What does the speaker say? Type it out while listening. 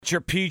got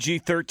your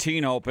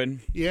PG-13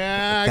 open.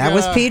 Yeah. That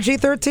was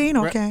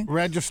PG-13? Okay.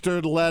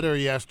 Registered letter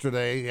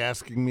yesterday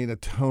asking me to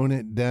tone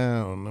it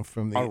down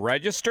from the... A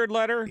registered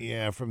letter?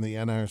 Yeah, from the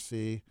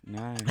NRC.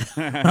 Nice.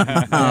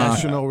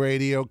 National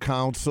Radio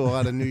Council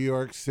out of New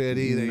York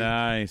City.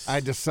 Nice. I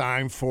had to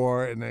sign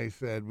for it, and they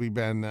said, we've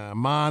been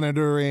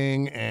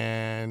monitoring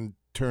and...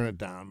 Turn it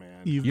down,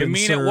 man. You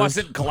mean served. It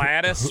wasn't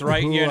Gladys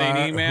writing you in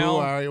an email?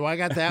 Who are you? Well, I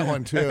got that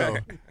one, too.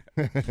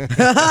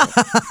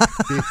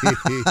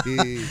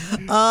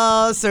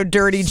 Oh, so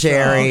dirty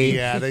Jerry. So,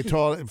 yeah, they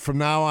told from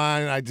now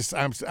on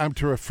I'm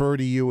to refer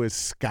to you as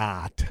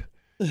Scott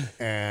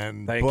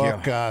and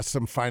book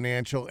some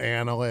financial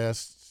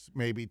analysts,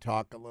 maybe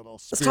talk a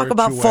little Let's talk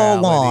about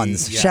fall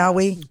lawns, shall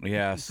we?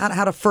 Yes.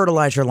 How to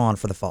fertilize your lawn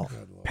for the fall.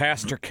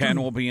 Pastor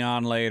Ken will be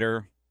on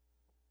later.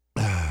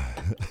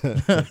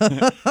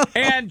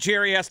 And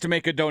Jerry has to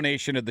make a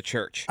donation to the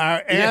church.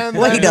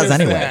 Well, he does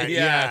anyway.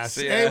 Yes.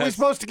 Hey, we're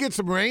supposed to get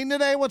some rain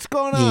today? What's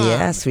going on?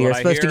 Yes, we are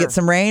supposed to get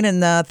some rain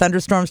and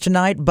thunderstorms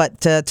tonight,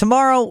 but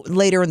tomorrow,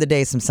 later in the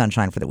day, some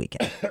sunshine for the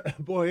weekend.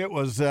 Boy, it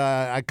was,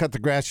 I cut the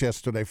grass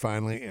yesterday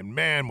finally, and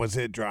man, was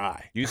it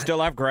dry. You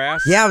still have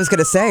grass? Yeah, I was going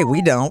to say,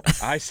 we don't.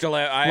 I still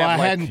have. I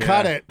hadn't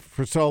cut it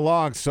for so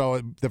long,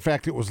 so the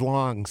fact it was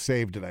long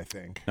saved it, I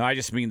think. No, I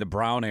just mean the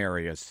brown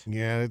areas.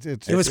 Yeah,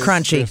 it was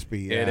crunchy.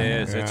 Crispy, yeah. It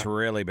is. Yeah. It's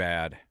really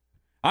bad.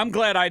 I'm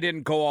glad I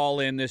didn't go all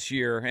in this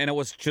year, and it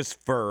was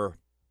just for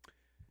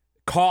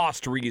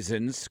cost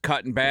reasons,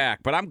 cutting back.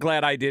 But I'm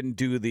glad I didn't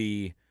do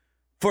the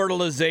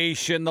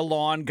fertilization, the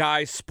lawn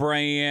guy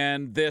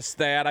spraying, this,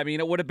 that. I mean,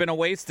 it would have been a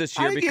waste this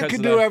year. You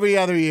could do every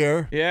other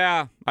year.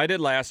 Yeah, I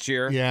did last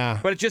year. Yeah.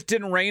 But it just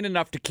didn't rain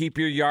enough to keep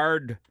your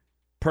yard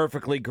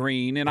perfectly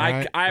green, and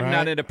I'm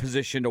not in a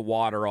position to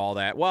water all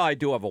that. Well, I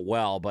do have a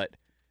well, but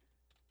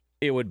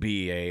it would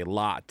be a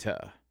lot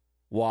to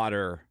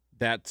water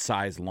that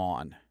size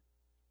lawn.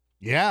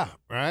 Yeah,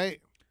 right.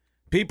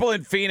 People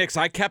in Phoenix,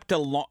 I kept a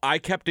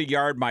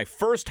yard. My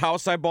first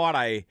house I bought,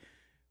 I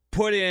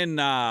put in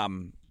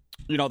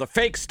the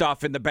fake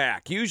stuff in the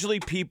back. Usually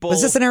people...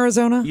 Was this in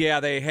Arizona?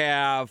 Yeah, they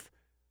have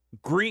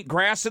green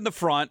grass in the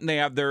front, and they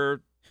have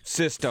their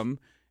system,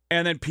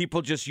 and then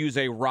people just use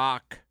a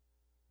rock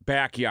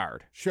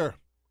backyard. Sure.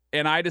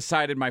 And I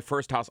decided my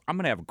first house, I'm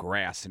going to have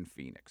grass in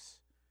Phoenix.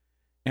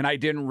 And I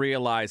didn't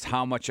realize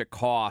how much it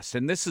cost.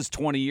 And this is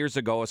 20 years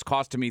ago. It's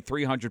costing me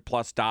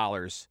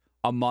 $300+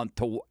 a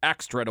month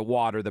extra to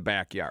water the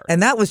backyard.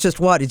 And that was just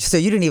what? So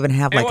you didn't even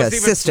have like a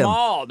system?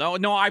 Small.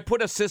 No, I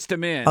put a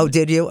system in. Oh,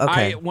 did you?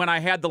 Okay. When I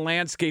had the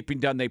landscaping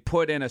done, they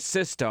put in a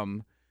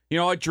system,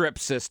 a drip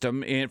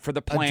system for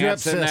the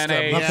plants, and then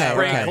a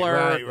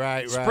sprinkler.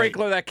 Right.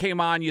 Sprinkler that came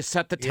on. You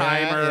set the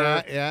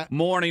timer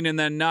morning and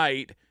then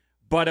night.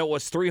 But it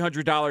was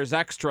 $300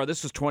 extra.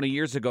 This was 20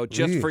 years ago,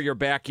 just for your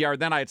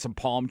backyard. Then I had some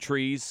palm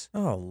trees.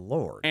 Oh,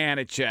 Lord. And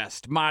it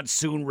just,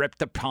 monsoon ripped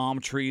the palm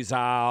trees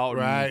out.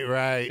 Right.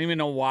 I don't even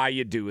know why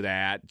you do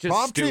that. Just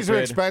palm trees are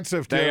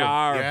expensive, too. They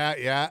are.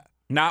 Yeah.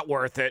 Not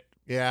worth it.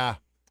 Yeah.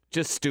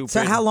 Just stupid.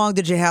 So how long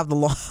did you have the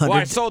lawn? Well,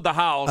 I sold the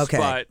house,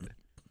 but...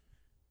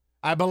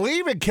 I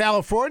believe in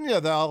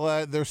California,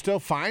 they're still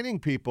fining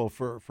people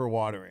for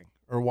watering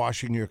or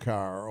washing your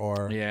car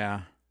or...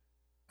 Yeah.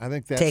 I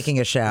think that's taking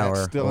a shower.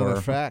 That's still in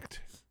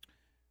effect.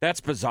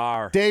 That's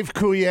bizarre. Dave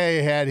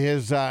Coulier had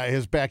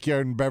his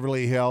backyard in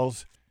Beverly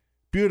Hills.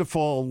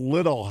 Beautiful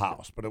little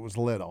house, but it was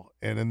little.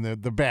 And in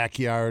the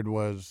backyard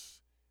was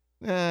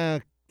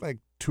like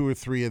 2 or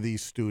 3 of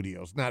these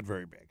studios, not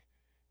very big.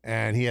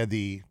 And he had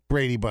the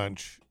Brady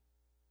Bunch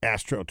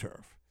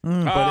AstroTurf.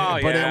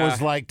 But it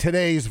was like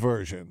today's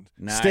version.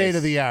 Nice. State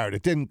of the art.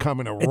 It didn't come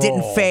in a roll. It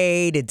didn't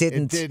fade. It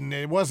didn't.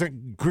 It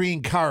wasn't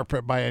green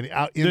carpet by an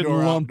indoor.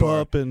 Didn't lump outdoor.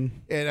 up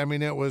and.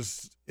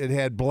 It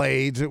had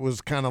blades. It was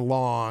kind of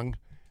long,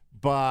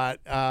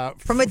 but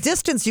from a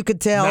distance you could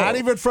tell. Not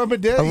even from a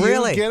distance. Oh,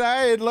 really?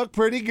 It looked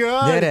pretty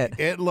good. Did it?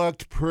 It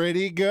looked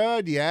pretty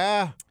good.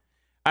 Yeah.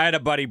 I had a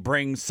buddy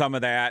bring some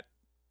of that.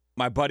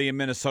 My buddy in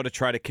Minnesota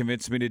tried to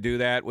convince me to do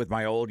that with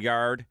my old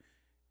yard,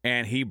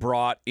 and he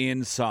brought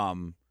in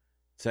some.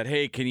 Said,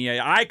 hey,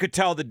 I could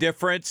tell the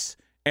difference,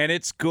 and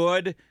it's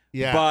good,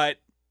 but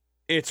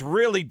it's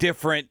really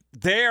different.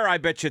 There, I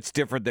bet you it's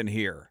different than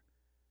here.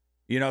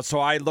 So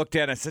I looked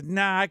at it and said,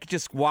 nah,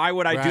 why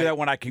would I do that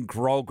when I can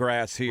grow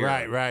grass here?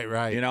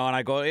 Right. And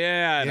I go,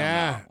 I don't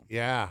know.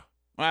 Yeah.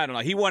 I don't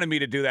know. He wanted me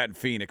to do that in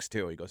Phoenix,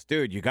 too. He goes,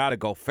 dude, you got to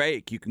go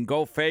fake. You can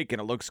go fake,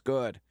 and it looks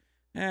good.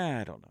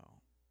 I don't know.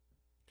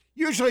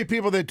 Usually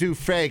people that do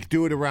fake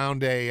do it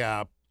around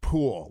a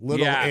pool,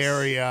 little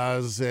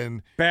areas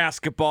and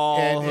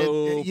basketball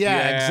hoop.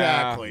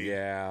 Exactly.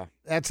 Yeah.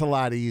 That's a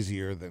lot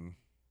easier than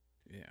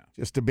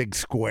just a big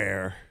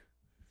square.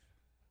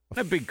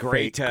 That'd be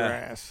great.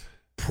 Grass.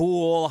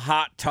 Pool,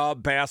 hot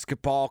tub,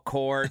 basketball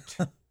court.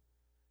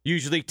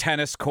 Usually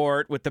tennis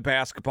court with the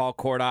basketball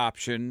court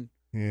option.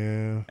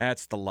 Yeah.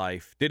 That's the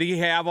life. So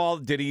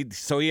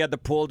he had the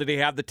pool, did he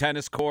have the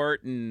tennis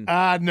court and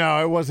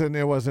no, it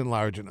wasn't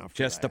large enough.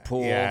 Just the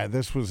pool. Yeah,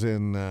 this was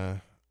in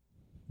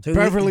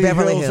Beverly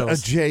Hills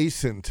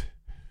adjacent.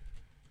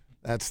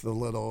 That's the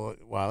little.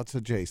 Well, it's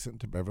adjacent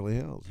to Beverly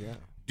Hills. Yeah.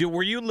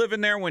 Were you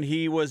living there when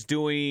he was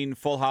doing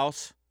Full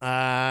House?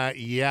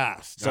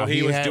 Yes. So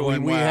he was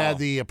doing We well. had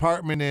the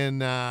apartment in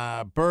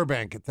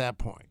Burbank at that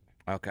point.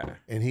 Okay.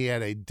 And he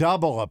had a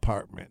double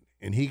apartment,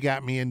 and he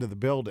got me into the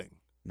building.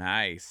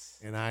 Nice.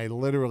 And I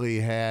literally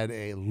had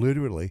a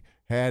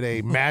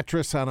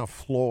mattress on a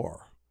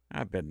floor.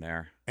 I've been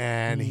there.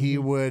 And he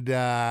would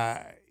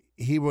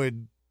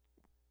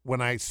when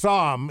I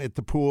saw him at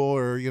the pool,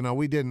 or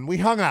we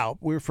hung out,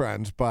 we were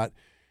friends, but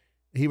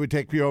he would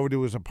take me over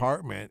to his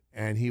apartment,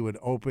 and he would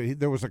open.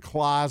 There was a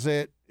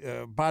closet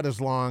about as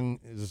long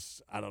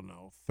as, I don't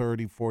know,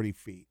 30, 40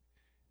 feet,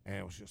 and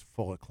it was just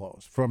full of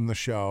clothes from the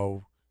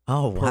show.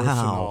 Oh, personal.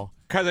 wow.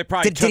 Because they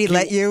probably Did he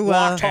let you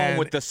walked home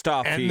with the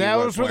stuff. And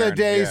those were the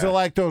days of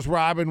like those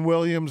Robin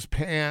Williams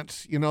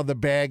pants, the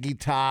baggy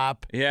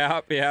top.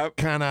 Yep.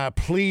 Kind of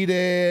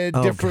pleated,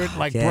 different,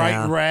 God,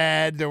 bright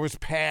red. There was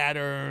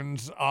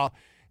patterns.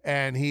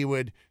 And he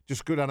would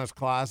just go down his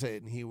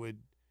closet, and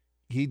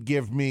he'd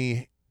give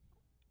me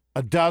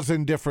a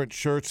dozen different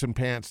shirts and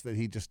pants that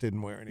he just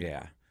didn't wear anymore.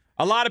 Yeah.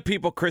 A lot of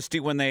people, Christy,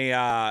 when they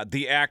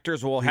the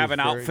actors will have an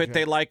outfit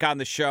they like on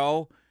the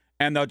show,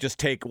 and they'll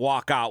just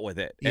walk out with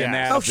it. Yeah. And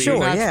that'll sure.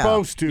 You're not Yeah.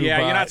 supposed to. Yeah,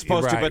 but, you're not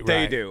supposed to, but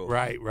they right, do.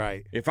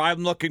 Right. If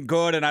I'm looking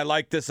good and I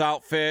like this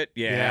outfit,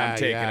 I'm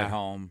taking yeah. it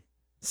home.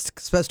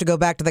 Supposed to go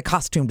back to the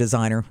costume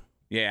designer.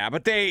 Yeah,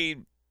 but the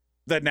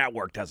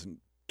network doesn't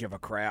give a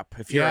crap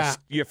if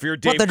you're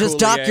Dave They'll just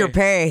dock Coulier. your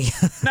pay.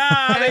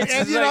 Nah,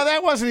 And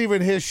that wasn't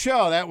even his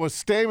show. That was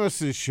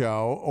Stamos's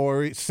show,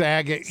 or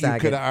Saget, you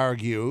could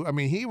argue. I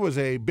mean, he was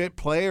a bit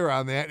player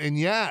on that, and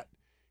yet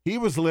he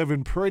was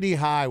living pretty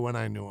high when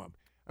I knew him.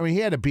 I mean,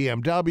 he had a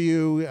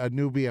BMW, a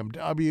new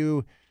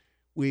BMW.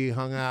 We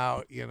hung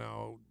out, in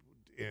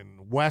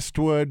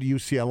Westwood,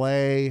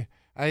 UCLA.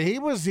 He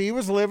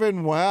was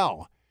living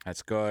well.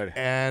 That's good.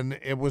 And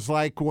it was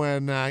like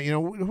when,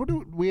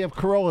 we have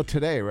Carolla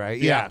today, right?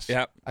 Yeah, Yes.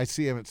 yep. I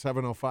see him at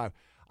 7:05.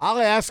 I'll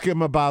ask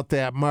him about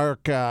that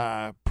Mark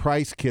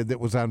Price kid that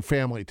was on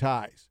Family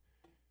Ties.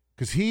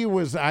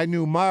 Because I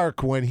knew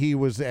Mark when he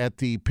was at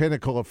the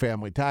pinnacle of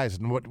Family Ties.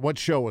 And what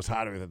show was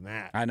hotter than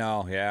that? I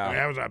know, yeah. I mean,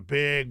 that was a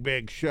big,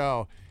 big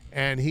show.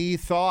 And he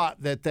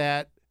thought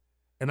that,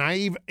 and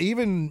I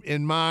even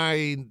in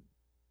my,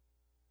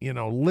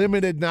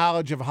 limited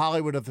knowledge of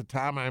Hollywood at the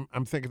time,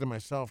 I'm thinking to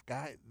myself,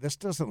 guy, this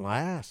doesn't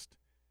last.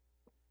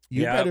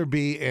 You better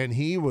be. And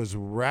he was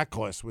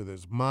reckless with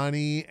his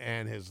money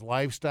and his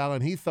lifestyle.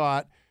 And he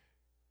thought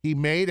he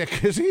made it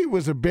because he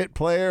was a bit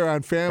player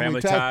on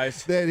Family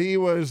Ties. That he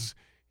was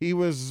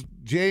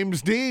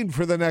James Dean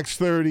for the next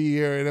 30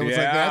 years. And it was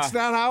like, that's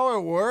not how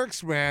it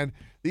works, man.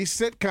 These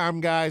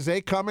sitcom guys,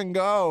 they come and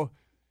go.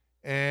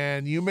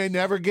 And you may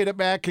never get it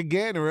back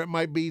again, or it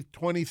might be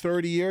 20,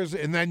 30 years,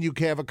 and then you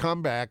can have a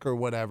comeback or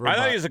whatever. I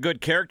thought he was a good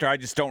character. I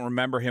just don't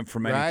remember him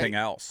from anything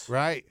else.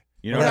 Right.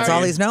 That's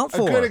all he's known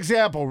for. A good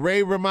example,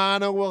 Ray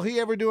Romano. Will he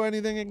ever do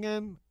anything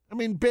again? I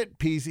mean, bit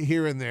piece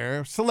here and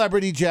there.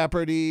 Celebrity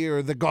Jeopardy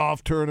or the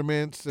golf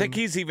tournaments. I think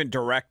he's even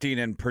directing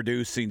and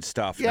producing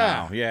stuff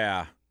now.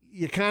 Yeah.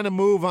 You kind of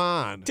move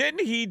on.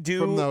 Didn't he do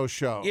from those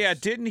shows? Yeah,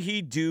 didn't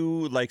he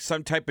do like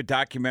some type of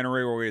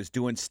documentary where he was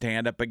doing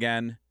stand-up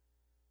again?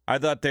 I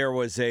thought there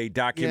was a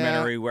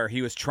documentary where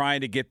he was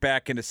trying to get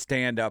back into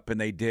stand-up, and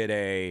they did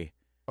a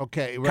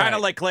kind of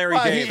like Larry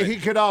David. He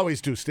could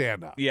always do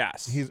stand-up.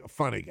 Yes. He's a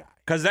funny guy.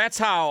 Because that's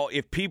how,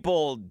 if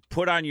people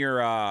put on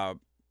your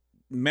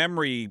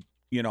memory,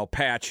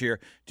 patch here,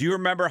 do you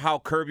remember how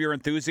Curb Your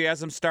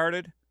Enthusiasm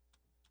started?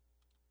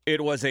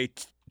 It was a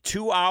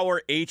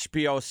 2-hour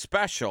HBO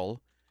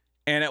special,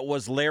 and it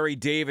was Larry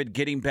David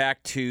getting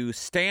back to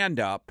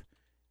stand-up,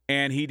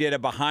 and he did a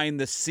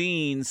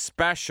behind-the-scenes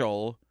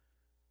special.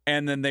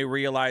 And then they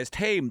realized,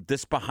 hey,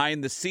 this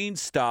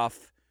behind-the-scenes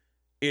stuff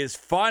is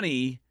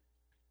funny.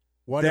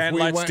 What then if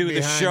we let's went do the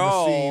behind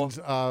show, the scenes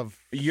of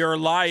Your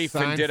Life,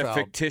 and did a Seinfeld?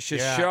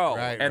 fictitious show.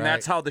 Right, and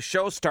that's how the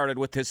show started,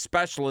 with his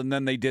special, and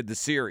then they did the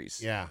series.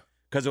 Yeah.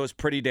 Because it was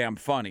pretty damn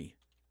funny.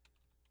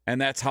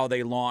 And that's how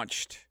they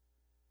launched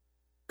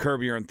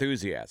Curb Your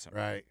Enthusiasm.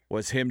 Right.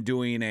 Was him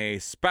doing a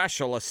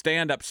special, a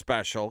stand-up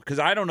special. Because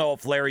I don't know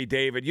if Larry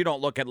David, you don't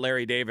look at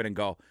Larry David and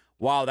go,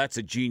 wow, that's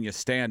a genius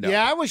stand-up.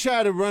 Yeah, I wish I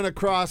had run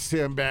across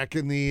him back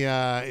in the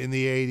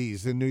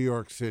 80s in New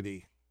York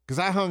City, because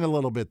I hung a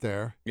little bit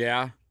there.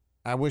 Yeah?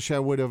 I wish I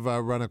would have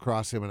run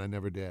across him, and I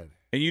never did.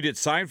 And you did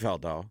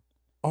Seinfeld, though.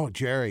 Oh,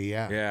 Jerry,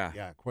 yeah. Yeah.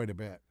 Yeah, quite a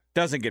bit.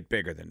 Doesn't get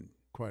bigger than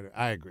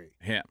I agree.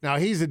 him. Now,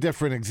 he's a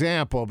different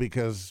example,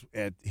 because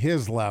at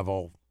his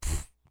level,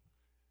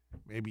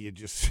 maybe you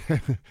just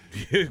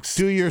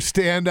do your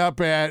stand-up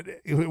at,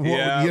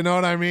 you know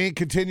what I mean?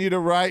 Continue to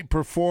write,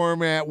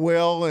 perform at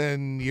will,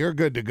 and you're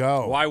good to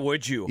go. Why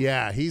would you?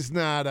 Yeah, he's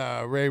not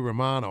Ray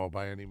Romano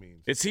by any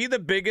means. Is he the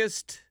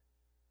biggest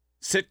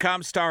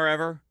sitcom star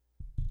ever?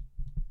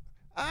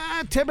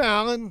 Tim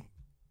Allen,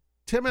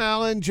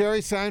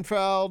 Jerry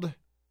Seinfeld.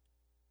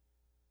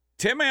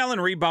 Tim Allen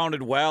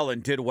rebounded well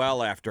and did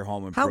well after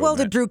Home Improvement. How well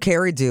did Drew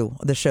Carey do,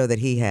 the show that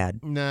he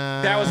had?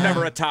 Nah. That was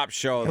never a top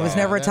show, though. It was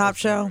never a top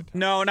show?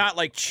 No, not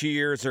like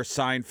Cheers or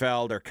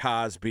Seinfeld or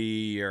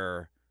Cosby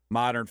or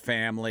Modern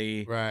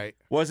Family. Right.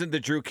 Wasn't the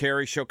Drew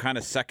Carey show kind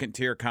of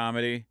second-tier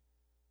comedy?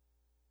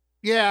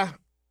 Yeah.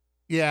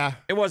 Yeah.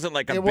 It wasn't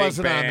like a It Big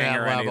wasn't on Bang that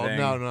or level.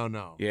 anything.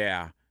 No.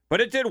 Yeah. But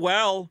it did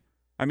well.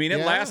 I mean, it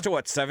Yeah. lasted,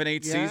 what,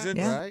 7-8 seasons?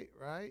 Yeah.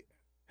 Right.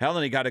 Hell,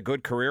 and he got a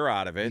good career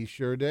out of He it.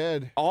 sure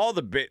did. All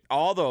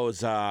those,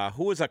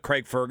 who was that?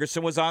 Craig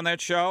Ferguson was on that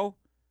show?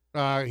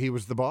 He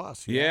was the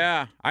boss.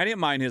 Yeah. I didn't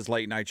mind his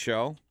late night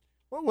show.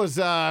 What was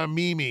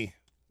Mimi,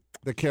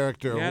 the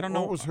character? Yeah, I don't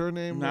know. What was her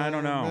name? I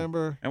don't know.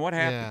 Remember? And what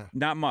happened?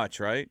 Not much,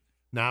 right?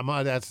 Not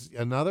much. That's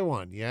another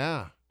one.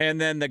 Yeah.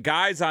 And then the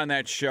guys on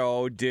that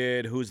show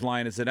did Whose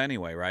Line Is It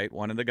Anyway, right?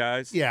 One of the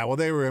guys? Yeah. Well,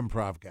 they were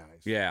improv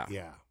guys. Yeah.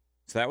 Yeah.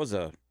 So that was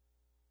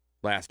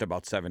last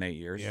about 7-8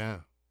 years. Yeah.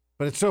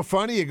 But it's so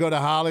funny. You go to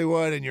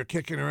Hollywood and you're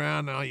kicking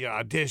around. Now you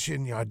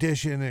audition,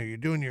 and you're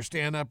doing your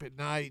stand up at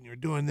night, and you're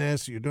doing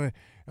this, you're doing.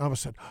 And all of a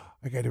sudden,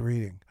 I got a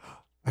reading.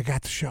 I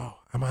got the show.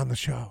 I'm on the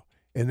show.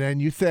 And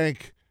then you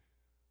think,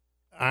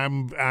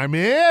 I'm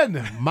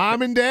in.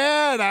 Mom and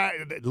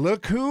Dad,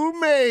 look who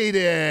made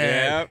it.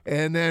 Yep.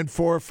 And then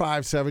 4,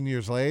 5, 7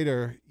 years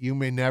later, you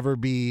may never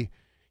be.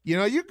 You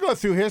know, you go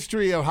through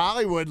history of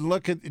Hollywood and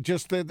look at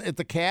just at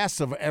the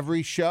cast of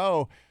every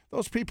show.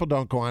 Those people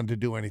don't go on to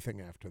do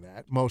anything after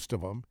that. Most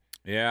of them.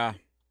 Yeah.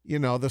 You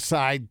know, the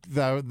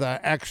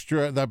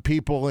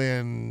people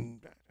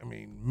in,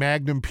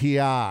 Magnum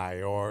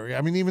PI or,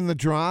 even the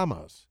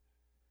dramas.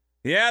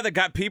 Yeah, the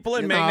got people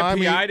in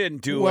Magnum PI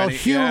didn't do well, any.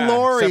 Hugh yeah,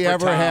 Laurie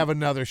except for ever Tom. have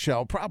another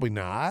show? Probably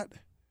not.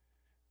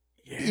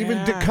 Yeah. Even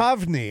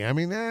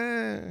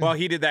Duchovny. Well,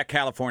 he did that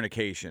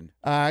Californication.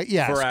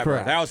 Yes, forever.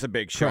 correct. That was a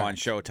big show Correct. on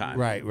Showtime.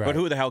 Right. But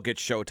who the hell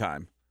gets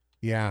Showtime?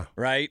 Yeah.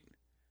 Right?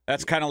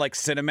 That's kind of like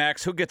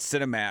Cinemax. Who gets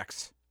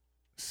Cinemax?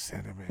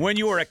 Cinemax. When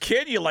you were a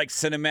kid, you liked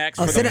Cinemax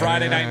Oh, for the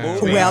Friday night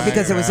movie. Well,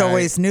 because it was Right.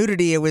 always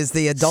nudity. It was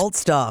the adult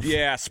stuff.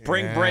 Yeah,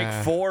 Spring Break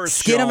 4 is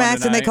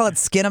Skinamax, and they call it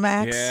Skin.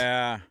 Skinamax.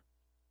 Yeah.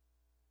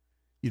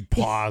 You'd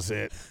pause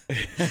it.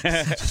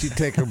 She'd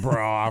take her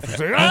bra off and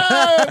say,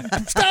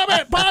 stop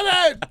it,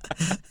 pause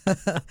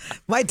it.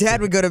 My dad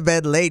would go to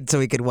bed late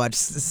so he could watch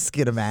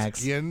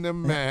Skinamax.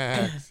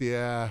 Cinemax,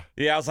 yeah.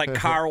 Yeah, it was like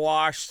Car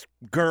Wash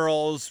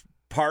Girls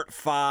Part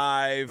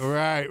 5.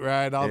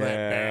 Right, all Yeah.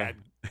 that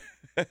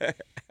bad.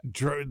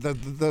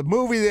 The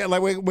movie that,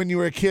 like when you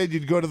were a kid,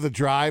 you'd go to the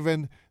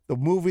drive-in, the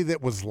movie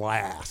that was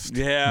last.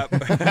 Yeah.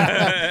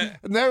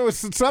 And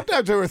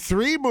sometimes there were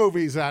 3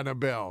 movies on a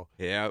bill.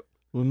 Yeah.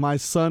 When my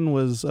son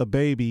was a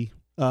baby,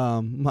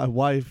 my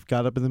wife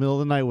got up in the middle of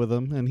the night with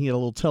him, and he had a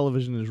little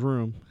television in his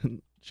room.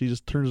 And she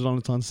just turns it on.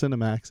 It's on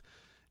Cinemax,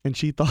 and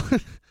she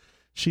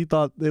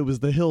thought it was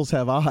The Hills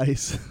Have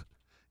Eyes,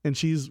 and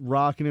she's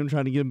rocking him,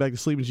 trying to get him back to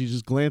sleep, and she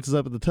just glances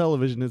up at the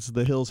television. It's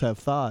The Hills Have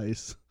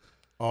Thighs.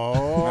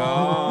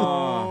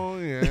 Oh,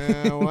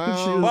 yeah. Well,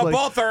 Well, like-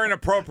 both are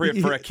inappropriate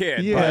for a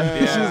kid. Yeah,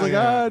 But she was like,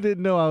 yeah. I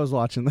didn't know I was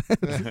watching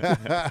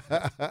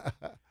that.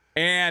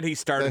 And he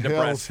started The to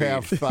Hills breastfeed.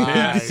 Have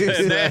Thighs. Yes,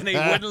 and then he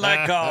wouldn't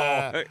let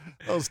go.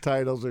 Those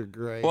titles are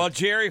great. Well,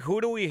 Jerry, who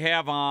do we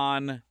have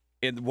on?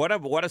 What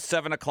a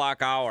 7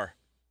 o'clock hour.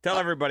 Tell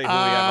everybody who we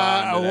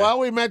have on today. Well,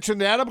 we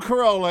mentioned Adam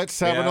Carolla at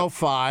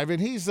 7:05, and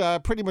he's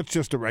pretty much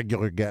just a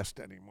regular guest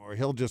anymore.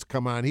 He'll just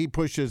come on. He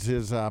pushes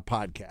his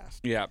podcast,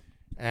 Yeah,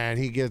 and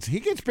he gets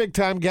big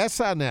time guests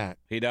on that.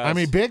 he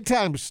does. Big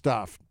time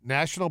stuff.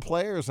 National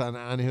players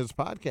on his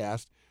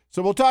podcast.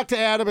 So we'll talk to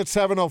Adam at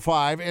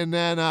 7:05, and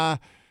then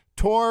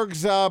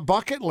Torg's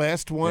bucket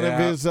list, one of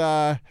his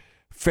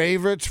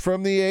favorites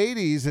from the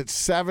 80s at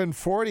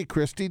 7:40.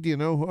 Christy, do you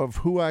know of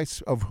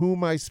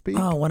whom I speak?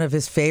 Oh, one of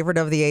his favorite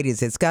of the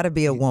 80s. It's got to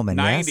be a woman,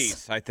 90s,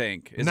 yes? I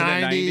think. Is 90s,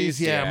 it 90s?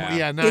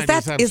 yeah, 90s. Is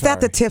that the I'm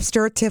sorry.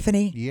 tipster,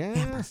 Tiffany?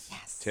 Yes.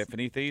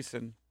 Tiffani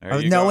Thiessen. There Oh,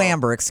 you no go.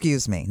 Amber,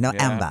 excuse me. No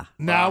Yeah. Amber.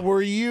 Now,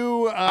 were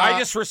you? I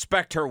just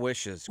respect her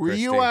wishes. Were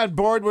you Christy. on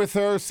board with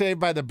her, Saved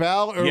by the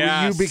Bell, or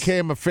Yes. you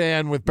became a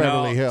fan with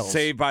Beverly No, Hills?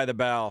 Saved by the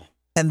Bell.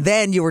 And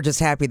then you were just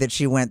happy that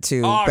she went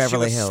to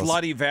Beverly she was Hills.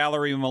 slutty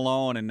Valerie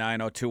Malone in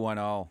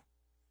 90210.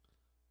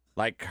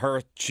 Like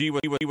her, she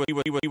was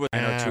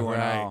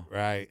 90210.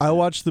 Right. I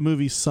watched the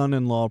movie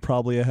Son-in-Law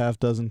probably a half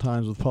dozen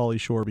times with Pauly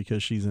Shore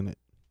because she's in it.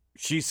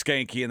 She's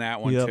skanky in that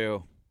one Yep.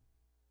 too.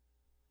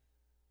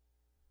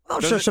 I'm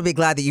Does sure it- she'll be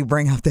glad that you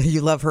bring up that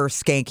you love her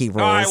skanky Oh,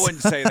 I roles.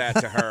 wouldn't say that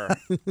to her.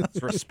 It's I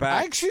think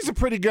respect. she's a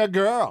pretty good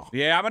girl.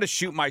 Yeah, I'm gonna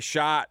shoot my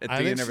shot at I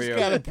the think interview.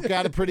 she's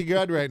got it pretty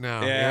good right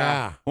now.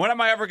 Yeah. When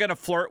am I ever gonna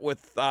flirt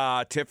with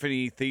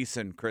Tiffani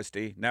Thiessen,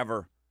 Christy?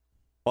 Never.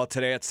 Well,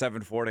 today at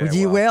 7:40. I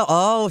You will?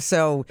 Oh,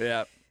 so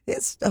Yeah.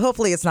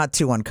 hopefully it's not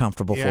too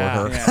uncomfortable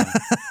Yeah. for her. Yeah.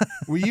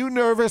 Were you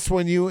nervous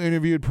when you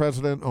interviewed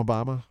President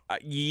Obama?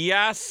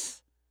 Yes.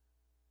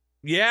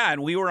 Yeah,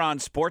 and we were on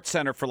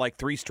SportsCenter for like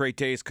 3 straight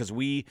days because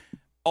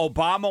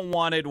Obama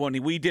wanted, when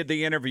we did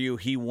the interview,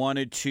 he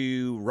wanted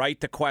to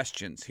write the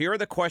questions. Here are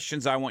the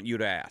questions I want you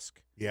to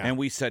ask. Yeah. And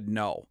we said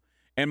no.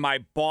 And my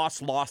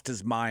boss lost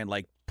his mind,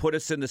 like put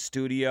us in the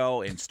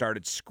studio and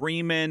started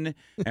screaming.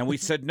 And we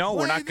said, no,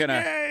 we're not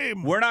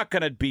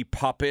gonna be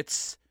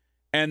puppets.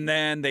 And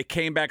then they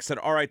came back and said,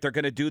 all right, they're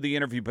going to do the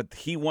interview, but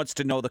he wants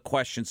to know the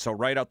questions, so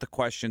write out the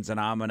questions, and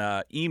I'm going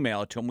to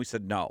email it to him. We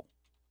said no.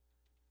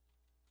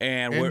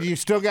 And you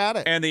still got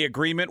it. And the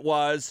agreement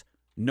was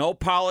no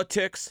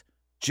politics,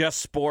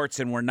 just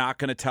sports, and we're not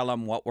going to tell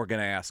him what we're going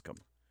to ask him.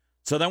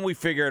 So then we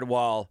figured,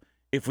 well,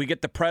 if we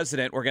get the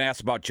president, we're going to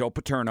ask about Joe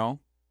Paterno,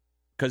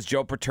 because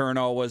Joe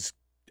Paterno was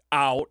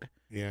out.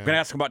 Yeah. We're going to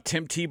ask him about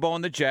Tim Tebow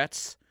and the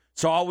Jets.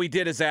 So all we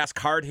did is ask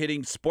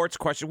hard-hitting sports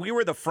questions. We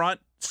were the front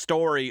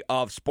story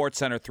of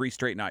SportsCenter 3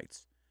 straight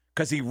nights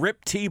because he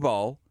ripped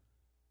Tebow,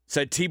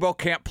 said Tebow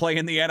can't play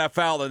in the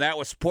NFL, and that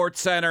was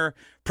SportsCenter.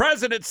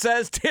 President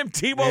says Tim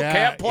Tebow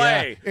can't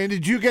play. Yeah. And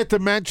did you get the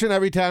mention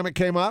every time it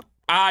came up?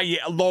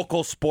 Yeah,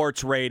 local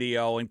sports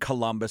radio in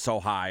Columbus,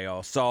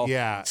 Ohio. So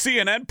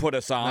CNN put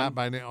us on. Not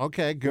by name.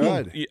 Okay,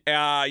 good.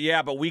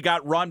 Yeah, but we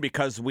got run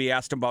because we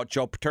asked him about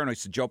Joe Paterno. He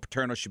said Joe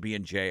Paterno should be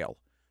in jail.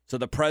 So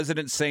the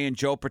president saying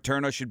Joe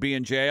Paterno should be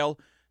in jail,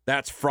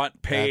 that's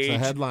front page.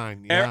 That's a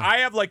headline, yeah. I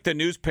have like the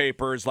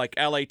newspapers, like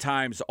LA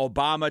Times,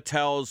 Obama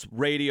tells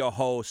radio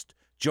host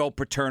Joe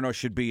Paterno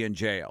should be in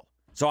jail.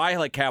 So I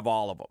like have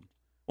all of them.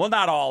 Well,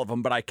 not all of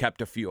them, but I kept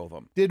a few of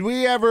them. Did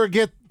we ever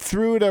get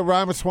through to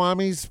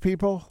Ramaswamy's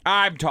people?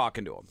 I'm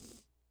talking to him.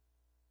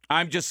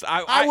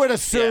 I would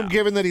assume,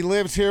 given that he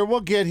lives here,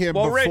 we'll get him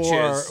before. Rich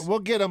is. We'll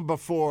get him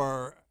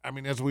before. I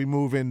mean, as we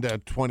move into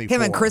 24.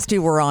 Him and Christy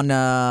were on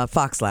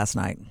Fox last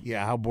night.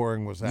 Yeah, how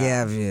boring was that?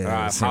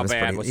 Yeah. How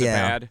bad was it?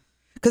 Bad?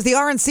 Because the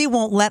RNC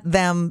won't let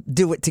them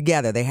do it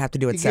together. They have to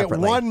do it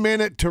separately. Get 1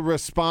 minute to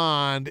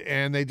respond,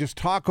 and they just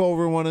talk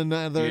over one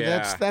another.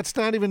 Yeah. That's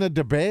not even a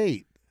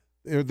debate.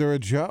 They're a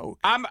joke.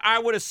 I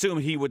would assume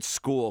he would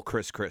school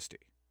Chris Christie.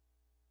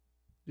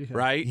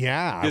 Right?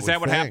 Yeah. Is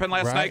that what happened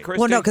last night, Christie?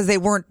 Well, no, because they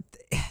weren't.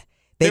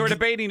 They were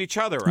debating each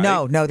other, right?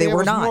 No, they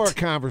were not. It was more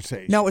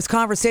conversation. No, it was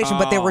conversation,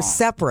 but they were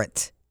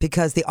separate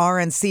because the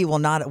RNC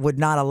would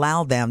not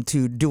allow them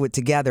to do it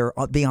together,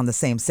 be on the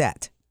same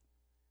set.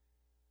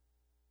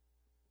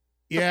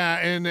 Yeah,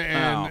 and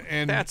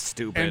that's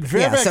stupid. And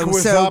Vivek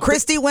was so up.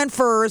 Christie went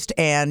first,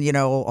 and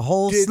a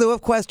whole slew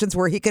of questions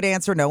where he could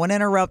answer. No one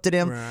interrupted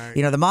him. Right.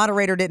 The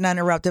moderator didn't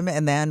interrupt him,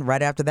 and then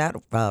right after that,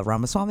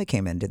 Ramaswamy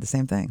came in, and did the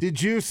same thing.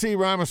 Did you see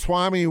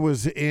Ramaswamy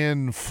was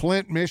in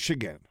Flint,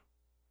 Michigan,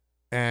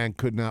 and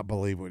could not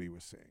believe what he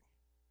was seeing?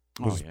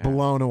 Was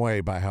blown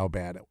away by how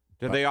bad it was.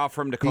 Did they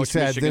offer him to coach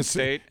Michigan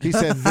State? He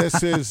said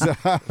this is.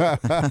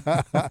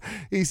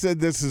 He said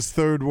this is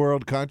third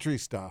world country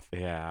stuff.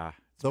 Yeah.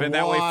 It's been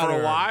that way for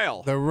a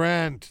while. The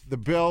rent, the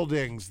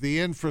buildings, the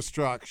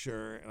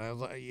infrastructure. And I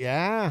was like,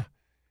 yeah,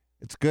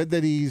 it's good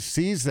that he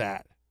sees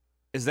that.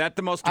 Is that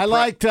the most... I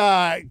liked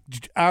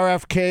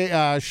RFK,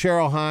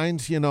 Cheryl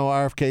Hines,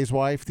 RFK's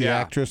wife, the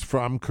actress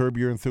from Curb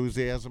Your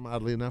Enthusiasm,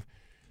 oddly enough.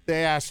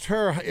 They asked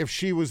her if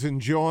she was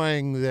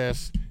enjoying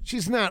this.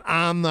 She's not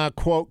on the,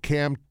 quote,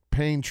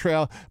 campaign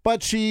trail,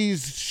 but she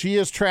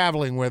is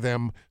traveling with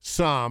him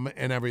some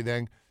and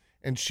everything.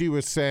 And she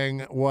was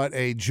saying what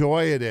a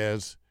joy it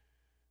is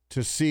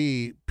to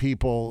see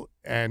people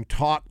and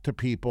talk to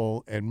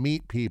people and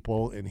meet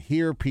people and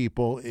hear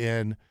people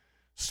in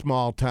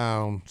small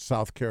town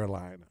South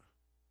Carolina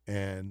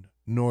and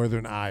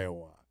northern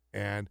Iowa.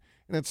 And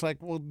it's like,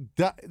 well,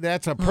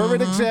 that's a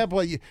perfect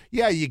example. You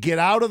get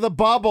out of the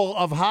bubble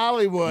of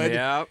Hollywood.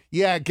 Yep.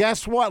 Yeah,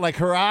 guess what? Like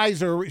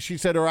she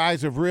said her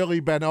eyes have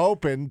really been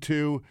open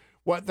to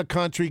what the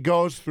country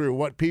goes through,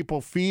 what people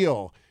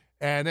feel.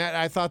 And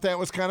I thought that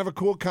was kind of a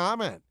cool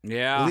comment.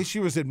 Yeah. At least she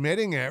was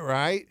admitting it,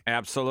 right?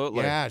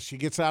 Absolutely. Yeah, she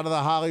gets out of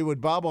the Hollywood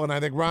bubble. And I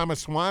think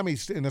Ramaswamy,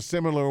 in a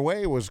similar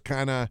way, was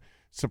kind of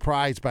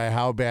surprised by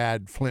how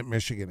bad Flint,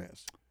 Michigan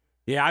is.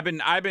 Yeah, I've been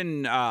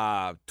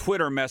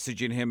Twitter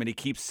messaging him, and he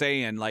keeps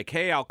saying, like,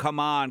 hey, I'll come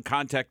on,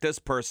 contact this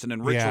person,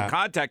 and Rich will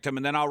contact him,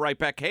 and then I'll write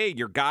back, hey,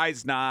 your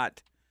guy's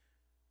not.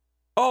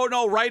 Oh,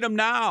 no, write him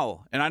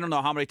now. And I don't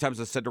know how many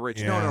times I said to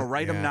Rich, no,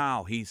 write him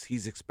now.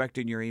 He's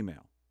expecting your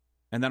email.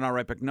 And then I'll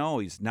write back, no,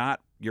 he's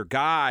not your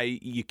guy.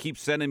 You keep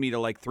sending me to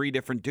like 3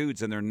 different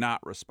dudes, and they're not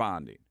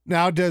responding.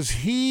 Now, does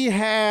he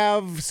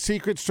have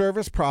Secret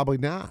Service? Probably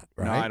not,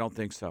 right? No, I don't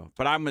think so.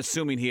 But I'm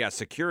assuming he has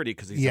security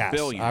because he's a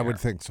billionaire. I would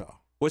think so.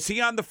 Was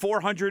he on the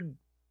 400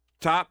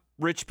 top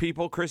rich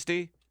people,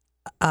 Christy?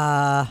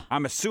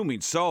 I'm assuming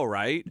so,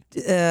 right?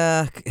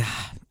 I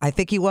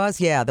think he was,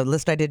 the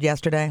list I did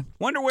yesterday.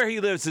 Wonder where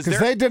he lives. Because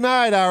they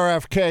denied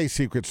RFK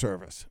Secret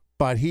Service.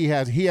 But he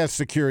has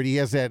security. He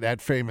has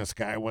that famous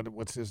guy.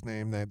 What's his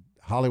name? That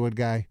Hollywood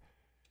guy.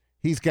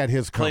 He's got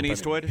his company. Clint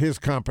Eastwood? His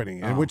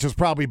company, which is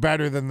probably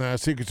better than the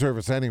Secret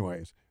Service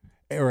anyways.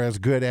 Or as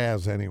good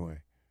as anyway.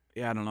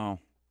 Yeah, I don't know.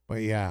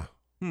 But yeah.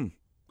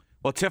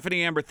 Well,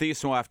 Tiffani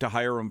Thiessen will have to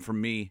hire him from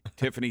me.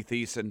 Tiffani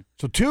Thiessen.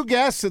 So 2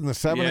 guests in the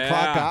 7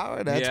 o'clock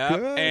hour. That's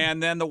good.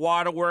 And then the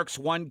Waterworks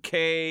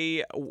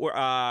 1K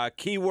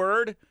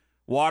keyword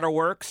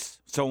Waterworks.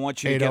 So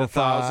once you get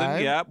 805.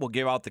 1,000, we'll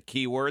give out the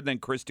keyword. Then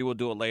Christy will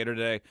do it later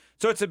today.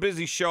 So it's a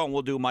busy show, and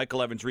we'll do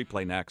Michael Evans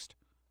replay next.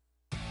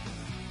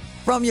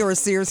 From your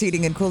Sears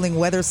Heating and Cooling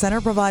Weather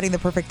Center, providing the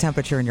perfect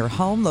temperature in your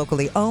home,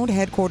 locally owned,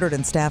 headquartered,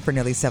 and staffed for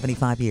nearly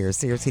 75 years.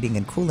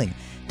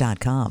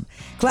 SearsHeatingandCooling.com.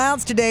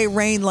 Clouds today,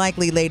 rain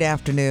likely late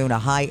afternoon, a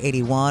high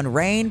 81.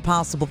 Rain,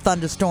 possible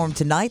thunderstorm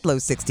tonight, low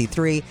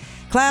 63.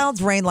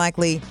 Clouds, rain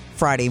likely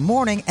Friday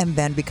morning, and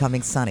then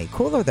becoming sunny.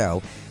 Cooler,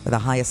 though, with a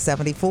high of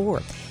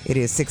 74. It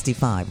is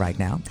 65 right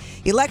now.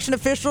 Election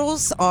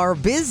officials are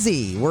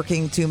busy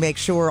working to make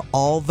sure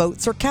all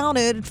votes are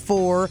counted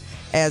for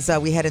as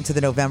we head into the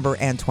November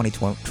and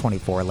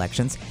 2024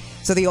 elections.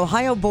 So the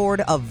Ohio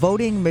Board of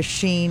Voting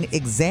Machine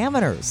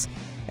Examiners,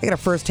 they got a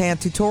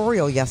first-hand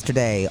tutorial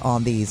yesterday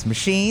on these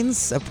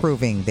machines,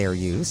 approving their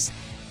use.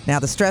 Now,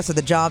 the stress of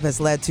the job has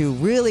led to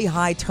really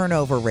high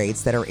turnover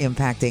rates that are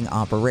impacting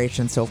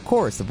operations. So, of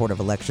course, the Board of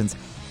Elections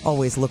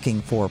always looking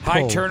for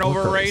high turnover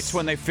workers. rates.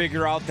 When they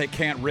figure out they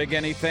can't rig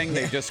anything,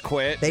 they just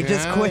quit. They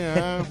just quit.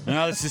 Yeah.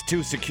 No, this is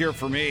too secure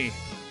for me.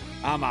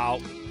 I'm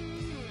out.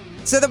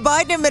 So the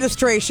Biden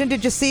administration,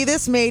 did you see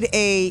this, made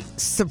a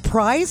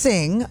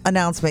surprising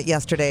announcement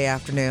yesterday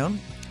afternoon.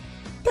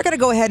 They're going to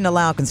go ahead and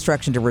allow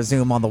construction to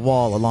resume on the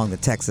wall along the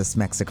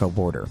Texas-Mexico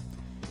border.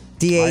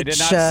 I did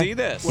not see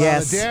this. Well,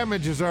 Yes. the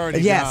damage is already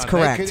Yes, done.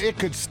 correct. It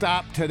could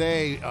stop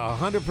today,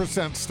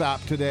 100%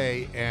 stop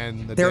today,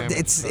 and the damage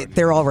is already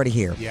They're already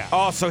here. Yeah.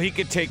 Oh, so he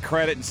could take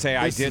credit and say,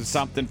 I This did is-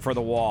 something for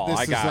the wall. This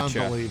I is gotcha.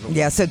 unbelievable.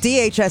 Yeah, so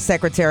DHS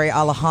Secretary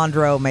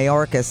Alejandro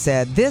Mayorkas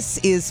said this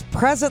is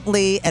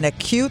presently an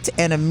acute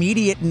and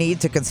immediate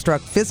need to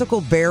construct physical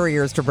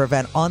barriers to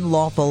prevent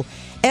unlawful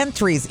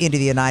entries into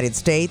the United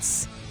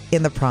States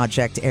in the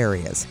project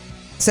areas.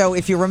 So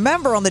if you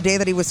remember, on the day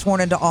that he was sworn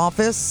into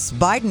office,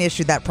 Biden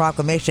issued that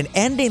proclamation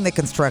ending the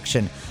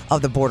construction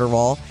of the border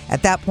wall.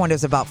 At that point, it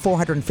was about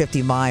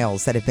 450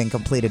 miles that had been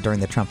completed during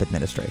the Trump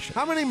administration.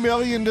 How many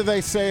million do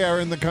they say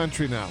are in the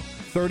country now?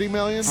 30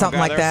 million? Something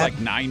God, like there's that. like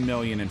 9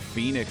 million in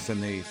Phoenix,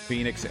 in the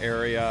Phoenix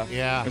area.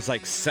 Yeah. There's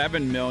like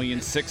 7 million,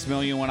 6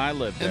 million when I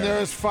lived there. And they're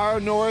as far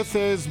north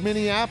as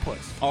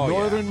Minneapolis, Oh, yeah.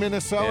 northern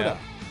Minnesota.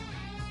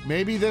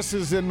 Maybe this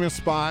is in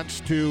response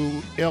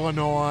to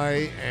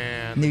Illinois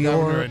and New the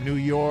governor York. in New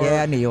York.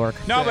 Yeah, New York.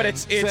 No, but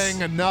it's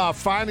saying enough.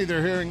 Finally,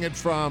 they're hearing it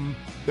from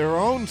their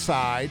own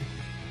side.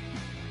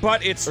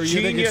 But it's Or you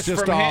think genius it's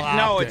just from all him.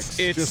 No, optics?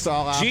 it's Just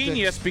all optics?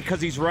 genius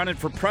because he's running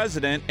for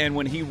president, and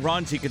when he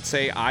runs, he could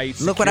say, "I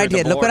Look what I secured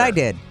the did. Look what I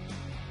border." did.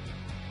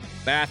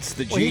 That's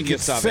the Well, he could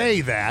genius of say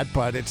it. that,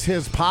 but it's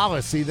his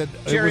policy that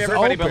Jerry, it was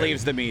everybody open.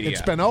 believes the media.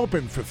 It's been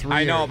open for 3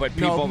 years. I know, but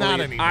people no, not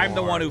believe anymore. I'm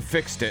the one who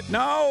fixed it.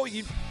 No,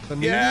 you. The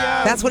media?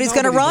 Yeah. That's what he's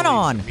gonna Nobody run believes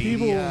on. the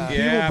People media.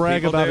 Yeah,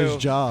 brag people about do. his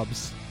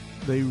jobs.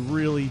 They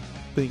really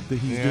think that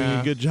he's doing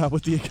Yeah. a good job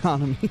with the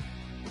economy.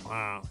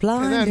 Wow. And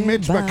Blinded then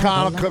Mitch by the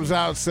McConnell light. comes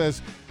out and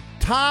says,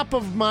 top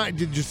of mind,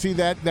 did you see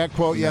that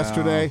quote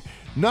yesterday?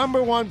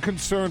 Number one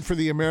concern for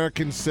the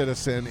American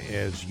citizen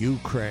is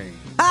Ukraine.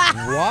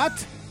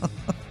 What?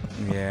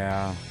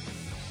 Yeah.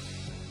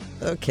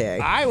 Okay.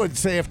 I would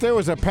say if there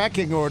was a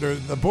pecking order,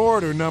 the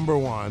border number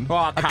one.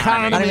 Well,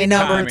 Economy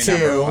number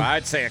two.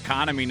 I'd say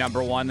economy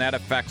number one. That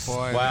affects.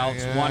 Boy, well,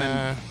 it's one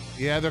in.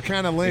 Yeah, they're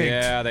kind of linked.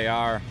 Yeah, they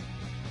are.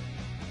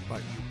 But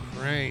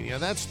Ukraine, yeah,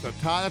 that's the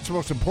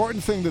most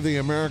important thing to the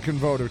American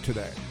voter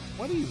today.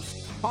 What are you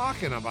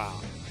talking about?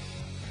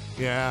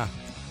 Yeah.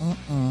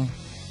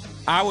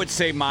 I would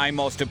say my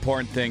most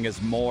important thing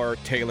is more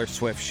Taylor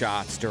Swift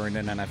shots during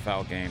an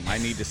NFL game. I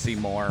need to see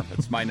more.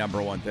 That's my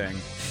number one thing.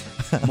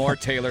 More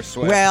Taylor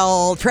Swift.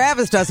 Well,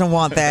 Travis doesn't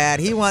want that.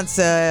 He wants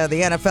the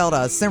NFL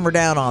to simmer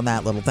down on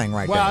that little thing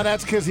right Well, there.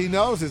 that's because he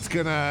knows it's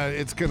gonna.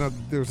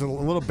 There's a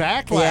little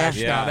backlash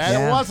Yeah. now. That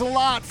Yeah. It was a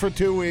lot for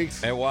 2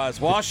 weeks. It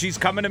was. Well, she's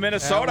coming to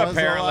Minnesota, That was a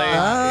apparently.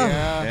 lot.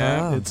 Yeah.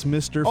 Yeah. It's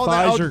Mr. Oh,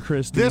 Pfizer,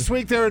 Christy. This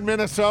week they're in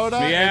Minnesota,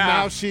 and Yeah.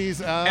 now she's.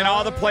 And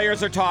all the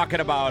players are talking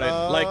about it,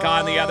 like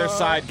on the other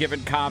side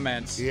giving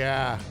comments.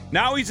 Yeah.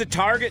 Now he's a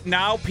target.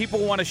 Now people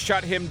want to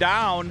shut him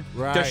down to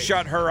Right.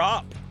 shut her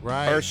up.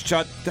 Right. Or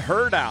shut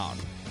her down.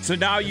 So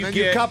now you And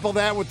get. you couple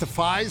that with the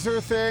Pfizer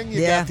thing.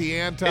 You Yeah. got the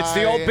anti. It's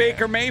the old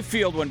Baker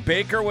Mayfield. When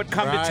Baker would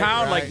come Right, to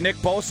town, like right. Nick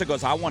Bosa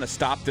goes, I want to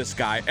stop this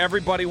guy.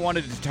 Everybody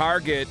wanted to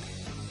target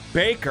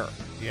Baker.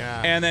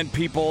 Yeah. And then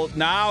people,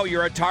 now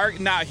you're a target.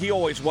 Now, he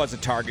always was a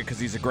target because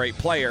he's a great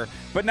player.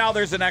 But now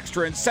there's an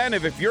extra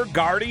incentive. If you're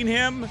guarding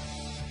him,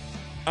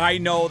 I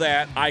know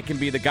that I can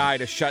be the guy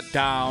to shut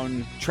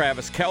down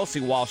Travis Kelce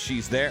while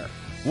she's there.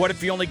 What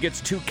if he only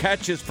gets 2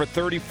 catches for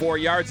 34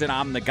 yards and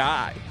I'm the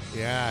guy?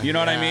 Yeah. You know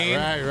what I mean?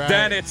 Right.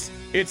 Then it's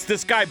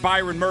this guy,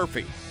 Byron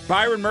Murphy.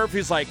 Byron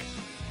Murphy's like,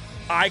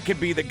 I could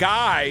be the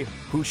guy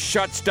who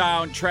shuts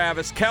down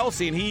Travis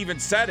Kelce, and he even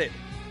said it.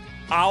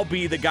 I'll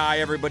be the guy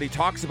everybody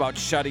talks about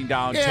shutting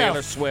down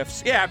Taylor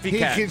Swift's. Yeah, if he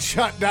can. He can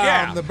shut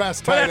down the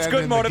best tight But end that's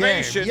good in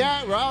motivation. the game.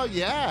 Yeah, well,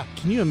 yeah.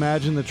 Can you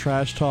imagine the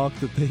trash talk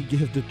that they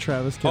give to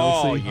Travis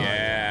Kelce? Oh,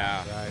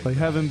 yeah. Right. Like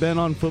having been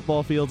on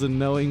football fields and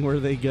knowing where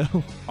they go.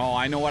 Oh,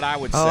 I know what I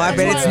would say. Oh, I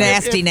bet it's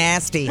Well,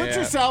 nasty. Put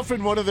yourself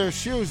in one of their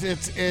shoes.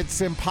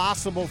 It's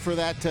impossible for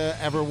that to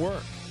ever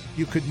work.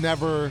 It would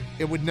never,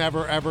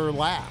 ever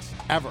last.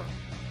 Ever.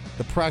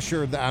 The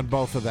pressure on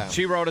both of them.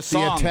 She wrote a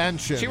song. The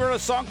attention. She wrote a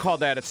song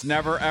called that. It's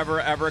never, ever,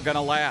 ever going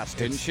to last,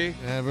 didn't she?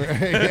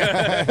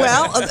 Yeah.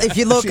 Well, if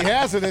you look, She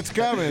has it. It's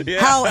coming.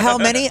 Yeah. how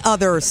many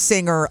other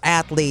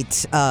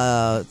singer-athlete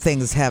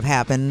things have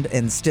happened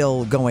and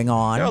still going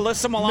on? Yeah,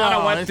 Alyssa Milano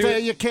No, went through.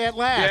 you can't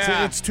last.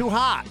 Yeah. It's too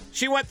hot.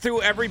 She went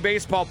through every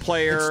baseball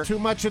player. It's too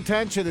much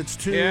attention. It's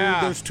too.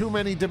 Yeah. There's too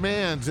many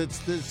demands.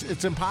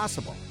 It's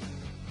impossible.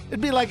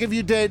 It'd be like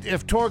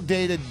if Torg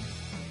dated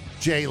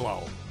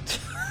J-Lo.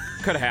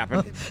 Could have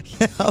happened.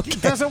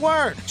 It doesn't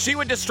work. She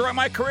would destroy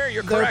my career.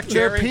 You're They're correct,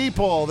 Jerry.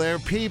 people. They're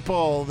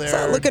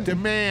look at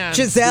demands.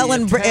 Giselle the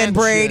and attention.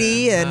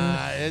 Brady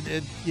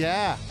and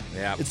yeah.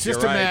 Yeah, It's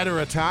just you're a right. matter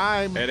of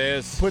time. It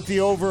is. Put the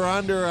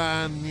over/under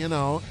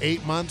on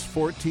 8 months,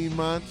 14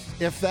 months,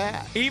 if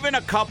that. Even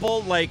a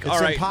couple like, It's all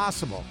right,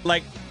 impossible.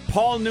 like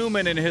Paul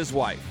Newman and his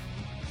wife.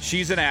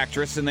 She's an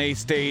actress, and they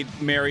stayed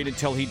married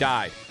until he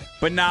died.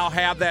 But now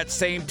have that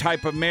same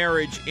type of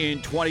marriage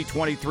in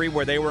 2023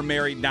 where they were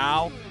married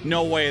now,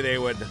 no way they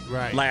would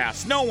Right.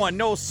 last. No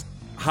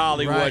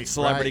Hollywood Right,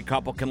 celebrity right,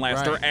 couple can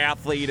last. right. They're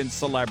athlete and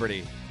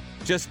celebrity.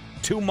 Just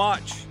too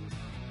much.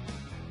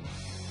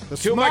 The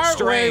Too much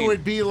smart way strain.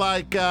 would be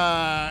like,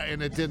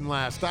 and it didn't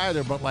last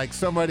either, but like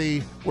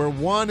somebody where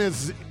one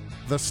is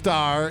the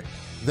star,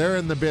 they're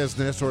in the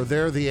business, or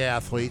they're the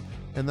athlete,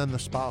 and then the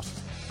spouse,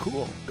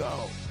 cool,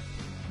 go.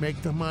 Make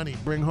the money,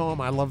 bring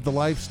home. I love the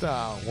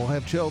lifestyle. We'll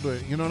have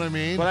children. You know what I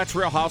mean? Well, that's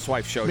Real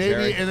Housewife show, Maybe,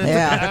 Jerry. and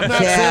I'm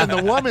not saying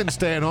the woman's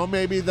staying home.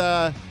 Maybe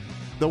the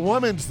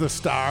woman's the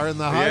star, and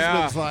the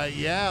husband's like,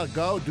 yeah,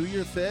 go do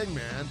your thing,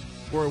 man.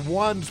 Where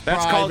one's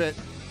That's called private.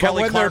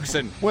 Kelly But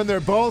Clarkson. When they're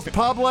both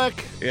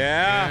public,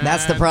 Yeah.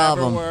 That's the it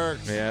problem. Never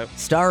works. Yep.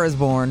 Star is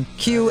born.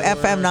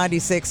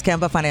 QFM96,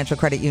 Kemba Financial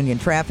Credit Union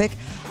traffic.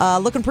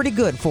 Looking pretty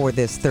good for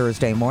this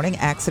Thursday morning.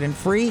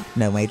 Accident-free,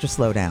 no major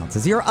slowdowns.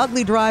 Is your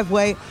ugly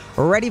driveway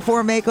ready for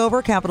a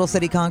makeover? Capital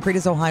City Concrete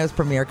is Ohio's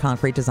premier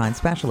concrete design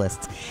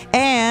specialists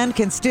and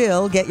can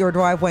still get your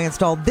driveway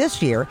installed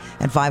this year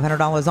and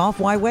 $500 off.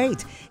 Why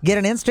wait? Get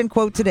an instant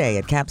quote today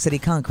at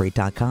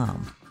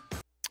capcityconcrete.com.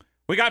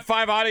 We got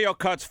 5 audio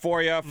cuts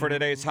for you for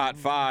today's Hot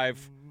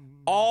 5.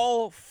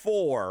 All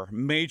 4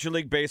 Major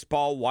League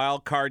Baseball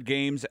wild card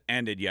games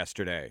ended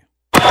yesterday.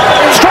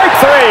 Strike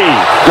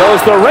 3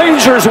 goes the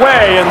Rangers'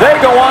 way, and they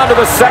go on to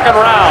the second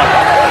round.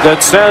 That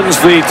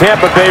sends the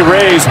Tampa Bay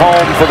Rays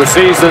home for the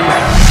season.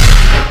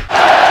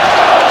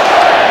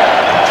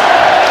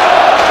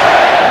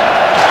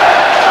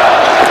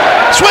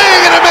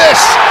 Swing and a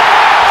miss.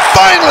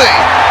 Finally,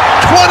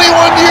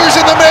 21 years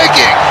in the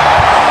making.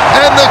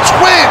 And the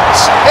Twins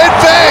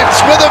advance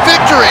with a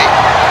victory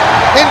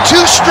in 2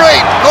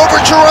 straight over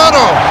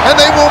Toronto. And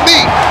they will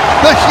meet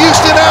the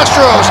Houston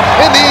Astros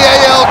in the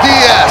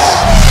ALDS.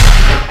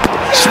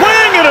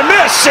 Swing and a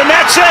miss, and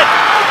that's it.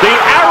 The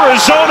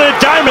Arizona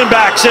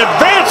Diamondbacks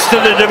advance to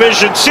the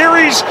division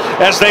series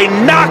as they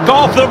knock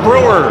off the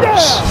Brewers.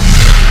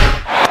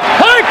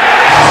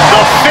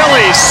 The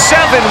Phillies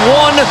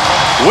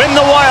 7-1 win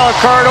the wild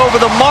card over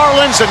the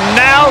Marlins and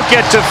now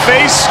get to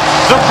face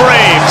the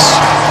Braves.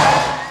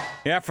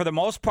 Yeah, for the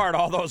most part,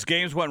 all those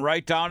games went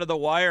right down to the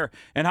wire.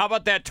 And how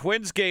about that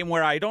Twins game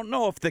where I don't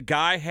know if the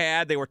guy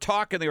they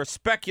were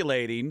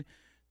speculating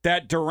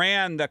that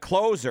Duran, the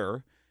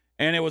closer,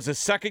 and it was his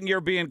second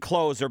year being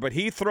closer, but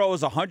he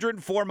throws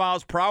 104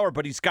 miles per hour,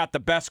 but he's got the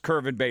best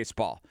curve in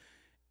baseball.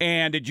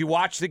 And did you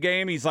watch the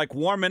game? He's like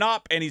warming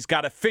up, and he's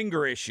got a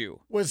finger issue.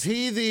 Was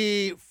he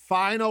the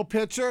final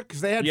pitcher?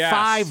 Because they had Yes.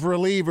 5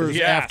 relievers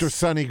Yes. after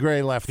Sonny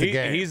Gray left the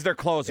game. He's their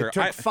closer. It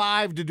took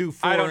 5 to do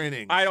 4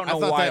 innings. I don't know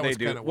thought why that they was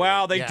do. kinda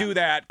Well, weird. they Yeah. do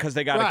that because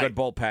they got a Right. good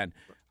bullpen.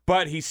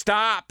 But he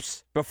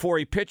stops before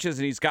he pitches,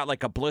 and he's got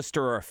like a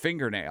blister or a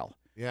fingernail.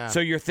 Yeah. So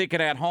you're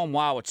thinking at home,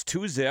 wow, it's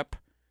 2-zip.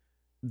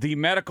 The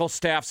medical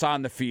staff's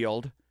on the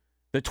field.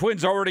 The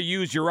Twins already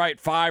used, you're right,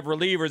 5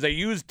 relievers.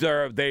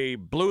 They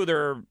blew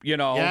their,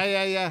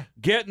 Yeah.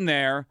 getting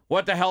there.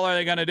 What the hell are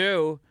they going to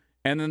do?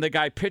 And then the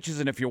guy pitches,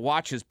 and if you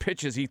watch his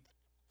pitches, he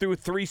threw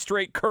 3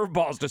 straight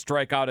curveballs to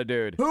strike out a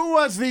dude. Who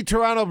was the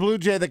Toronto Blue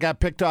Jay that got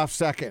picked off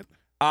second?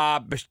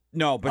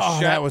 No, Bichette. Oh,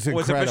 that was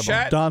Was it incredible.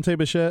 Bichette? Dante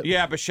Bichette?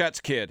 Yeah, Bichette's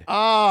kid.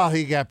 Oh,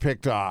 he got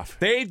picked off.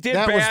 They did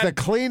That bad. was the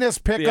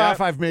cleanest pickoff Yeah.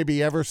 I've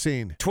maybe ever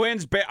seen.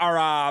 Twins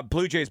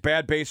Blue Jays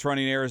bad base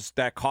running errors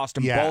that cost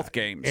them both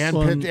games.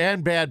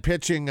 And bad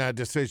pitching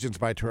decisions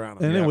by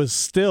Toronto. And it was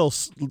still,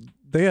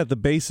 they had the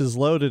bases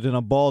loaded in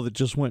a ball that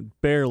just went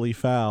barely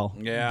foul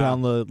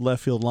down the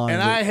left field line.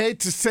 And I hate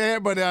to say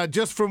it, but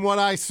just from what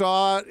I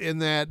saw in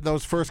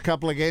those first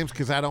couple of games,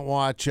 because I don't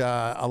watch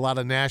a lot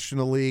of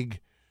National League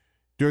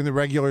during the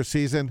regular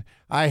season.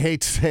 I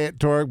hate to say it,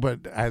 Torg, but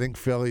I think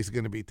Philly's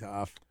going to be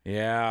tough.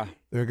 Yeah.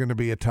 They're going to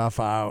be a tough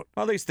out.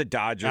 Well, at least the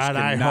Dodgers And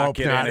can I not hope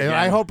get not. in And again.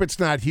 I hope it's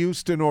not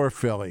Houston or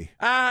Philly.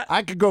 Uh,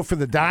 I could go for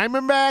the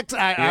Diamondbacks.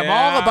 I'm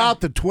Yeah. all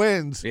about the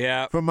Twins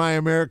Yeah. from my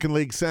American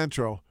League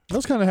Central. I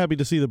was kind of happy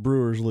to see the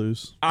Brewers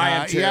lose. I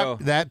am too. Yep,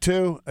 that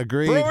too.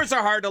 Agreed. Brewers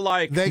are hard to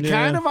like. They Yeah.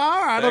 kind of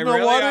are. I They don't know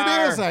really what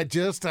are. it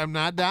is. I'm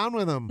not down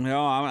with them.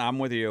 No, I'm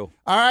with you.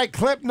 All right,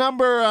 clip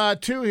number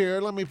 2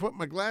 here. Let me put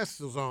my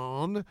glasses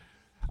on.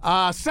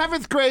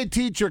 7th grade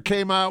teacher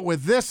came out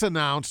with this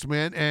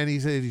announcement, and he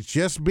said he's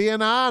just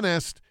being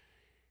honest.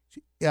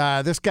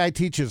 This guy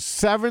teaches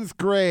 7th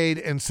grade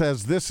and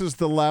says this is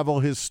the level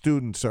his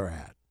students are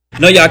at.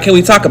 No, y'all, can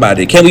we talk about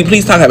it? Can we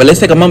please talk about it? Let's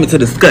take a moment to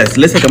discuss.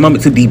 Let's take a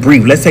moment to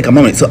debrief. Let's take a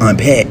moment to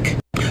unpack.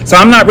 So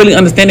I'm not really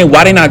understanding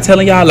why they're not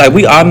telling y'all. Like,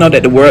 we all know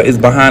that the world is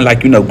behind, like,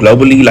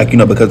 globally, like,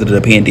 because of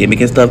the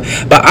pandemic and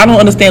stuff. But I don't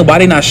understand why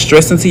they're not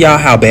stressing to y'all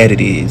how bad it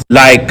is.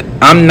 Like,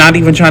 I'm not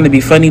even trying to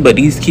be funny, but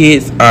these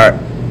kids are...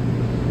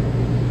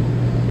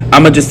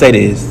 I'm going to just say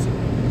this.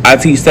 I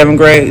teach 7th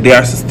grade. They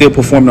are still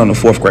performing on the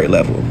 4th grade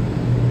level.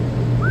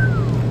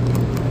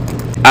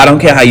 I don't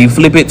care how you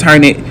flip it,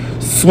 turn it,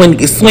 swing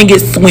it,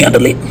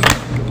 swindle it.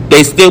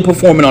 They still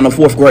performing on the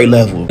 4th grade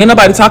level. Ain't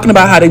nobody talking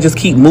about how they just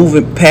keep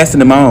moving, passing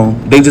them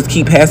on. They just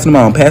keep passing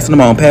them on. I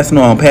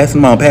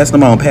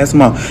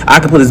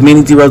can put as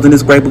many zeros in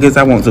this grade book as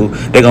I want to.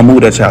 They're going to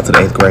move that child to the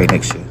 8th grade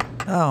next year.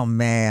 Oh,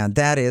 man,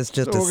 that is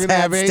just So a we're going to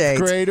have sad 8th state.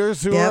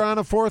 graders who Yep. are on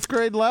a 4th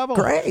grade level.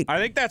 Great. I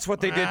think that's what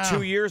they did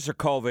 2 years of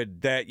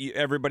COVID, that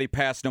everybody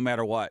passed no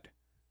matter what.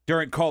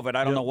 During COVID,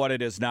 I don't know what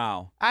it is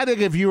now. I think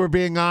if you were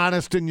being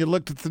honest and you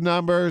looked at the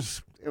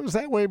numbers, it was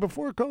that way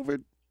before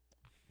COVID.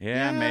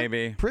 Yeah,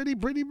 maybe. Pretty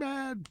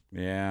bad.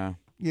 Yeah.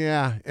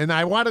 Yeah, and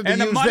I wanted to And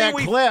the use money that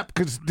we- clip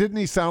because didn't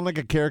he sound like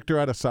a character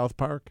out of South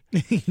Park?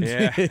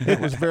 Yeah. It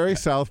was very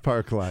South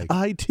Park-like.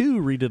 I, too,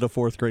 read at a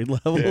 4th grade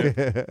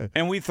level.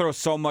 And we throw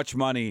so much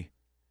money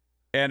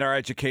in our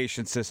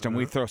education system.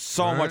 We throw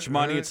so much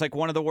money. It's like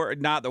one of the worst,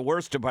 not the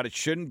worst, but it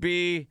shouldn't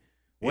be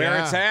where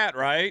Yeah. it's at,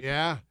 right?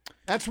 Yeah.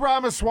 That's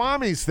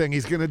Ramaswamy's thing.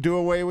 He's going to do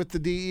away with the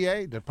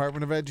DEA,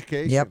 Department of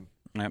Education.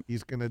 Yep.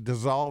 He's going to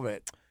dissolve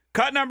it.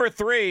 Cut number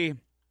 3.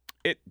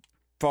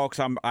 Folks,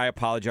 I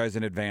apologize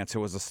in advance. It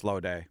was a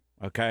slow day,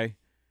 okay?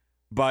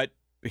 But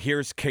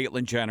here's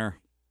Caitlyn Jenner.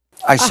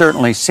 I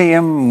certainly see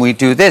him. We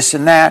do this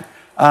and that.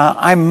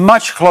 I'm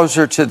much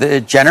closer to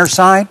the Jenner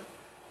side,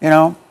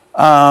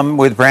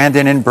 with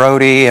Brandon and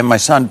Brody and my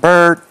son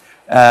Bert,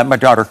 my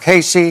daughter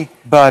Casey.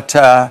 But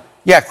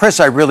Chris,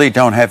 I really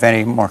don't have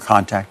any more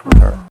contact with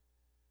her.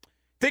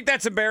 Think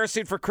that's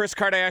embarrassing for Kris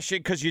Kardashian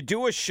because you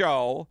do a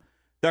show,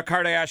 The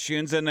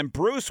Kardashians, and then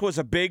Bruce was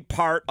a big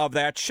part of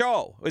that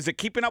show. Is it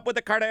Keeping Up with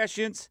the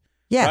Kardashians?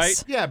 Yes.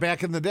 Right? Yeah,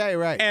 back in the day,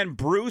 right. And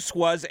Bruce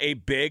was a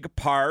big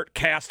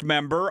cast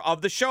member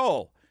of the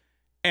show.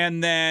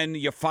 And then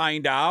you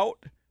find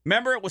out,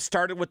 remember it was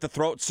started with the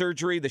throat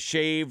surgery, the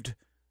shaved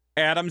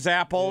Adam's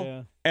apple?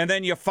 Yeah. And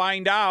then you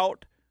find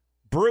out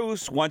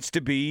Bruce wants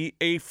to be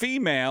a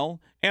female.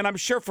 And I'm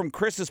sure from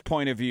Chris's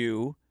point of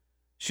view,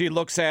 she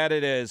looks at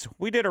it as,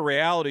 we did a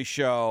reality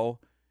show,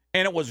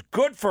 and it was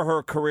good for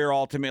her career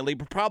ultimately,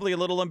 but probably a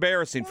little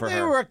embarrassing for They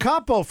her. were a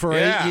couple for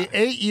Yeah.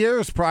 8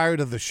 years prior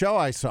to the show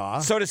I saw.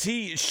 So does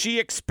she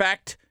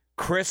expect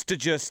Chris to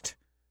just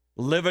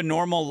live a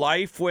normal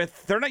life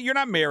with? You're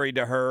not married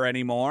to her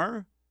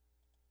anymore.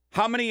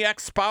 How many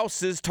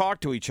ex-spouses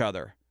talk to each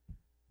other?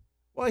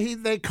 Well,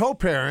 they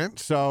co-parent,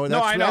 so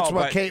No, I know, that's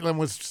what but- Caitlyn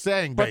was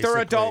saying. But they're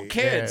basically, adult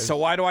kids, is- so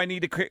why do I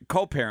need to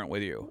co-parent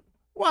with you?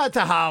 Well, it's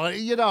a holiday.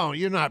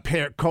 You're not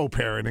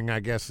co-parenting, I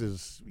guess, would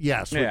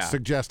Yeah.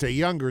 suggest a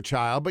younger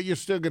child, but you're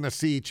still going to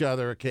see each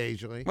other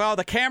occasionally. Well,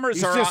 the cameras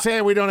He's are just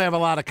saying we don't have a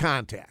lot of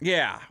contact.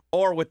 yeah,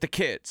 or with the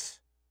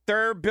kids.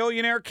 They're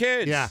billionaire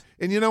kids. Yeah.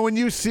 And, when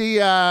you see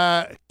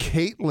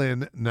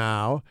Caitlyn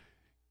now,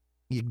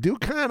 you do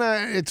kind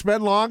of, it's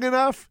been long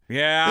enough.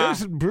 Yeah.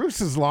 Bruce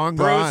is long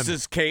gone. Bruce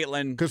is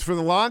Caitlyn. Because for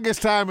the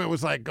longest time, it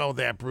was like, oh,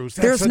 that Bruce.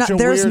 That's There's such not- a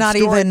there's weird not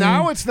story. even-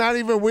 Now it's not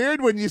even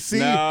weird when you see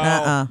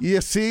No. you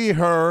see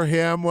her,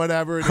 him,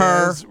 whatever it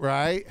Her. is,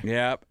 right?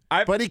 Yep.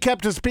 But he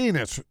kept his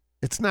penis.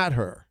 It's not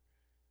her,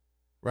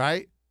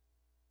 right?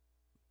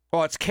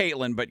 Well, it's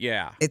Caitlyn, but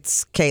yeah.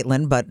 It's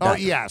Caitlyn, but Oh,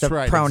 yes, the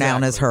right.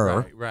 pronoun is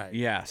exactly. her. Right.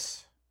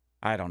 Yes.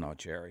 I don't know,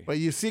 Jerry. But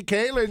you see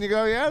Caitlyn, you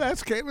go, yeah,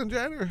 that's Caitlyn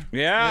Jenner.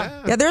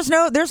 Yeah. Yeah, there's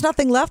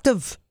nothing left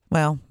of,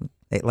 well,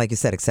 like you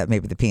said, except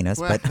maybe the penis.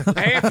 Well- But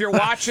Hey, if you're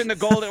watching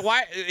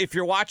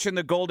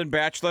the Golden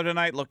Bachelor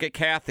tonight, look at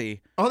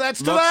Kathy. Oh, that's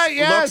tonight,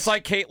 yes. Looks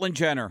like Caitlyn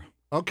Jenner.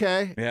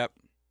 Okay. Yep.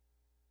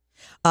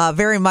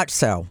 very much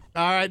so.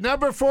 All right,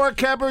 number 4,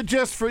 Kemper,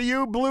 just for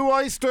you, Blue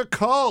Oyster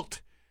Cult.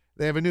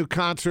 They have a new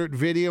concert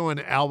video and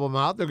album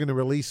out. They're going to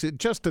release it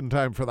just in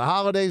time for the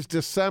holidays,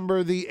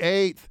 December the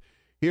 8th.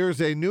 Here's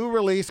a new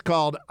release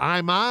called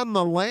I'm on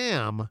the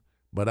Lamb,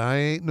 but I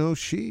ain't no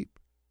sheep.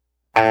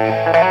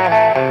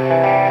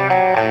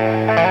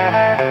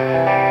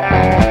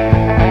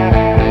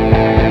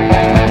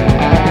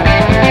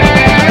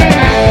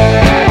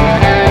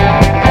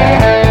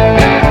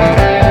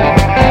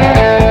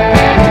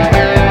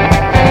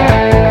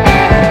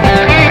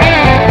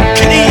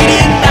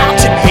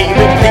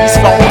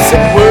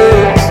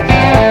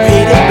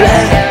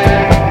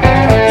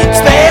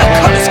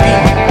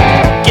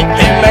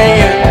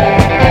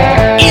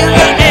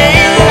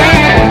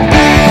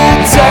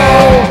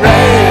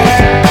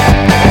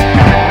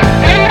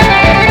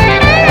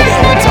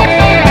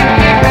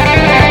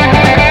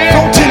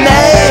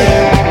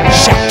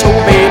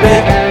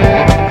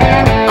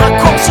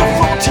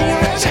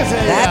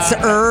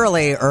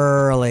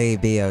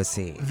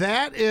 BOC.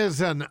 That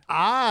is an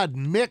odd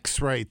mix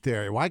right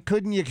there. Why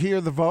couldn't you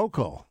hear the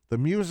vocal? The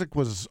music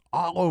was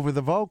all over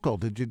the vocal.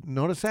 Did you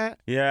notice that?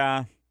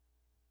 Yeah.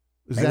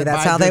 Is Maybe that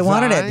that's by how they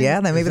wanted it. design? Yeah,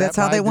 maybe Is that's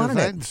that how by they wanted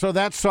design? it. So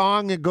that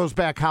song, it goes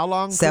back how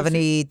long?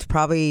 70,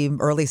 probably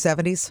early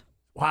 70s.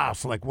 Wow,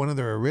 so like one of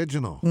their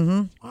original.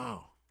 Mm-hmm.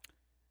 Wow.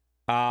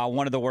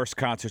 One of the worst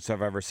concerts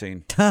I've ever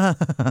seen.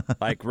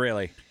 Like,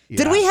 really.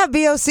 Did we have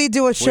BOC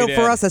do a show did.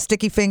 for us? A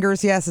Sticky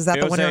Fingers? Yes. Is that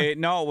It the was one?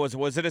 no,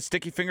 was it a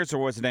Sticky Fingers or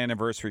was it an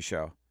anniversary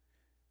show?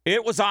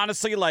 It was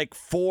honestly like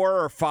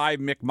 4 or 5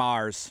 Mick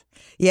Mars.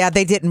 Yeah,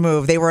 they didn't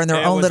move. They were in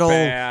their It own was little,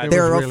 bad.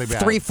 their It was really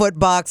bad. 3-foot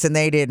box, and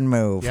they didn't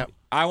move. Yep.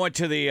 I went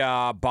to the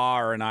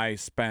bar and I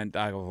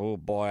go, oh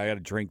boy, I got to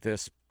drink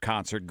this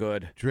concert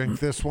good. Drink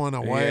this one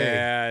away.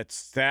 Yeah,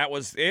 that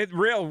was it.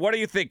 Real. What do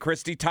you think,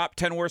 Christy? Top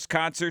 10 worst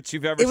concerts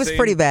you've ever seen? It was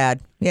pretty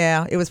bad.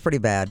 Yeah, it was pretty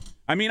bad.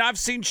 I mean, I've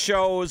seen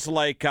shows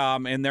like,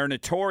 and they're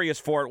notorious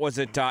for it. Was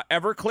it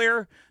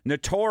Everclear?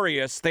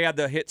 Notorious. They had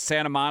the hit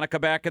Santa Monica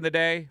back in the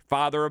day.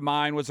 Father of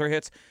Mine was their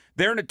hits.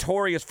 They're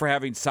notorious for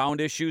having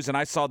sound issues, and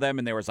I saw them,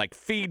 and there was like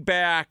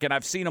feedback, and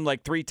I've seen them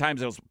like 3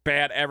 times. It was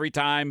bad every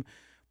time.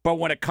 But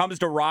when it comes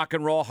to rock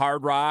and roll,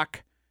 hard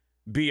rock,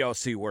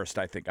 BOC worst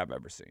I think I've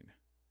ever seen.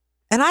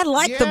 And I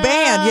like the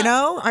band,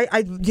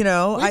 you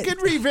know. We could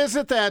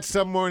revisit that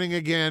some morning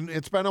again.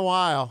 It's been a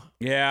while.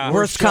 Yeah.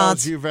 Worst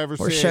shows you've ever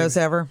worst seen. shows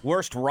ever.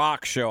 Worst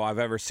rock show I've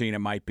ever seen, it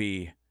might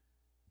be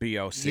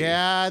BOC.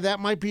 Yeah, that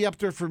might be up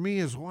there for me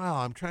as well.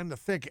 I'm trying to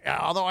think.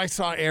 Although I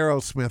saw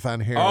Aerosmith on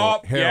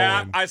yeah,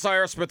 heroin. I saw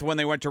Aerosmith when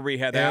they went to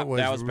rehab. That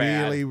was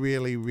bad. really,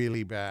 really,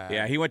 really bad.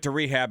 Yeah, he went to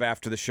rehab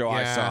after the show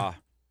I Yeah. saw.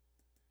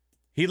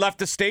 He left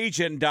the stage,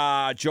 and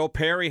Joe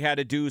Perry had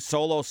to do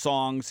solo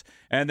songs,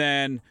 and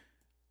then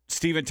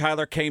Steven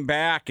Tyler came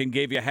back and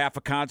gave you half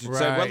a concert and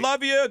said, Right. "We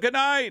love you, good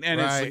night."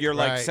 And you're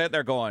like right. sitting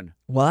there going,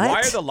 What?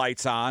 Why are the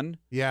lights on?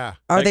 Yeah.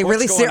 Are Like, they what's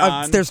really going serious?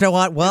 on? There's no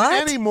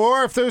what?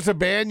 Anymore, if there's a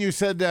band, you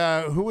said,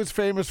 who was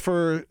famous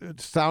for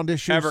sound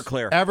issues?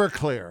 Everclear.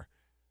 Everclear.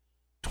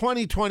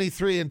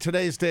 2023 in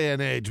today's day and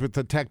age with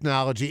the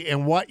technology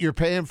and what you're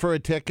paying for a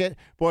ticket,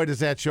 boy, does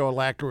that show a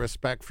lack of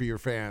respect for your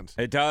fans.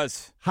 It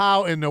does.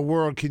 How in the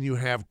world can you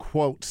have,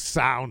 quote,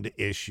 sound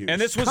issues? And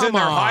this was Come in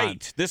their on.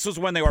 height. This was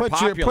when they were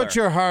popular. Put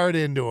your heart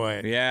into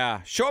it.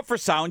 Yeah. Show up for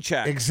sound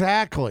check.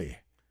 Exactly.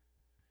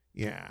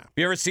 Yeah.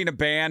 You ever seen a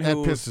band That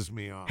who pisses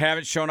me off.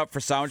 haven't shown up for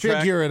sound check?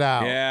 Figure it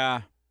out.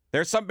 Yeah.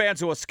 There's some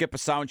bands who will skip a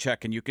sound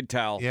check, and you can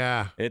tell.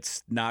 Yeah.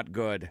 It's not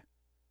good.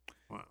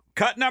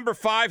 Cut number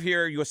 5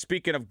 here. You were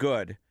speaking of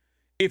good.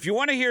 If you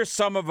want to hear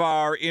some of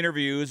our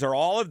interviews or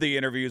all of the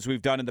interviews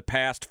we've done in the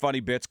past,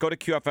 funny bits, go to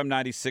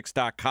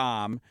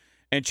QFM96.com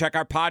and check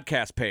our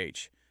podcast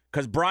page.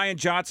 Because Brian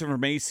Johnson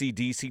from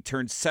AC/DC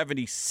turned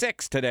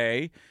 76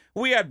 today.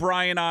 We had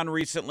Brian on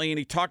recently, and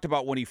he talked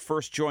about when he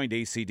first joined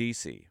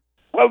AC/DC.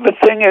 Well, the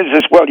thing is,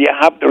 as well, you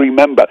have to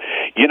remember,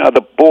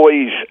 the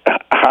boys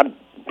had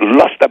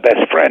lost their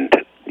best friend.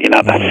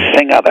 That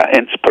singer, that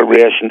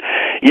inspiration,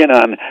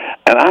 and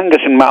Angus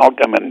and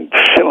Malcolm and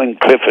Phil and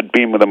Cliff had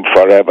been with them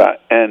forever,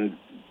 and,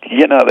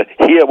 here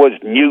was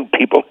new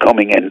people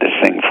coming in to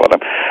sing for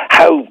them.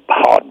 How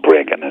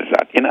heartbreaking is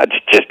that?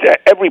 It's just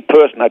every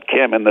person that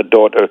came in the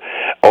door to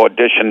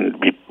audition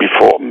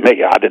before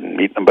me, I didn't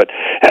meet them, but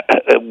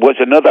it was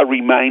another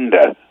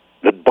reminder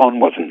that Bon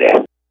wasn't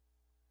there.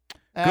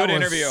 That Good was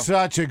interview.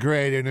 Such a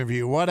great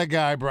interview. What a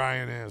guy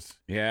Brian is.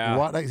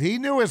 Yeah. He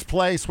knew his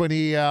place when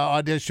he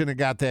auditioned and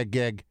got that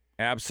gig.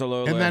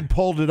 Absolutely. And then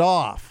pulled it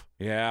off.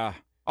 Yeah.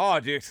 Oh,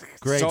 dude.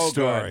 Great so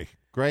story. Good.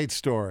 Great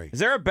story. Is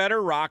there a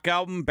better rock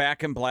album?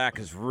 Back in Black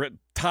is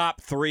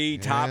top 3,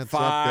 top it's up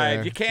 5. there.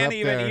 You It's can't up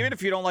there. even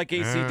if you don't like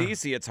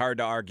AC/DC, it's hard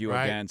to argue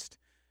Right. against.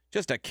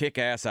 Just a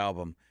kick-ass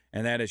album.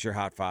 And that is your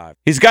Hot 5.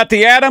 He's got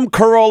the Adam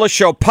Carolla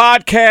Show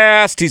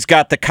podcast. He's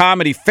got the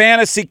Comedy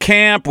Fantasy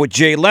Camp with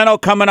Jay Leno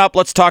coming up.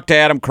 Let's talk to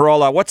Adam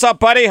Carolla. What's up,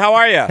 buddy? How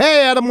are you?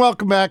 Hey, Adam,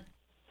 welcome back.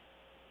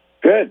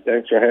 Good.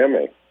 Thanks for having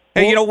me.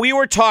 Hey, we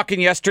were talking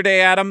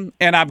yesterday, Adam,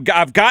 and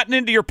I've gotten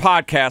into your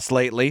podcast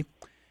lately,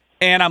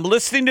 and I'm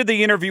listening to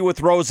the interview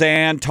with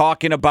Roseanne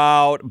talking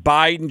about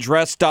Biden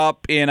dressed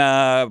up in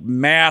a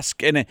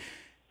mask. And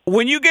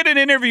when you get an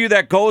interview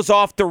that goes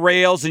off the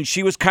rails and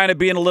she was kind of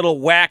being a little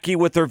wacky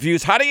with her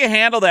views, how do you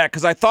handle that?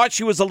 Because I thought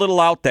she was a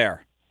little out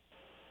there.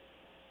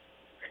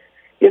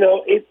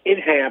 It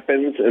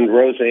happens, and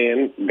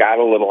Roseanne got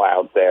a little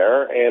out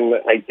there, and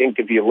I think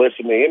if you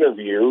listen to the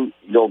interview,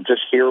 you'll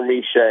just hear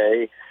me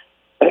say,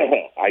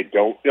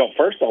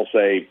 first I'll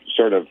say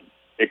sort of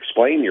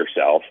explain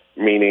yourself,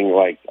 meaning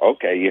like,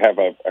 okay, you have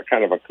a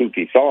kind of a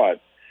kooky thought.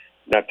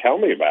 Now tell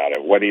me about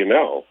it. What do you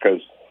know?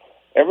 Because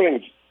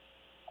everything's,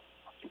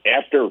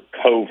 after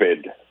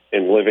COVID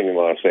and living in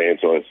Los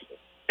Angeles,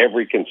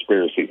 every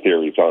conspiracy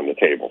theory is on the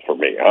table for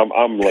me.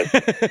 I'm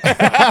listening.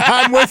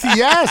 I'm with you.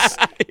 Yes,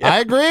 I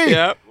agree.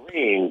 Yep.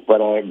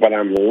 But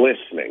I'm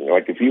listening.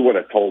 Like if you would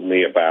have told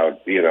me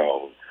about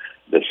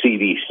the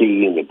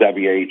CDC and the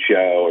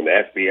WHO and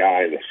the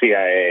FBI and the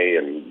CIA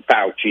and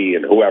Fauci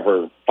and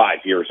whoever 5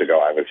 years ago,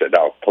 I would have said,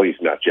 "Oh, please,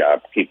 nut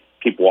job.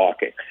 Keep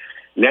walking."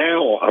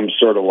 Now I'm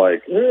sort of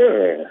like, all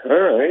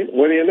right,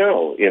 what do you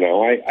know?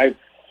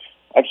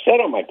 I've said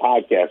on my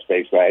podcast,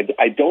 basically,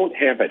 I don't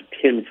have a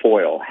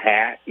tinfoil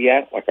hat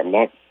yet. Like, I'm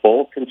not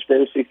full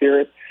conspiracy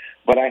theorist,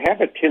 but I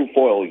have a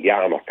tinfoil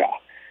yarmulke.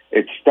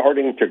 It's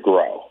starting to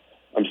grow.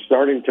 I'm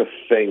starting to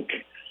think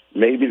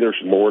maybe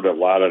there's more to a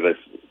lot of this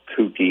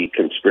kooky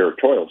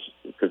conspiratorial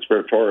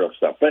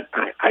stuff. But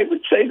I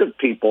would say to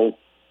people,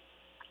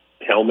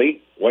 tell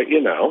me what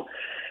you know.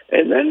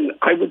 And then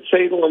I would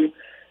say to them,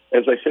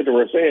 as I said to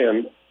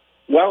Roseanne,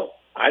 well,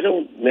 I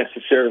don't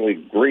necessarily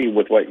agree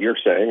with what you're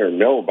saying or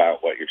know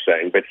about what you're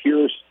saying, but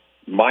here's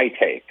my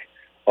take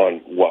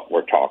on what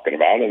we're talking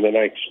about. And then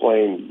I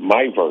explain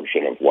my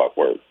version of what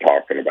we're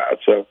talking about.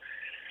 So,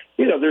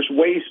 there's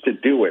ways to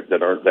do it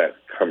that aren't that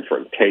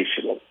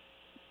confrontational.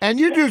 And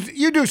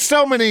you do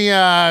so many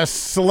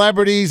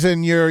celebrities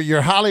and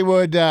your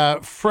Hollywood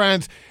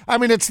friends. I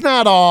mean, it's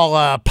not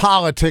all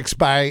politics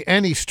by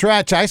any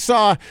stretch. I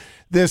saw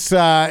this.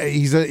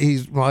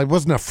 He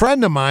wasn't a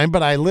friend of mine,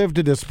 but I lived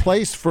at his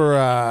place for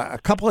a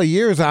couple of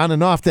years on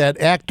and off. That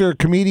actor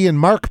comedian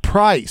Mark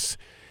Price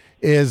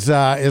is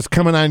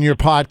coming on your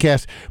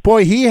podcast.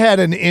 Boy, he had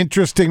an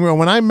interesting role.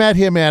 When I met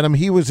him, Adam,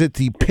 he was at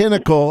the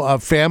pinnacle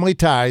of Family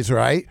Ties,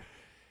 right?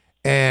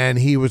 And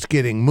he was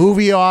getting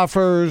movie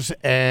offers,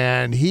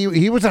 and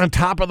he was on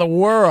top of the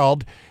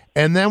world.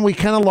 And then we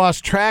kind of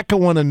lost track of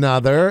one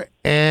another,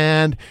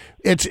 and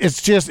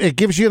it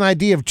gives you an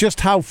idea of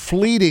just how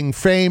fleeting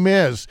fame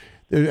is.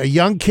 A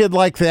young kid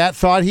like that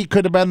thought he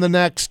could have been the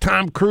next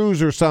Tom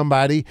Cruise or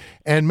somebody,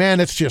 and man,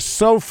 it's just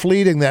so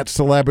fleeting, that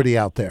celebrity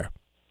out there.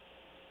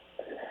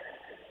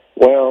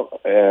 Well,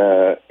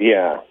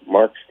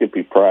 Mark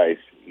Skippy Price.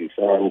 He's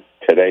on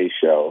Today's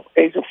show.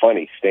 He's a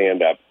funny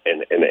stand-up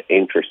and an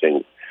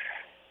interesting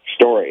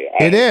story.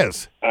 It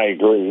is. I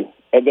agree.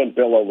 And then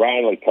Bill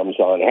O'Reilly comes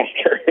on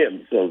after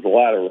him, so there's a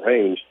lot of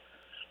range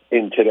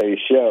in Today's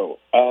show.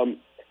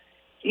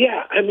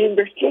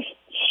 There's just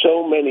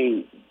so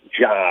many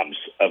jobs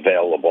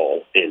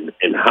available in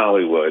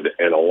Hollywood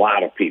and a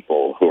lot of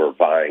people who are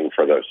vying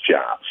for those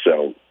jobs.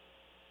 So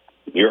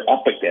you're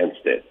up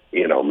against it,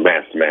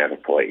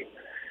 mathematically.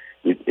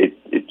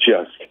 It's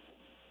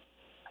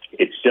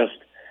just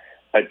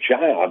a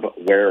job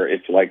where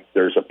it's like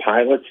there's a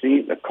pilot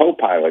seat and a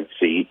co-pilot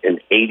seat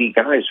and 80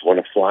 guys want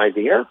to fly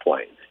the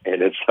airplanes.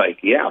 And it's like,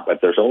 yeah, but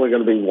there's only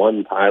going to be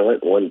one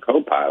pilot, one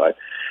co-pilot.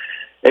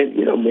 And,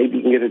 maybe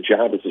you can get a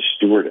job as a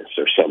stewardess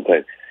or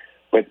something.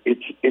 But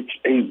it's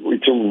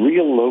a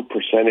real low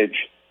percentage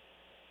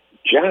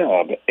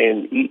job.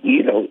 And,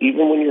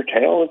 even when you're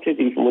talented,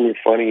 even when you're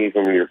funny,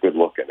 even when you're good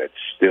looking, it's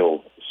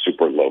still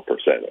super low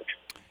percentage.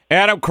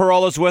 Adam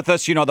Carolla's with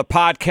us. The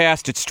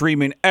podcast, it's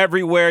streaming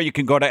everywhere. You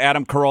can go to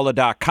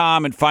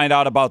adamcarolla.com and find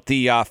out about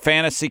the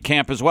fantasy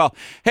camp as well.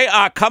 Hey,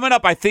 coming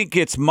up, I think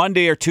it's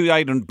Monday or Tuesday.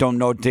 I don't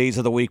know days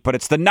of the week, but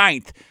it's the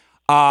 9th.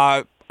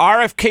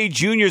 RFK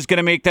Jr. is going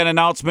to make that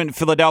announcement in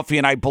Philadelphia,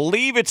 and I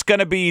believe he's going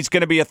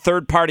to be a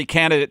third-party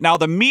candidate. Now,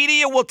 the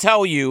media will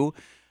tell you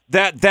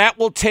that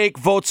will take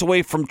votes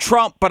away from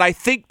Trump, but I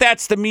think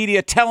that's the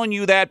media telling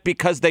you that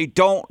because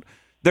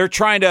they're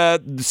trying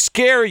to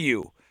scare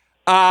you.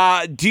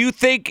 Do you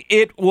think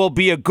it will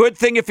be a good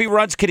thing if he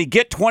runs? Could he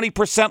get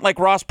 20% like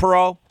Ross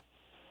Perot?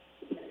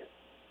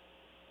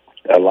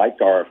 I like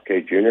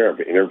RFK Jr.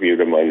 I've interviewed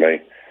him on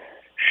my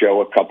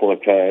show a couple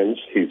of times.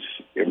 He's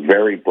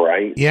very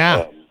bright.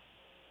 Yeah.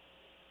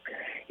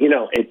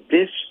 At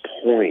this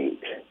point,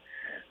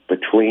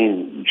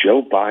 between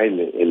Joe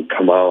Biden and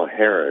Kamala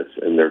Harris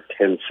and their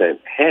 10-cent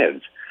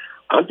heads,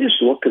 I'm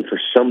just looking for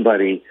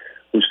somebody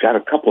who's got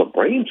a couple of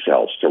brain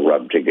cells to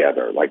rub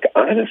together. Like,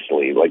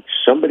 honestly, like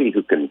somebody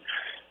who can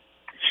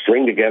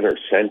string together a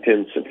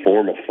sentence and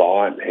form a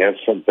thought and have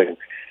something.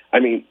 I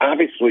mean,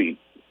 obviously,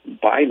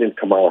 Biden and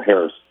Kamala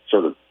Harris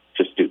sort of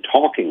just do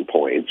talking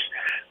points,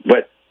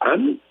 but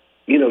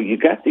you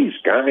got these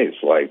guys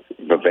like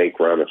Vivek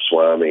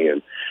Ramaswamy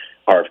and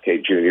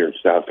RFK Jr. and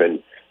stuff,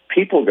 and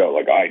people go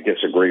like, I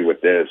disagree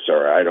with this,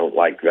 or I don't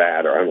like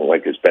that, or I don't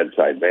like his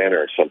bedside manner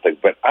or something.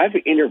 But I've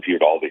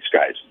interviewed all these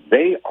guys.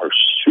 They are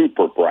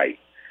super bright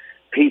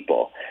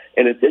people.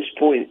 And at this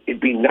point, it'd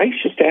be nice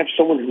just to have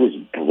someone who is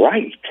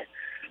bright.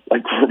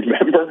 Like,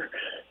 remember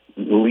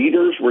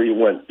leaders where you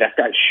went, that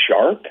guy's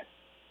sharp,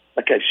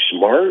 that guy's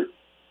smart?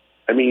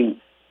 I mean,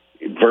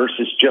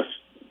 versus just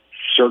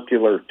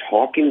circular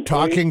talking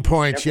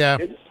points. Yeah.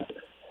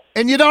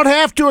 And you don't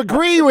have to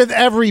agree with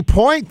every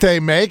point they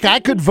make.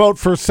 I could vote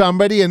for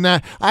somebody, and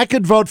I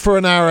could vote for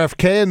an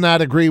RFK and not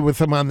agree with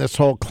them on this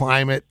whole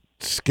climate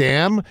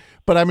scam.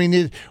 But, I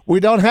mean, we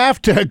don't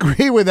have to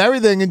agree with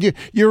everything. And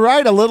you're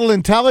right, a little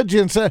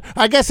intelligence.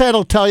 I guess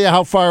that'll tell you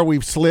how far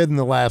we've slid in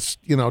the last,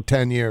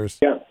 10 years.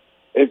 Yeah.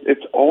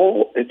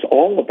 It's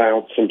all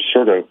about some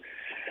sort of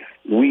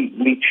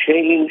we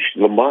changed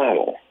the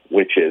model,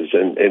 which is,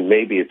 and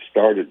maybe it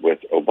started with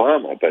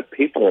Obama, but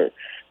people are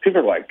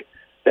like,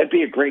 that'd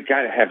be a great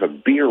guy to have a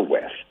beer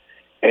with.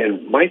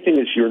 And my thing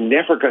is, you're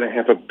never going to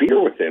have a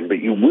beer with him, but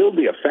you will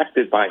be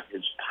affected by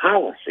his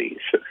policies.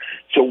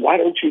 So why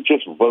don't you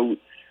just vote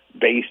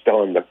based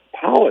on the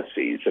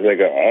policies. And they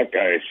go, that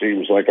guy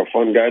seems like a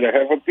fun guy to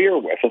have a beer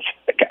with. It's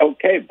like,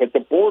 okay, but the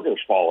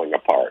border's falling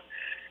apart.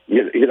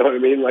 You know what I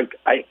mean? Like,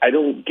 I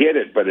don't get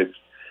it, but it's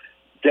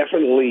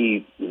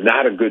definitely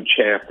not a good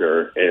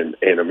chapter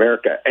in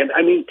America. And,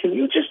 I mean, can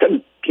you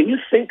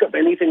think of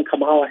anything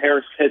Kamala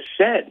Harris has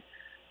said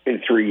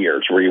in 3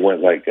 years where you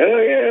went like,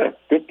 oh, yeah,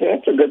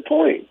 that's a good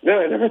point.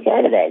 No, I never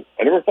thought of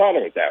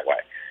it that way.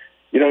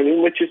 You know what I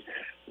mean? Which is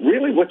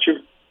really what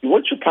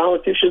your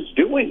politicians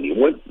doing. You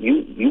want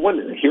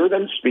to hear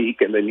them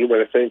speak, and then you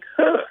want to think,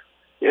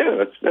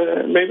 yeah,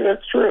 maybe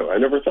that's true. I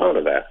never thought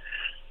of that.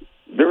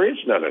 There is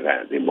none of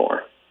that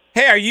anymore.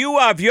 Hey,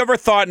 have you ever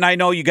thought? And I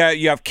know you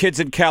have kids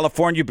in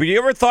California, but you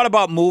ever thought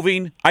about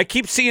moving? I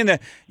keep seeing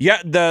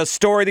the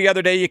story the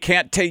other day. You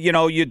can't take,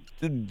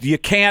 you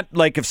can't,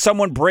 like, if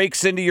someone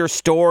breaks into your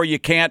store, you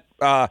can't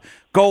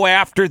go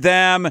after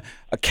them.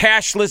 A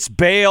cashless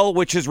bail,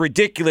 which is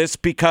ridiculous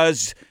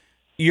because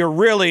you're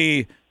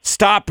really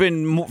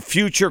stopping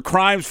future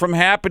crimes from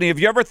happening. Have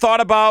you ever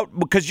thought about,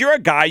 because you're a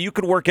guy, you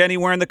could work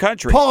anywhere in the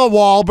country. Paul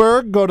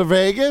Wahlberg, go to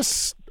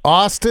Vegas,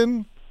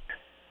 Austin.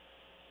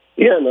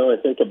 Yeah, no, I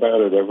think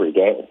about it every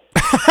day.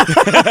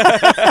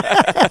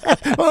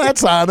 Well,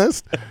 that's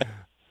honest.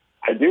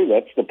 I do.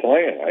 That's the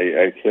plan.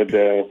 I said,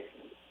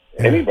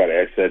 anybody,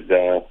 I said,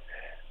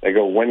 they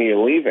go, when are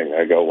you leaving?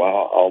 I go,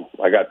 well,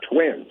 I got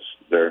twins.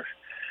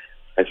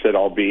 I said,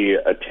 I'll be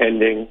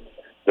attending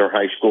their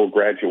high school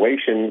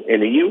graduation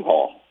in a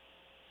U-Haul.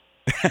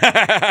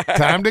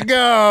 Time to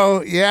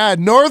go. Yeah,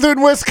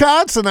 northern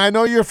Wisconsin. I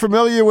know you're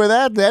familiar with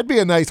that. That'd be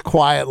a nice,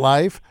 quiet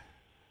life.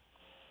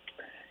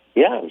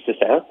 Yeah, I was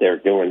just out there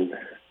doing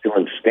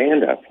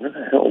stand-up. Where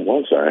the hell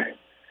was I? I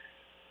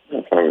don't know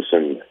if I was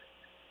in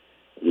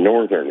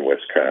northern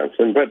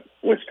Wisconsin, but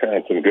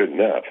Wisconsin good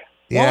enough.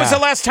 Yeah. When was the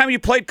last time you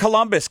played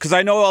Columbus? Because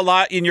I know a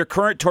lot in your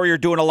current tour, you're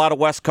doing a lot of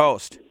West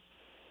Coast.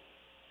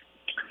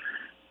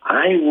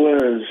 I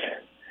was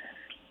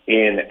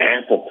in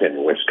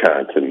Appleton,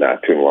 Wisconsin,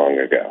 not too long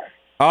ago.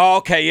 Oh,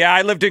 okay. Yeah,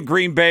 I lived in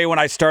Green Bay when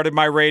I started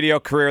my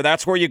radio career.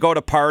 That's where you go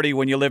to party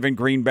when you live in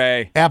Green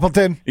Bay.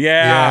 Appleton?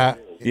 Yeah.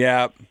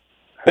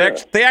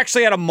 They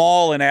actually had a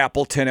mall in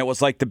Appleton. It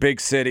was like the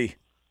big city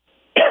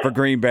for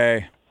Green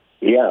Bay.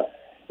 Yeah,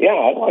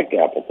 I like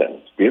Appleton.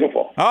 It's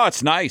beautiful. Oh,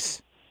 it's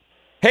nice.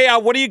 Hey,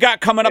 what do you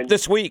got coming up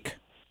this week?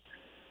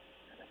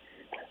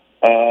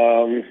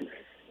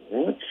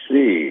 Let's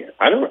see.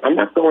 I'm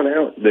not going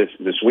out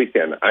this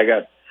weekend. I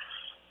got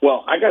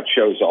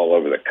shows all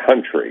over the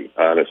country,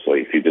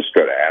 honestly. If you just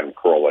go to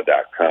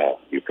adamcarolla.com,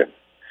 you can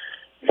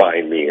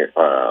find me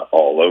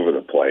all over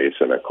the place,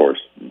 and of course,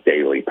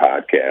 daily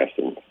podcasts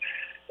and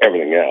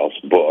everything else,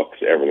 books,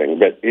 everything.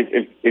 But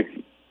if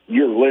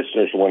your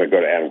listeners want to go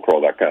to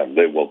adamcarolla.com,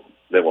 they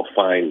will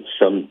find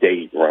some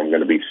date where I'm going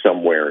to be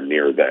somewhere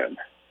near them.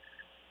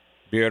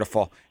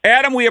 Beautiful.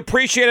 Adam, we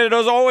appreciate it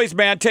as always,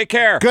 man. Take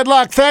care. Good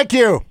luck. Thank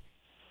you.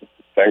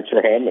 Thanks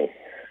for having me.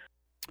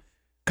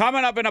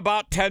 Coming up in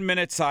about 10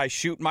 minutes, I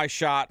shoot my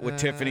shot with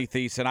Tiffani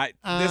Thiessen.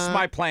 This is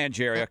my plan,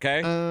 Jerry,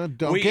 okay?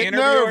 Don't get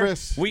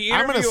nervous.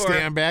 I'm going to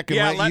stand back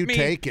and let you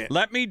take it.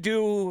 Let me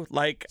do,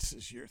 like, this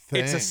is your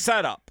thing. It's a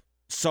setup.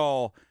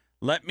 So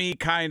let me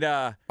kind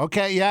of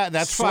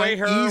that's sway fine.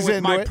 her Ease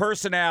with my it.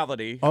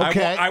 personality.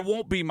 Okay. I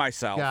won't be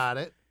myself. Got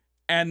it.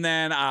 And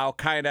then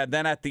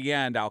then at the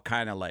end, I'll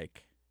kind of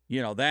like,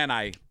 then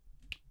I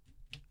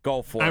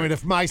go for it. I mean,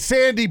 if my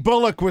Sandy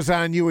Bullock was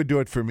on, you would do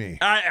it for me.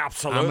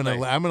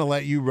 Absolutely. I'm gonna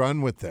let you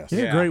run with this.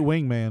 You're a great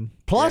wingman.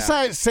 Plus,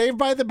 I Saved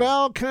by the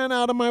Bell, kind of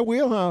out of my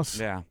wheelhouse.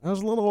 Yeah. I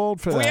was a little old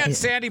for if that. we had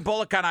Sandy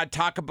Bullock on, I'd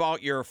talk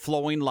about your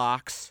flowing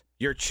locks,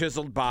 your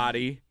chiseled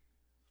body.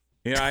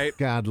 Right?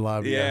 God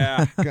love you.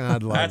 Yeah.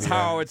 God love That's you.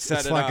 how I would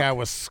set it's it like up. I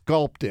was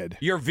sculpted.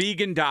 Your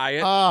vegan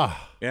diet.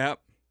 Yep.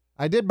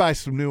 I did buy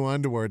some new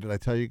underwear. Did I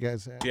tell you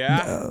guys that?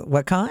 Yeah.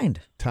 What kind?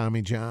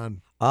 Tommy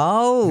John.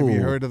 Oh. Have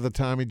you heard of the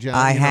Tommy John?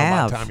 I you know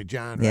have. about Tommy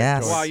John, right?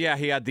 Yes. Well, yeah,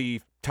 he had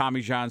the Tommy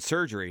John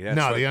surgery. That's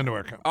the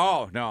underwear company.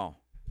 Oh, no.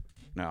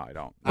 No, I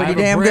don't. Pretty I have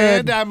damn a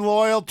brand good. I'm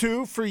loyal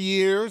to for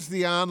years.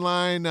 The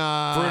online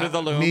Fruit of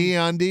the Loom. Me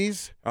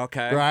undies.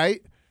 Okay.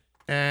 Right?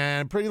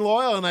 And pretty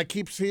loyal, and I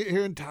keep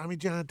hearing Tommy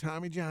John,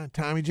 Tommy John,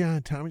 Tommy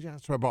John, Tommy John.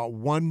 So I bought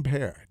one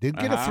pair.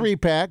 Didn't get a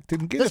 3-pack.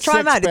 Didn't get Let's a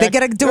 6-pack. try them out. They got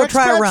to do They're a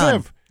trial run.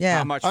 expensive. Yeah.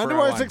 How much for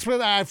Underwear's one?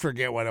 expensive. I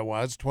forget what it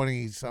was,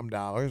 $20-some,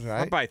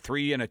 right? I'd buy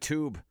 3 in a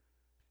tube.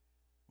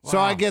 So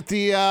Wow. I get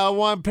the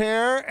one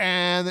pair,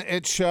 and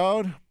it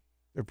showed.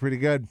 They're pretty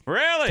good.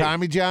 Really?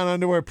 Tommy John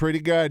underwear,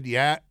 pretty good.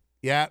 Yeah.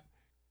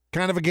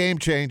 Kind of a game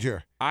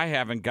changer. I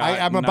haven't got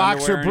I'm a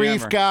boxer underwear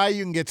brief ever. guy.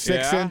 You can get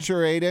 6-inch or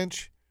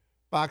 8-inch.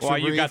 Boxer Well,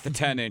 brief. you got the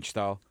 10-inch,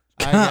 though.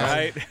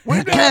 Right?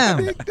 We're not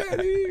the Big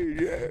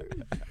Daddy.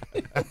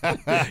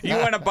 You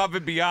went above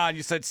and beyond.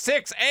 You said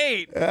 6,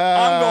 8.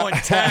 I'm going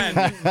 10.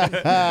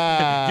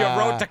 You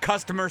wrote to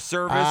customer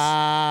service. All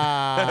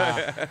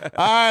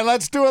right,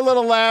 let's do a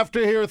little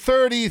laughter here.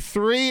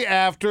 33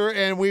 after,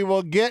 and we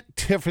will get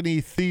Tiffani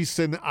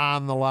Thiessen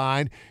on the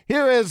line.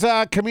 Here is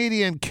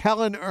comedian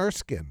Kellen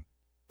Erskine.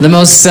 The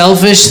most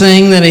selfish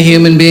thing that a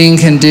human being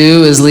can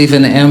do is leave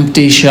an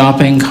empty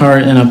shopping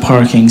cart in a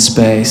parking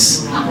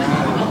space.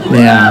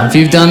 Yeah, if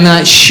you've done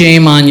that,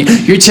 shame on you.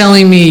 You're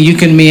telling me you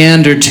can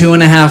meander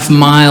 2.5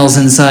 miles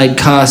inside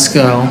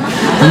Costco,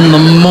 and the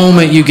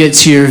moment you get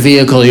to your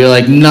vehicle, you're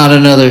like, not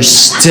another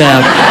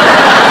step.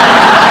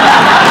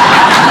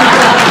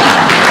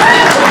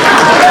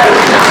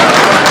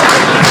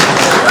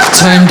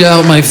 Timed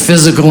out my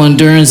physical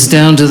endurance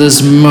down to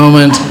this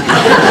moment.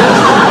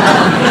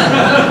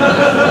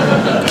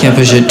 Can't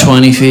push it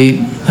 20 feet,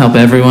 help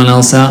everyone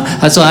else out.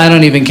 That's why I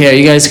don't even care.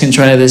 You guys can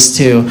try this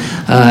too.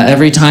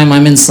 Every time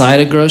I'm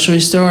inside a grocery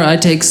store, I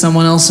take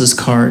someone else's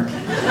cart.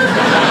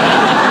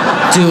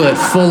 Do it,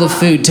 full of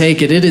food,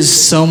 take it. It is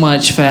so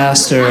much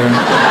faster.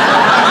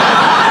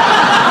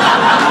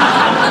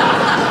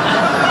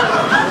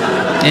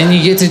 And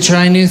you get to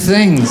try new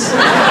things.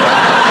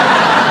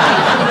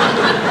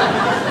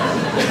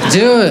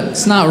 Do it.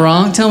 It's not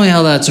wrong. Tell me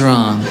how that's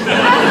wrong.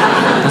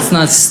 That's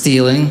not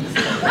stealing.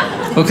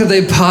 What could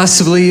they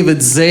possibly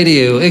even say to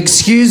you?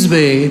 Excuse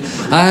me,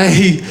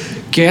 I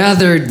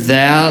gathered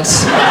that.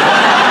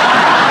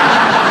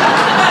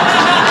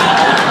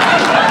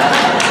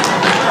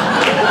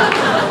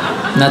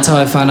 And that's how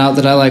I found out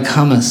that I like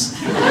hummus.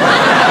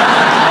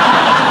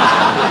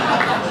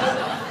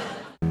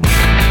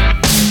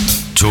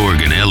 Torg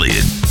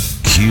Elliott,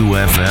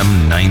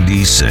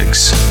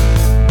 QFM96.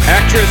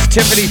 Actress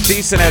Tiffani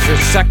Thiessen has her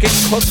second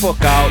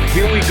cookbook out.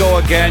 Here we go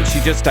again.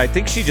 I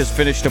think she just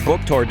finished a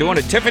book tour doing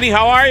it. Tiffani,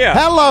 how are you?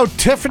 Hello,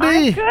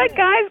 Tiffani. I'm good,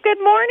 guys.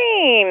 Good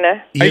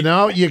morning. You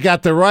know, you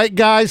got the right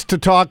guys to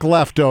talk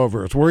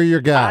leftovers. We're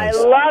your guys. I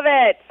love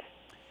it.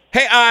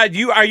 Hey,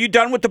 are you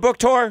done with the book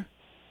tour?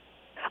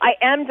 I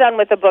am done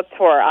with the book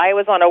tour. I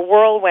was on a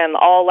whirlwind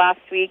all last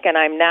week, and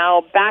I'm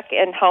now back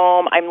in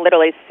home. I'm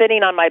literally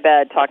sitting on my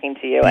bed talking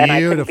to you, and I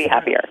couldn't be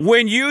happier.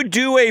 When you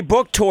do a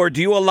book tour, do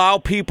you allow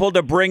people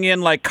to bring in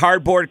like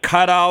cardboard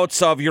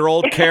cutouts of your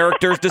old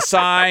characters to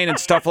sign and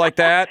stuff like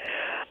that?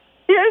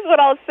 Here's what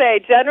I'll say.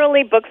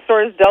 Generally,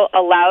 bookstores don't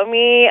allow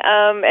me,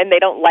 and they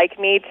don't like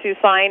me to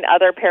sign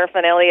other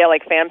paraphernalia,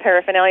 like fan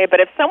paraphernalia. But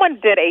if someone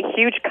did a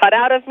huge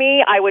cutout of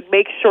me, I would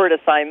make sure to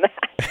sign that.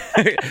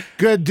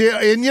 Good deal.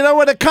 And you know,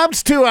 when it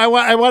comes to, I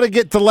want to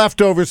get the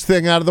leftovers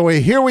thing out of the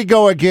way. Here we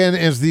go again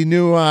is the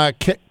new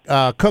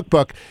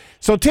cookbook.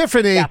 So,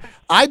 Tiffani,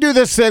 I do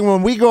this thing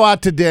when we go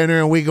out to dinner,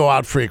 and we go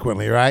out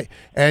frequently, right?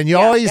 And you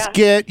always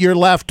get your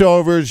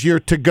leftovers, your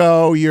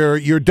to-go,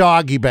 your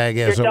doggy bag,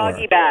 as it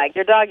were.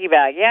 Your doggy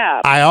bag,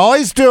 yeah. I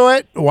always do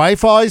it.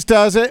 Wife always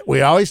does it.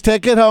 We always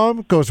take it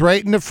home, goes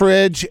right in the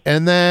fridge,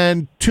 and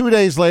then 2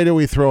 days later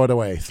we throw it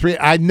away.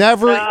 I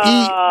never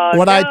eat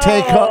what I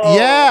take home.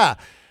 Yeah.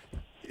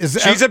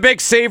 She's a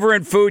big saver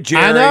in food,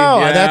 Jerry. I know.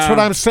 Yeah. That's what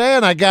I'm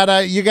saying.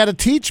 You gotta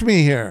teach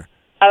me here.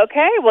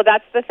 Okay, well,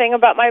 that's the thing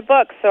about my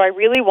book. So I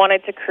really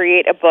wanted to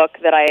create a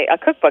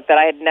cookbook that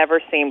I had never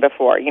seen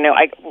before. You know,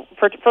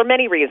 for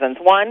many reasons.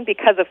 One,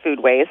 because of food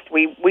waste.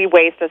 We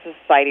waste as a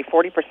society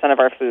 40% of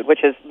our food,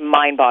 which is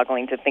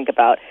mind-boggling to think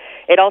about.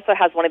 It also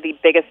has one of the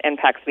biggest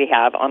impacts we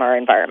have on our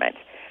environment.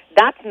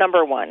 That's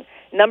number one.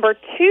 Number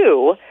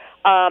two,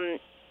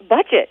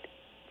 budget.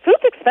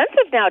 Food's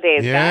expensive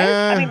nowadays, guys.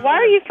 I mean, why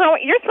are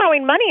you're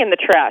throwing money in the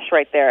trash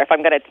right there, if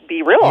I'm going to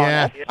be real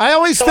honest. I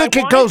always think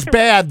it goes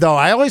bad, though.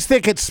 I always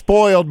think it's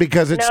spoiled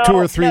because it's 2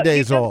 or 3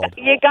 days old.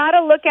 You got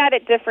to look at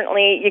it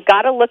differently. You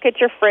got to look at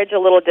your fridge a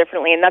little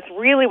differently, and that's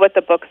really what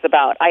the book's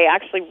about. I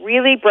actually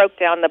really broke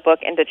down the book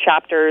into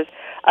chapters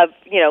of,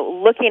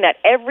 looking at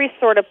every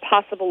sort of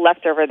possible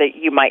leftover that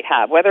you might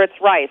have, whether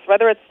it's rice,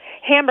 whether it's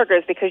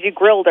hamburgers because you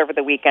grilled over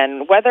the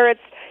weekend, whether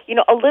it's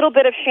a little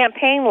bit of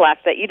champagne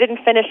left that you didn't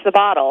finish the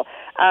bottle.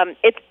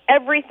 It's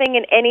everything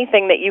and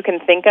anything that you can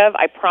think of,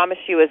 I promise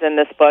you, is in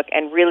this book,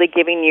 and really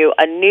giving you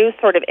a new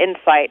sort of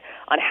insight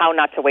on how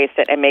not to waste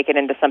it and make it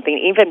into something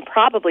even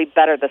probably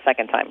better the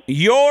second time.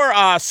 Your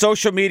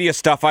social media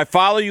stuff, I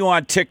follow you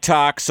on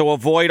TikTok, so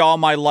avoid all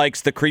my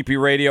likes, the creepy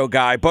radio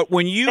guy. But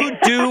when you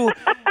do...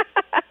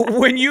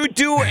 When you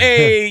do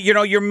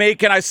you're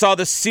making, I saw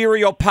the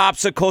cereal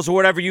popsicles or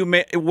whatever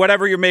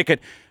you're making.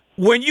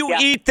 When you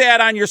eat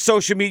that on your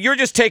social media, you're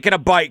just taking a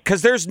bite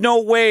because there's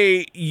no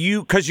way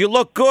because you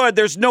look good,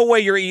 there's no way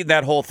you're eating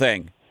that whole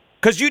thing.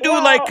 Because you do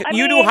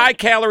do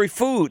high-calorie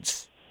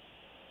foods.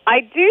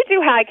 I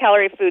do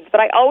high-calorie foods, but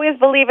I always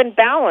believe in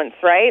balance,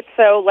 right?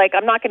 So,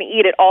 I'm not going to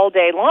eat it all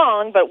day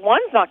long, but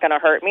one's not going to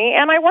hurt me,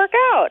 and I work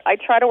out. I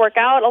try to work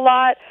out a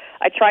lot.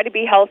 I try to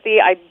be healthy.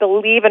 I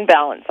believe in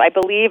balance. I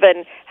believe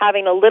in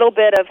having a little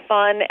bit of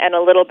fun and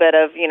a little bit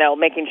of,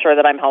 making sure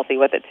that I'm healthy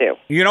with it, too.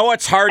 You know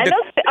what's hard to...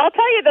 I'll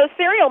tell you, those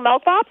cereal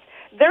Melt Pops,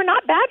 they're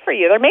not bad for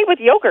you. They're made with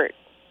yogurt.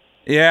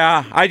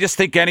 Yeah, I just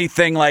think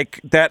anything like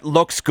that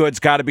looks good's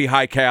got to be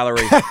high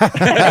calorie. It doesn't,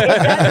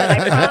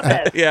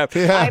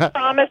 I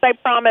promise. Yeah. I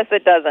promise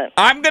it doesn't.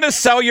 I'm going to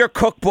sell your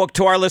cookbook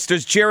to our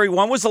listeners. Jerry,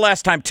 when was the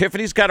last time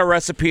Tiffany's got a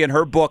recipe in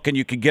her book, and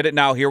you can get it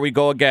now? Here we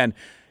go again.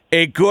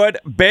 A good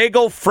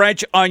bagel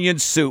French onion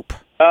soup.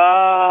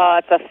 Oh,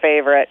 it's a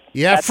favorite.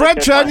 Yeah, That's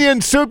French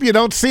onion soup, you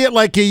don't see it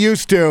like you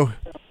used to.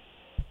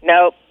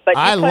 Nope. But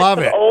I you put love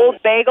some it.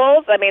 old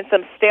bagels,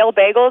 some stale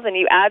bagels, and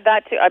you add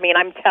that to,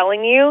 I'm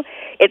telling you,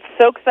 it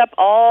soaks up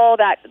all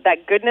that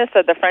goodness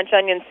of the French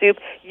onion soup.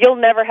 You'll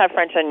never have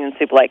French onion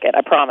soup like it,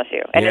 I promise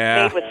you. And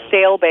it's made with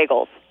stale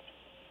bagels.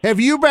 Have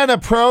you been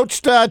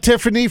approached,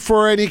 Tiffany,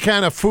 for any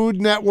kind of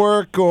Food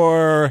Network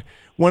or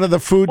one of the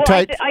food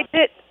types?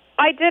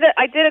 I did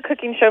a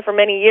cooking show for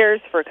many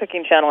years for a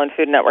cooking channel and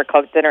Food Network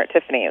called Dinner at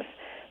Tiffany's.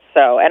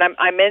 So, and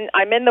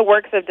I'm in the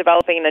works of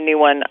developing a new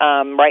one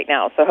right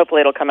now. So hopefully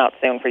it'll come out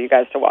soon for you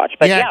guys to watch.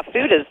 But yeah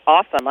food is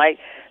awesome.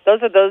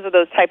 Those are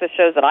those type of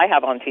shows that I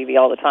have on TV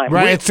all the time.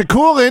 Right, it's a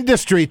cool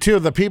industry too.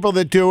 The people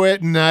that do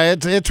it, and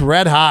it's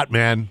red hot,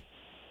 man.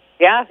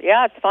 Yeah,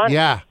 it's fun.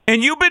 Yeah.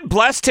 And you've been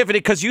blessed, Tiffany,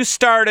 because you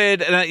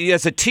started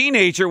as a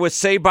teenager with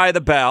Saved by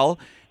the Bell,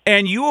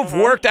 and you have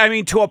worked,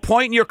 to a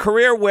point in your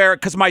career where,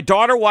 because my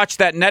daughter watched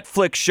that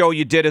Netflix show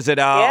you did,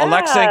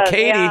 Alexa and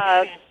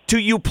Katie,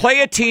 you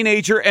play a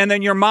teenager and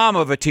then you're mom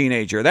of a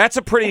teenager. That's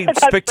a pretty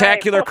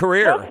spectacular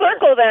career. Full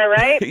circle there,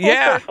 right?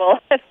 Yeah. Full circle.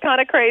 It's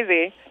kind of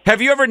crazy.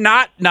 Have you ever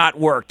not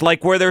worked,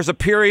 like where there's a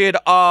period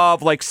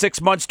of like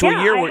 6 months to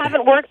a year? I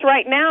haven't worked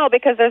right now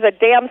because there's a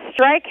damn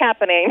strike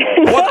happening.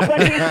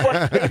 Nobody's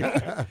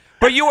working.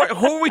 But who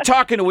are we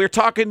talking to? We were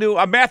talking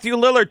to Matthew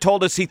Lillard.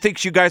 Told us he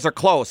thinks you guys are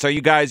close.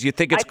 You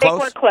think it's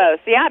close? I think we're close.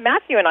 Yeah,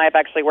 Matthew and I have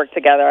actually worked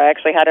together. I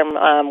actually had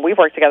him. We've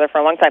worked together for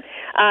a long time.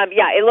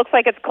 It looks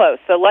like it's close.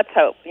 So let's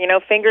hope.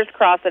 Fingers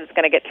crossed that it's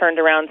going to get turned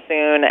around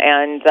soon,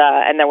 and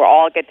then we'll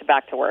all get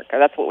back to work.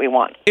 That's what we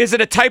want. Is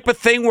it a type of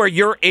thing where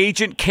your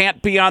agent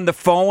can't be on the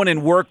phone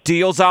and work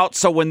deals out,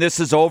 so when this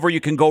is over,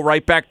 you can go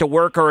right back to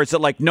work, or is it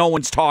like no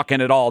one's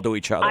talking at all to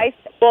each other?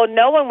 Well,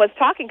 no one was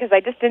talking because I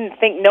just didn't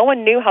think, no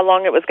one knew how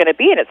long it was going to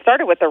be, and it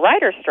started with the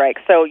writer's strike.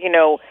 So,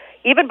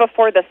 even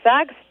before the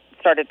SAG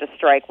started to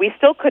strike, we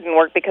still couldn't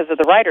work because of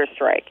the writer's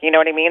strike. You know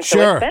what I mean? So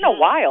Sure. It's been a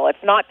while.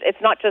 It's not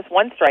just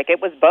one strike. It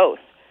was both.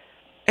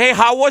 Hey,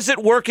 how was it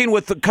working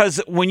with, because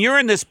when you're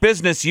in this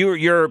business,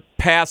 your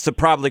paths have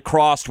probably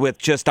crossed with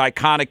just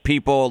iconic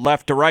people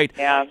left to right.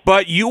 Yeah.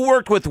 But you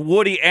worked with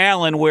Woody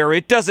Allen where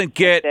it doesn't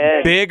get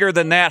bigger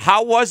than that.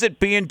 How was it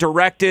being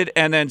directed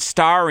and then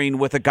starring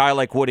with a guy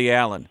like Woody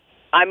Allen?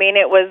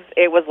 It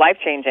was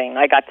life-changing.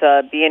 I got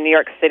to be in New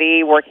York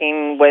City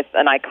working with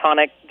an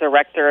iconic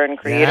director and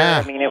creator.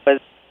 Yeah.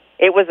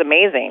 It was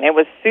amazing. It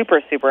was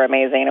super, super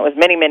amazing. It was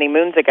many, many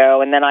moons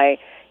ago, and then I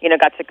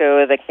got to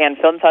go to the Cannes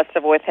Film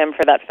Festival with him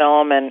for that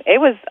film, and it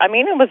was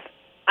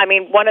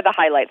one of the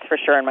highlights for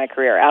sure in my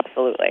career,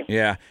 absolutely.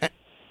 Yeah.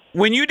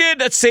 When you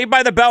did Saved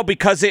by the Bell,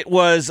 because it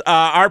was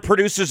our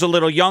producer's a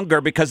little younger,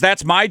 because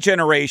that's my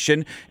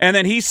generation, and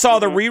then he saw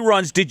the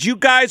reruns, did you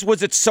guys,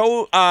 was it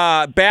so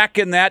back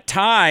in that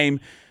time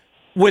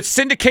with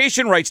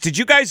syndication rights, did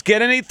you guys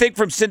get anything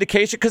from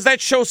syndication? Because that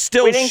show's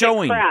still we didn't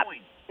showing. Get crap.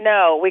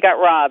 No, we got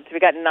robbed. We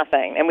got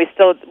nothing, and we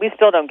still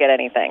don't get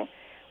anything.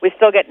 We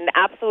still get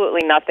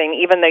absolutely nothing,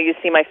 even though you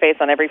see my face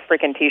on every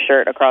freaking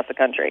T-shirt across the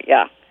country.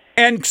 Yeah.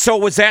 And so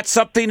was that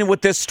something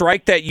with this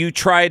strike that you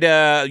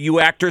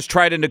actors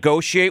try to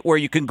negotiate where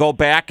you can go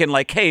back and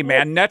like, hey,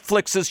 man,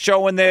 Netflix is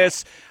showing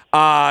this,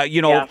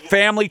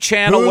 Family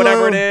Channel,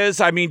 whatever it is.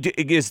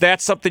 Is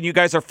that something you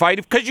guys are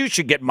fighting? Because you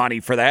should get money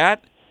for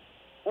that.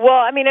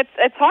 Well,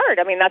 it's hard.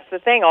 That's the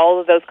thing.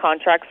 All of those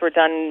contracts were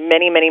done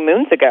many, many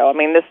moons ago.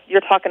 You're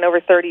talking over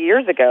 30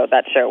 years ago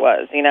that show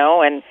was,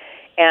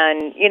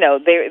 And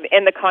they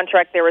in the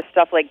contract there was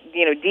stuff like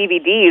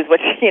DVDs,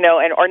 which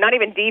or not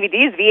even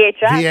DVDs,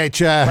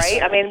 VHS.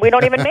 Right? We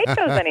don't even make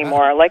those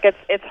anymore. Like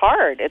it's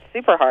hard. It's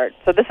super hard.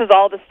 So this is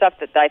all the stuff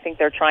that I think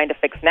they're trying to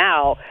fix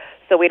now,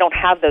 so we don't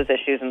have those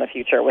issues in the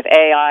future with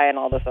AI and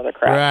all this other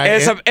crap.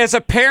 Right. As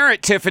a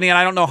parent, Tiffany, and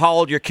I don't know how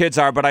old your kids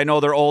are, but I know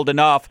they're old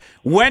enough.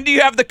 When do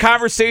you have the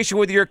conversation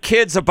with your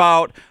kids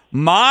about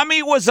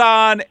mommy was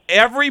on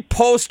every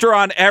poster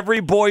on every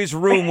boy's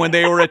room when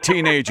they were a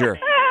teenager?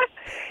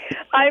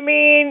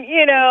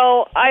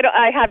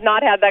 I have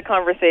not had that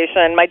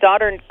conversation. My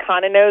daughter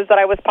kind of knows that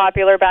I was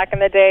popular back in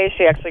the day.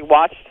 She actually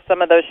watched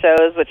some of those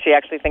shows, which she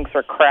actually thinks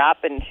were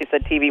crap, and she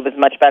said TV is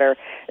much better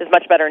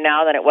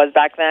now than it was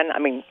back then.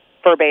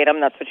 Verbatim,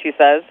 that's what she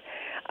says.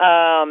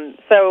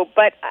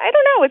 But I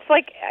don't know. It's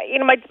like,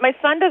 my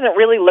son doesn't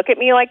really look at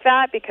me like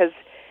that because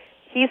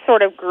he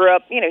sort of grew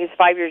up, he's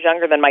 5 years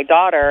younger than my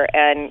daughter,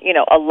 and,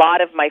 a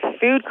lot of my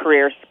food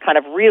career kind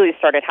of really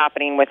started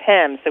happening with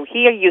him. So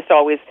he used to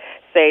always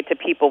say to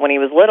people when he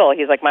was little,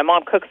 he's like, my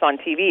mom cooks on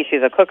TV,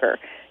 she's a cooker.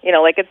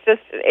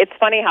 It's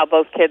funny how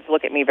both kids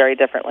look at me very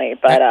differently.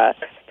 But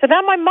to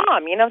them, my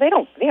mom, they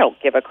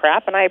don't give a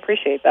crap, and I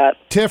appreciate that.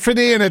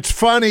 Tiffany, and it's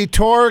funny,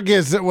 Torg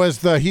was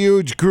the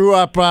huge, grew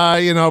up,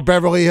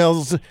 Beverly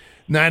Hills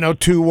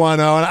 90210,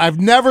 and I've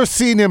never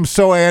seen him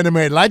so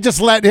animated. I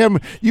just let him.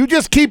 You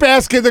just keep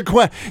asking the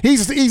question.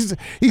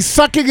 He's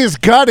sucking his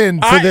gut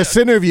in for this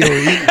interview.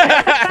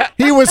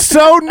 He was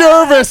so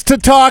nervous to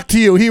talk to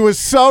you. He was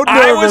so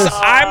nervous.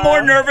 I'm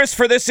more nervous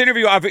for this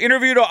interview. I've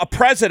interviewed a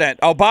president,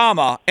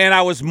 Obama, and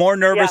I was more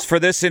nervous for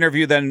this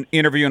interview than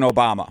interviewing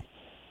Obama.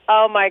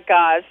 Oh, my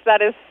gosh.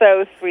 That is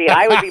so sweet.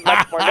 I would be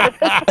much more nervous.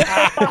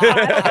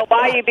 I don't know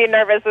why you'd be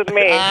nervous with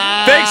me.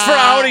 Thanks for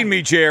outing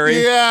me,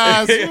 Jerry.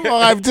 Yes. Well,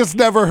 I've just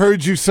never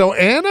heard you so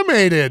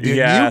animated.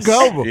 Yes, You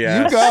go.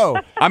 yes. You go.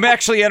 I'm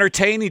actually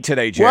entertaining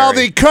today, Jerry. Well,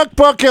 the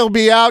cookbook will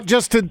be out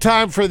just in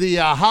time for the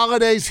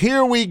holidays.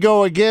 Here we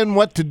go again.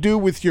 What to do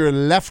with your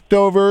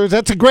leftovers.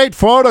 That's a great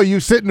photo. You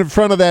sitting in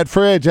front of that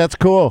fridge. That's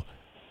cool.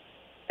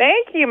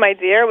 Thank you, my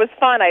dear. It was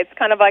fun. It's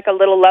kind of like a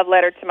little love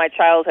letter to my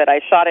childhood. I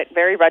shot it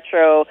very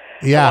retro.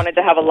 Yeah. I wanted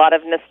to have a lot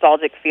of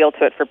nostalgic feel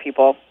to it for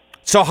people.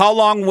 So how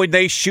long would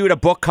they shoot a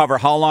book cover?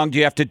 How long do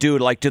you have to do?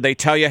 Like, do they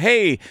tell you,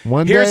 hey,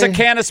 One here's day, a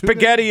can of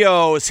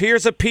SpaghettiOs,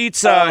 here's a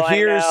pizza,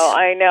 here's...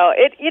 I know.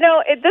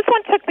 This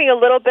one took me a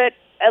little bit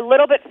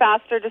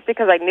faster just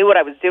because I knew what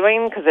I was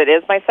doing, because it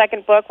is my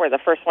second book, where the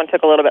first one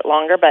took a little bit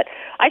longer. But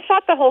I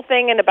shot the whole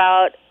thing in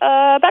about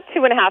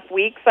 2.5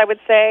 weeks, I would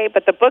say.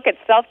 But the book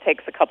itself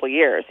takes a couple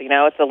years.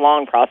 It's a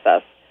long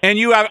process. And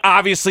you have,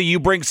 obviously, you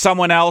bring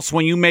someone else.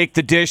 When you make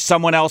the dish,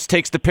 someone else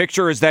takes the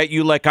picture? Or is that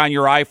you, like, on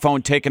your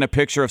iPhone taking a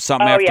picture of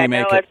something after you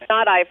make it? It's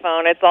not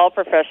iPhone. It's all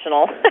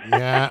professional.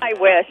 Yeah. I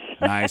wish.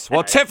 Nice.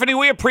 Well, Tiffany,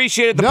 we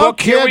appreciated the No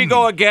book. Here we kidding.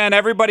 go again.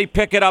 Everybody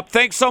pick it up.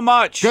 Thanks so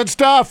much. Good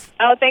stuff.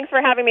 Oh, thanks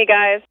for having me,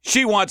 guys.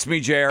 She wants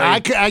me, Jerry.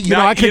 I can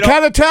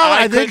kind of tell.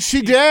 I think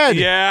she did.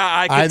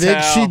 Yeah, I think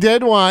tell. she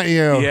did want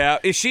you. Yeah.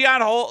 Is she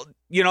on hold?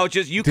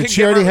 Just you can Did she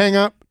give already her, hang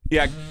up?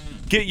 Yeah.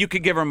 You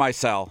can give her my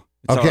cell.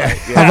 It's Okay. all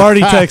right. Yeah. I've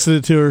already texted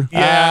it to her.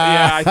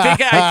 Yeah.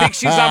 I think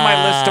she's on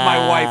my list to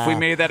my wife. We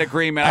made that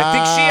agreement. I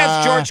think she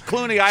has George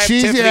Clooney. I have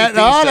Tiffany Thiessen.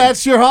 Oh,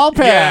 that's your hall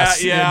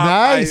pass. Yeah.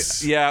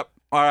 Nice. Yeah.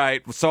 All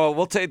right. So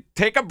we'll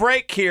take a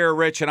break here,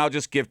 Rich, and I'll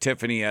just give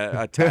Tiffany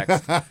a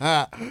text.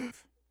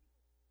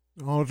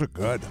 Those are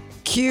good.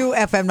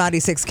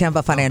 QFM96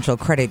 Kemba Financial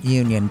Credit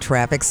Union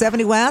traffic.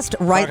 70 West,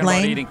 right Talking lane.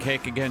 About eating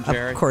cake again,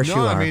 Jerry. Of course you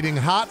are. I'm eating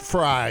hot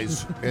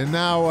fries. And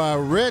now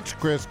Rich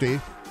Christie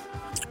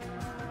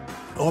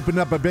opened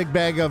up a big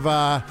bag of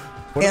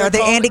what Are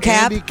they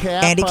handicap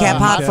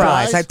hot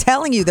fries? I'm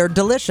telling you, they're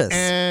delicious.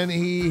 And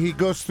he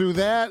goes through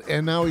that,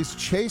 and now he's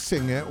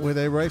chasing it with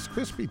a Rice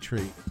Krispie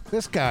treat.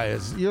 This guy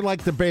you're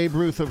like the Babe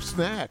Ruth of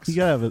snacks. You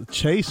gotta have a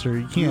chaser.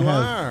 You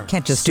can't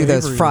Can't just do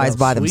those fries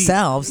by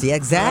themselves. Yeah,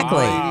 exactly.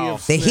 Wow.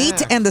 The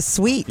heat and the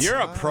sweet.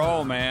 You're a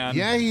pro, man.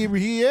 Yeah,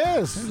 he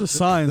is. There's a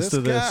science to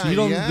this. guy, You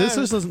don't. yeah. This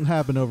just doesn't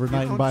happen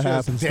overnight and by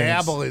happenstance.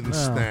 Dabble in No.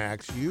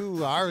 snacks.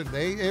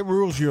 It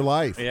rules your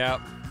life. Yeah.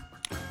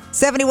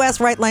 70 West,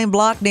 right lane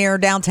block near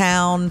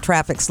downtown.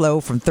 Traffic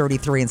slow from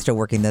 33 and still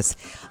working this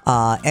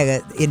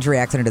injury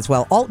accident as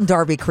well. Alton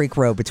Darby Creek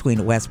Road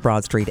between West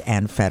Broad Street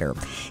and Fetter.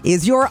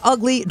 Is your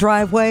ugly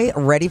driveway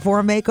ready for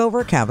a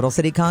makeover? Capital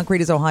City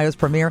Concrete is Ohio's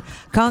premier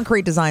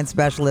concrete design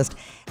specialist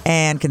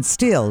and can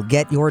still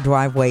get your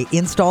driveway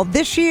installed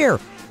this year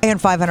and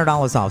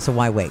 $500 off, so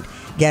why wait?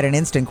 Get an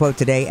instant quote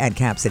today at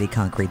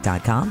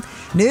capcityconcrete.com.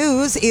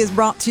 News is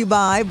brought to you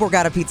by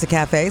Borgata Pizza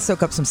Cafe.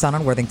 Soak up some sun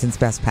on Worthington's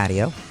best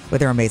patio with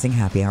their amazing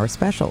happy hour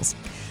specials.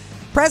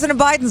 President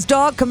Biden's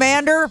dog,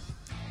 Commander,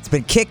 has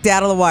been kicked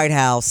out of the White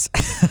House.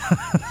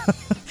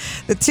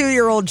 The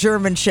 2-year-old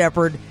German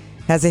Shepherd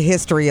has a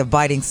history of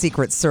biting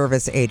Secret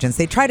Service agents.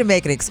 They try to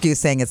make an excuse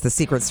saying it's the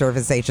Secret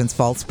Service agents'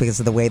 fault because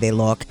of the way they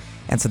look.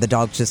 And so the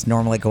dogs just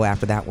normally go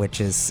after that,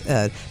 which is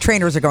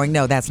trainers are going,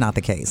 no, that's not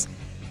the case.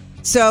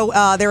 So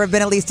there have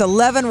been at least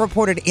 11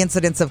 reported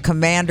incidents of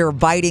Commander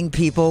biting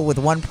people, with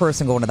one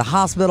person going to the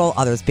hospital,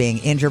 others being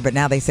injured. But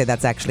now they say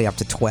that's actually up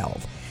to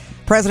 12.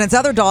 President's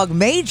other dog,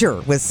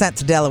 Major, was sent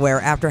to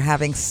Delaware after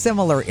having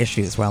similar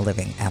issues while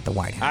living at the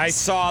White House. I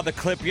saw the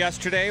clip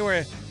yesterday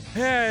where,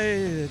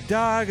 hey,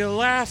 dog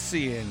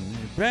Lassie and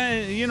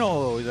Ben,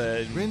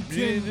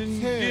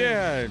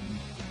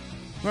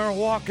 we're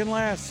walking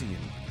Lassie.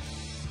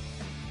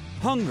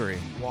 Hungry.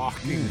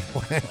 Walking.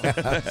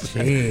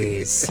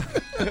 Jeez.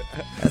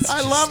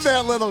 I love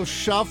that little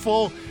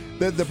shuffle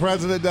that the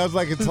president does.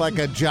 Like it's like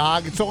a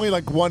jog. It's only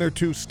like 1 or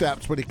 2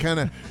 steps, but he kind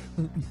of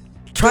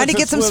trying to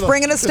get some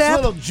spring in a step.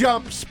 This little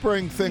jump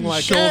spring thing,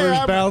 like shoulders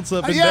bounce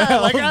up and down. Yeah,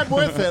 like I'm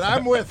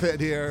with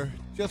it here,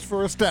 just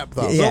for a step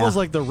though. It's almost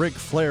like the Ric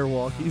Flair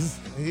walk.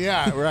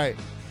 Yeah, right.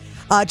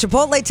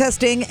 Chipotle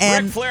testing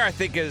and Ric Flair, I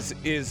think,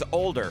 is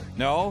older.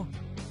 No.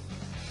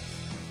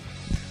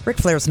 Ric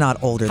Flair's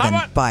not older than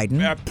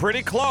Biden.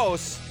 Pretty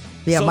close.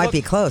 Yeah, So it might look-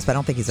 be close, but I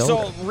don't think he's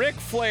older. So Ric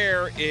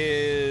Flair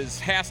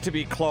has to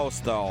be close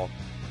though,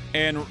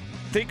 and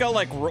think of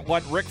like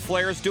what Ric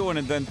Flair's doing,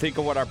 and then think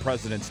of what our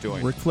president's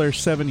doing. Ric Flair's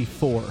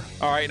 74.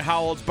 All right, and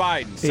how old's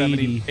Biden?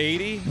 80.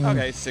 80?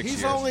 Okay, 6 years.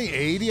 He's only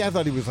 80. I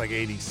thought he was like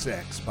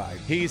 86. Biden.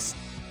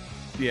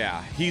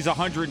 He's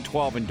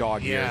 112 in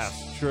dog years.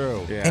 Yes,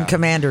 true. Yeah. In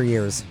Commander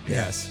years.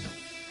 Yes.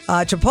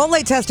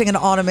 Chipotle testing an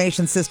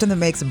automation system that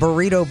makes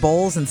burrito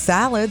bowls and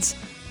salads.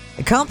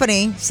 The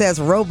company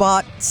says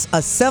robots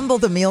assemble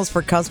the meals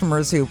for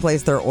customers who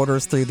place their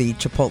orders through the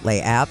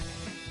Chipotle app.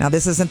 Now,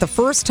 this isn't the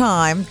first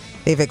time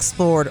they've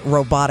explored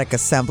robotic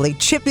assembly.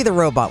 Chippy the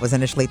robot was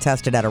initially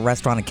tested at a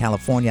restaurant in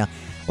California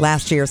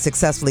last year,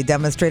 successfully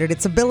demonstrated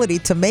its ability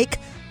to make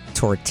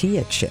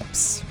tortilla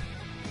chips.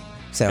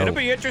 So it'll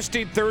be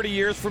interesting 30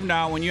 years from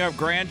now when you have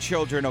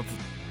grandchildren of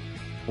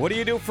what do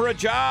you do for a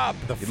job?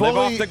 You live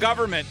off the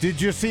government.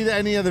 Did you see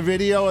any of the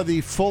video of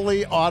the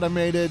fully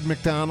automated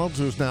McDonald's?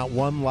 There's not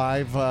one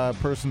live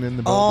person in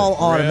the building. All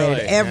automated,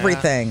 Really?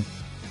 everything.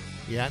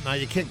 Yeah, now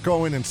you can't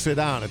go in and sit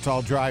down. It's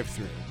all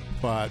drive-through.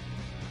 But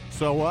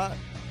so what?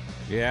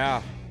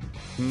 Yeah.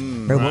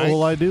 What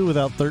will I do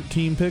without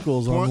 13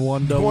 pickles on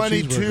one double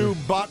cheeseburger?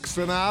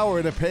 $22 an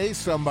hour to pay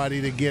somebody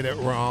to get it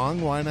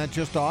wrong. Why not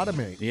just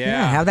automate?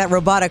 Yeah. Have that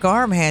robotic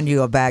arm hand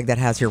you a bag that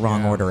has your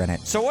wrong order in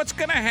it. So what's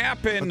going to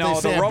happen? But they No,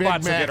 say the a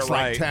robots Big will get Mac's it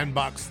right. like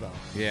 $10 though.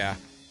 Yeah.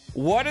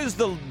 What is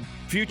the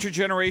future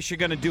generation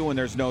going to do when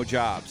there's no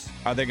jobs?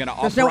 Are they going to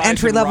There's no uprise and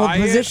entry-level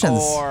riot, positions.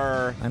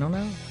 Or I don't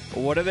know.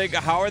 what are they?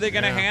 How are they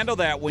going to handle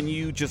that when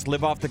you just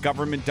live off the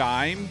government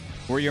dime,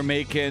 where you're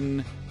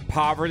making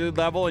poverty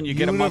level and you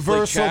get a monthly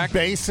Universal check?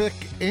 Basic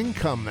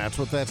Income. That's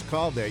what that's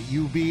called. There,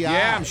 UBI.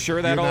 Yeah, I'm sure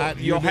You're that'll-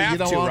 you'll you have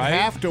don't to, right?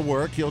 have to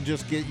work. You'll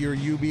just get your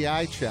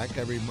UBI check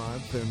every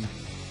month and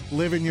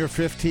live in your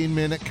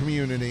 15-minute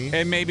community.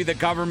 And maybe the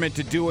government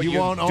to do it. You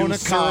won't do own a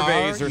car.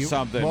 surveys or you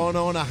something. won't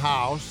own a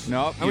house.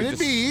 Nope. I mean, you it'd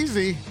just- be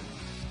easy.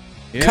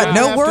 Yeah. Cut You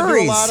no don't have to do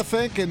worries. a lot of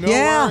thinking. No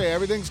Yeah. worry.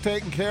 Everything's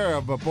taken care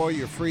of. But boy,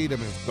 your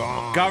freedom is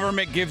gone.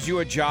 Government gives you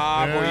a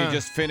job where Yeah. you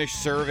just finish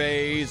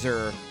surveys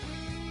or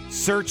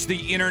search the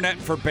internet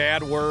for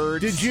bad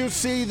words. Did you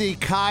see the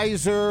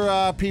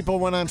Kaiser people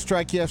went on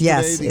strike yesterday?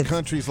 Yes, The it's-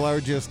 country's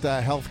largest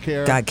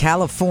healthcare. Got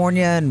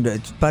California and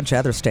a bunch of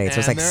other states.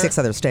 There's And like 6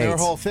 other Their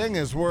states. whole thing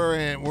is we're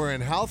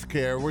in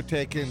healthcare. We're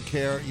taking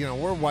care.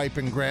 We're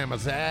wiping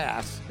grandma's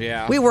ass.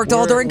 Yeah. We worked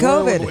all during We're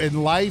COVID.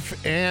 in life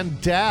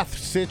and death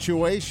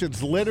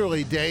situations,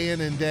 literally day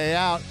in and day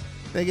out.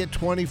 They get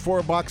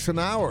 $24 an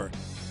hour.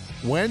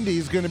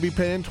 Wendy's going to be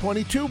paying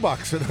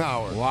 $22 an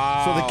hour.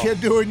 Wow. So the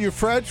kid doing your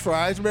French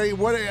fries, maybe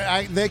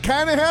they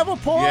kind of have a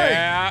point.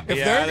 Yeah, If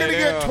yeah, they're going to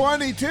they get do.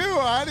 22,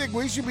 I think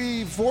we should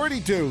be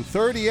 42,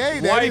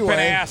 38 Wiping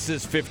anyway. ass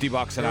is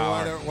 $50 an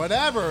hour.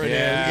 Whatever it is.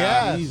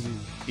 Yeah. Yes.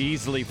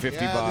 Easily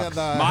 $50. Yeah, the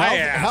My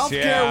ass.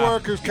 healthcare yeah.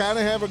 workers kind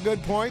of have a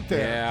good point there.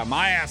 Yeah,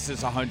 my ass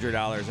is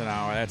 $100 an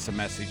hour. That's a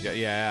message.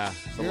 Yeah,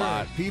 it's a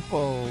lot.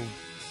 People,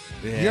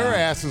 Yeah. your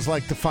ass is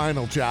like the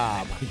final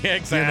job. Yeah,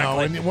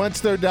 exactly. And once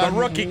they're done, The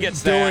rookie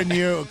gets doing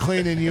that.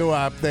 cleaning you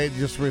up, they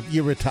just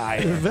you retire.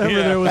 If ever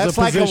there was That's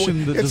a like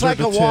position that it's deserved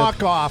like a a tip.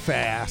 walk-off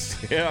ass.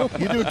 Yeah.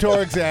 You do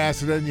Torg's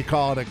ass, and then you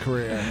call it a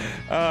career.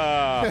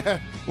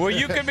 Well,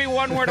 you could be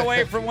one word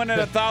away from winning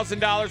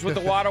 $1,000 with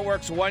the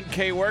Waterworks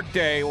 1K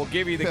workday. We'll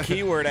give you the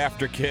keyword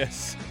after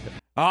Kiss.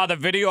 The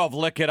video of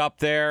Lick It Up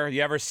there.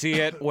 You ever see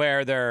it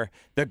where the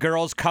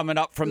girl's coming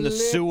up from the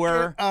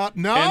sewer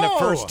No. in the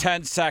first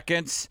 10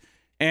 seconds,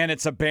 and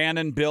it's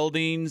abandoned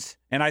buildings.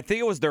 And I think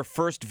it was their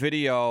first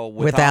video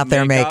Without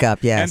their makeup,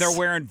 yes. And they're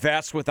wearing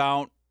vests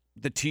without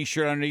the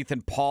T-shirt underneath,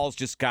 and Paul's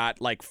just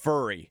got, like,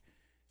 furry.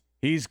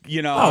 He's,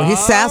 Oh, he's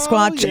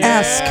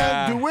Sasquatch-esque.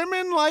 Yeah. Do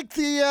women like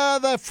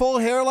the full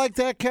hair like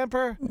that,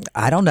 Kemper?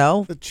 I don't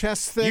know. The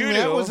chest thing You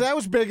that do.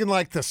 was big in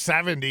like the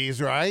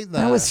 70s, right?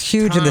 That was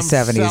huge in the Tom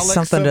 70s. Sellecks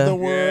Something of to- the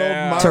world,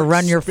 Yeah. Mark To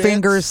run your Spitz.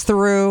 fingers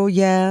through,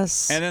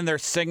 yes. And then they're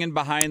singing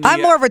behind the...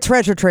 I'm more of a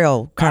treasure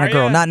trail kind Are of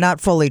girl, ya? not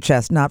full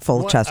chest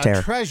A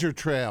hair. treasure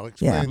trail.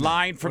 Yeah. Explain that.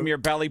 line from your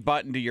belly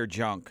button to your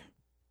junk.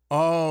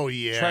 Oh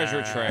yeah.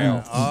 Treasure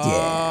trail.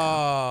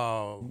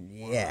 Oh.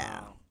 Yeah,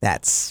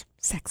 that's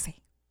sexy.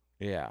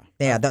 Yeah.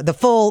 Yeah, the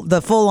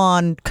full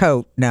on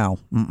coat. No,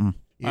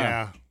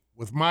 Yeah.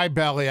 With my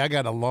belly, I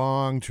got a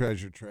long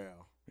treasure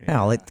trail.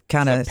 Well, it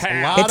kind of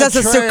A lot it does a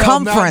of trail,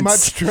 circumference. Not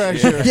much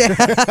treasure.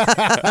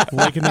 Yeah,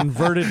 Like an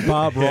inverted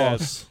Bob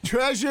Ross.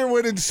 Treasure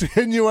would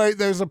insinuate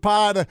there's a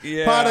pot of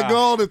Yeah.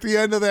 gold at the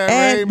end of that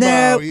And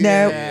rainbow.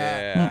 nope.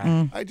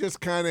 Yeah. I just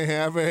kind of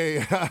have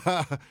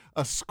a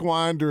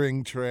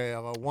squandering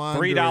trail, a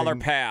wandering $3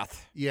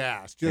 path.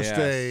 Yes, just Yes.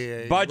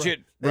 a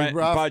Budget, a rent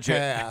rough budget.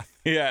 path.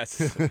 Yes.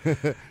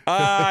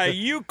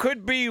 You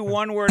could be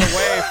one word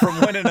away from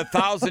winning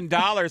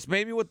 $1,000.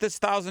 Maybe with this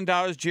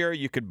 $1,000, Jerry,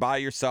 you could buy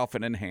yourself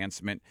an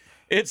enhancement.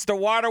 It's the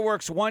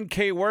Waterworks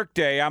 1K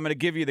workday. I'm going to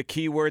give you the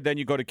keyword. Then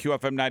you go to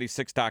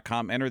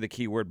QFM96.com, enter the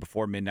keyword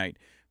before midnight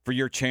for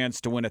your chance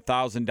to win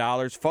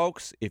 $1,000.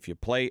 Folks, if you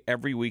play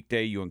every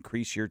weekday, you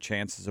increase your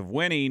chances of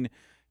winning.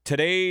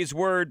 Today's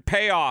word,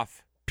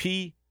 payoff.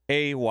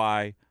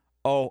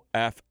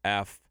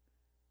 P-A-Y-O-F-F.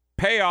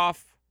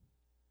 Payoff.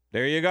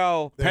 There you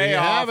go. There you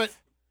Payoff. have it.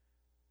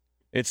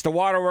 It's the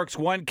Waterworks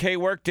 1K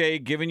workday,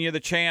 giving you the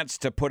chance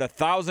to put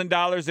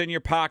 $1,000 in your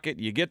pocket.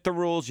 You get the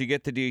rules, you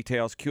get the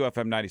details.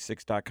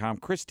 QFM96.com.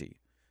 Christy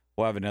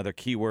will have another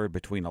keyword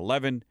between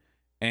 11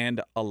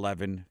 and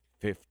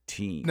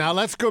 11:15. Now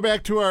let's go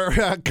back to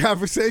our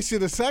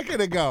conversation a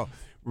second ago.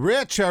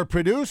 Rich, our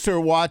producer,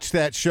 watched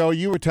that show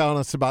you were telling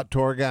us about,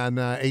 Torg, on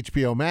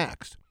HBO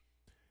Max,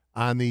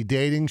 on the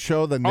dating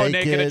show, the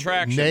Naked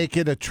Attraction.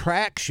 Naked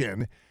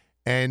Attraction.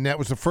 And that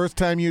was the first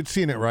time you'd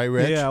seen it, right,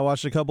 Rich? Yeah, I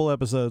watched a couple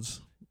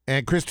episodes.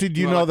 And Christy, do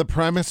you know the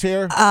premise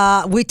here?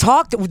 we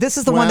talked. This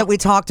is the one Well- that we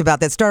talked about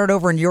that started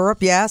over in Europe.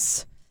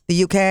 Yes,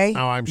 The UK?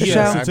 Oh, I'm The sure.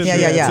 show? I'm it's in, sure.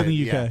 it's in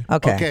the UK.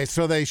 Okay. Okay,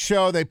 so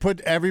they put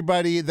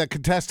everybody, the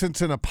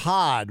contestants in a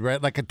pod,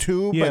 right? Like a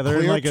tube, Yeah, a they're in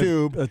clear like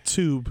tube. a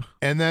tube.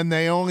 And then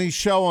they only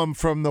show them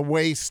from the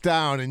waist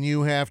down, and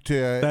you have to.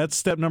 That's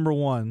step number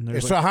one.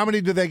 There's So how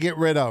many do they get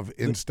rid of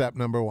in step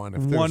number one?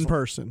 If there's one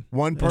person.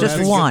 One person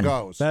Just one.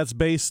 goes. That's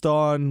based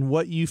on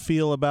what you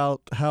feel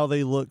about how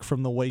they look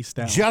from the waist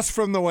down. Just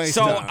from the waist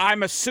So down.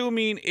 I'm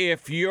assuming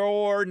if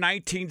you're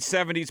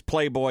 1970s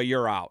Playboy,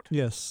 you're out.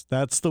 Yes,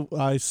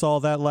 I saw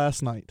that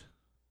last night.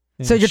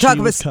 And So you're talking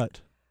she was about-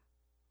 cut.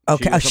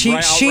 Okay. She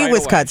was She right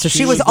was away. cut, so She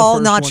she was was the all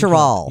first one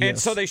natural. cut. And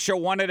so they show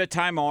one at a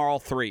time or all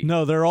three?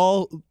 No, they're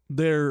all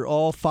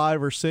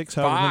 5 or 6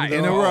 however many Five. there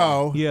in a are.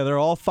 row. Yeah, they're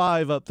all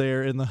 5 up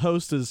there, and the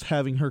host is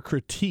having her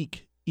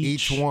critique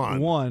each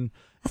one.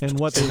 and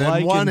what they And then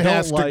like one and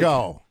has don't to like.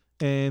 go.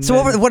 And So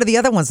what do the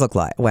other ones look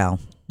like? Well,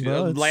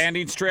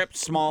 Landing strips,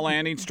 small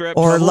landing strips.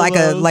 or Couple like of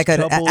a those,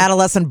 an couple-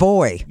 adolescent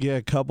boy. Yeah,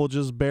 a couple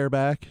just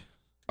bareback.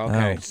 Okay,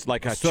 Oh. it's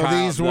like a So child.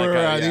 these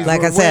were, these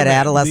Like were I said, women.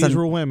 adolescent. These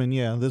were women,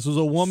 yeah. This was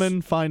a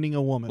woman finding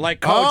a woman. like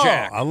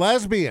Kojak. Oh, a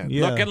lesbian.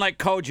 Yeah. Looking like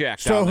Kojak.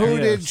 So down who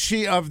there. did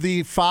she, of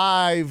the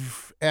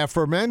 5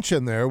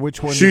 aforementioned there,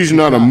 which one did She's she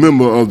not a cut?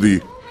 member of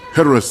the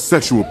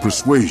heterosexual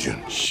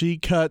persuasion. She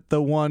cut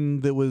the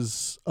one that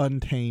was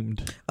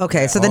untamed.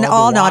 Okay, so then Oh,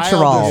 all the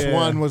natural. wildest Yeah.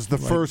 one was the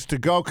first to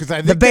go because I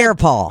think The bear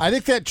paw. I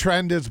think that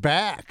trend is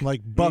back.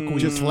 Like buckwheat.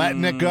 Just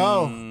letting it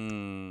go.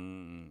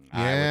 I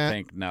Yeah. would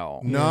think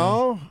no.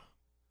 No,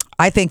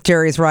 I think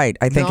Jerry's right.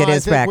 I think No, it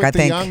is back. with I the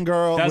think. young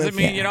girl. Doesn't with-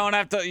 mean you don't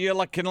have to.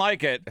 You can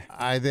like it.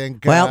 I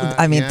think. Well,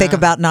 I mean, think yeah.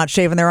 about not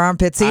shaving their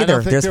armpits I don't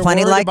either. think There's they're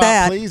plenty worried like about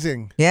that.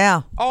 Pleasing.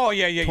 Yeah. Oh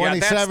yeah. That's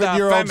the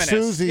 27-year-old feminist.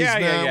 Susie's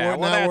yeah. not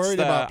Well, that's worried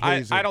about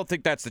pleasing. I don't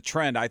think that's the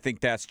trend. I think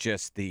that's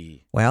just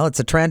the. Well, it's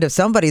a trend if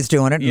somebody's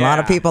doing it, and a lot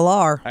of Yeah. people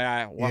are.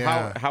 Well,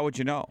 Yeah. how would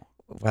you know?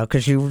 Well,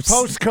 because you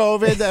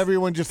Post-COVID,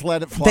 everyone just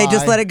let it fly. they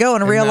just let it go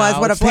and realize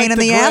now what a it's like pain in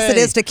the the ass it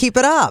gray. is to keep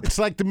it up. It's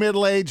like the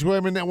middle-aged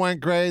women that went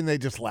gray and they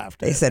just left.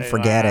 They said,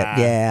 "Forget it."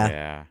 Yeah.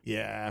 Yeah.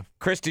 Yeah.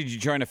 Chris, did you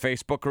join a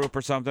Facebook group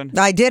or something?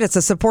 I did. It's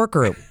a support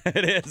group.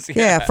 It is.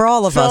 Yeah, for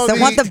all of So us that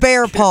want the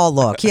bear paw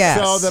look. Yes.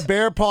 So the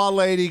bear paw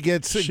lady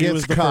gets She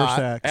was the caught.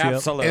 first act. Yep.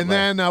 Absolutely. And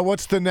then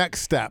what's the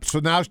next step? So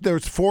now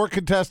there's 4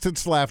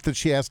 contestants left that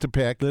she has to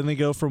pick. Then they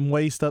go from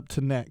waist up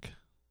to neck.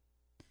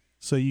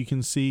 So you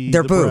can see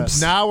Their the boobs.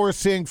 breasts. Now we're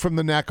seeing from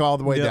the neck all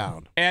the way Yep.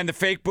 down. And the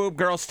fake boob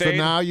girl So stayed.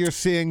 now you're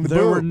seeing the There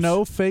boobs. were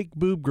no fake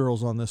boob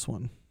girls on this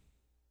one.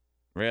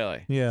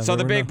 Really? Yeah, So there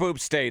the were big no- boob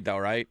stayed though,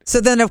 right?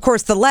 So then, of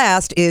course, the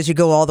last is you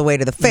go all the way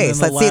to the face.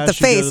 then the Let's see if the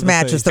last you go to face the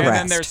matches face. the and rest.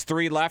 then there's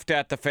 3 left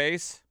at the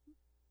face.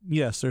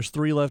 Yes, there's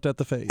 3 left at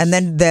the face. And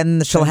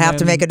then she'll And have to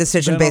then- make a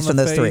decision then based on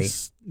the those 3.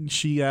 face,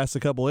 She asks a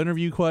couple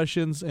interview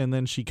questions, and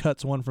then she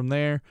cuts one from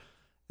there.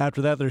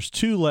 After that, there's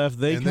 2 left.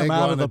 They And come go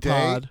out on of the a date.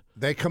 pod,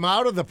 They come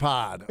out of the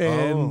pod.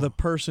 and Oh. the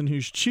person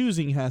who's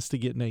choosing has to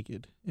get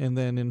naked. And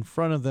then in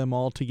front of them,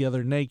 all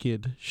together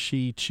naked,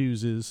 she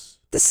chooses.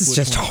 This is which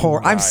just one she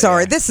horrible. I'm wants.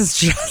 sorry. This is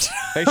just.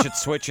 They should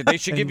switch it. They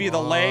should give you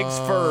the legs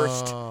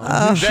first,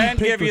 Who'd she then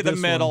pick give you with the this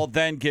middle, one?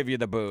 then give you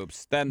the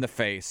boobs, then the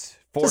face.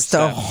 4 Just a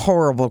steps.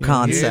 horrible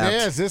concept. It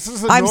is. This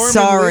is a I'm Norman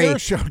sorry. Lear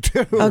show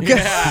too. Okay.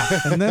 Yeah.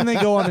 And then they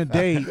go on a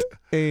date,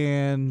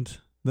 and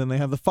then they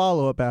have the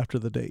follow-up after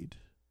the date.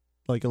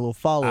 Like a little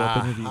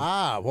follow-up interview.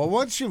 Well,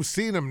 once you've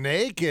seen them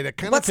naked, it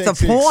kind of What's the takes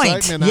the point?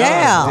 excitement Yeah.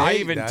 out of the Why date,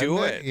 even doesn't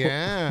do it? it?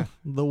 Yeah.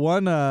 The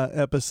one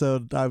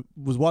episode, I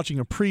was watching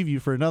a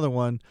preview for another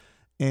one,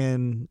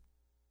 and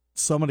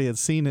somebody had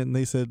seen it, and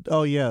they said,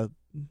 "Oh yeah,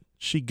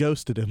 she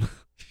ghosted him.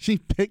 She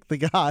picked the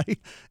guy,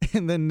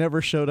 and then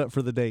never showed up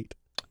for the date."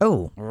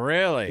 Oh,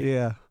 Really?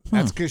 Yeah,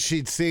 That's because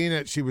she'd seen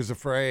it. She was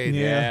afraid.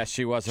 Yeah,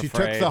 she was She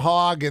afraid. took the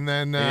hog and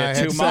then Yeah,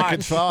 had too second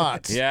much.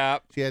 thoughts. Yeah.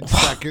 She had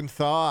second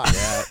thoughts.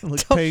 Yeah. looked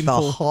took the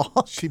painful.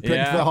 hog. She picked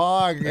Yeah. the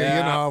hog, Yeah.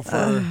 you know,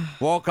 for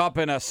Woke up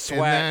in a and sweat.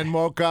 then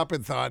woke up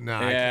and thought, no,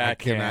 Yeah, I I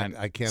cannot. can't.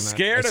 I cannot.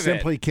 Scared I of it.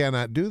 simply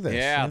cannot do this.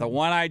 Yeah, the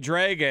one-eyed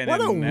dragon. What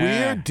a and,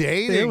 weird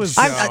dating It was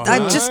show.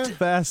 I'm huh? just-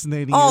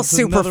 fascinating. All It's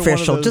another one of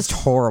superficial, those- just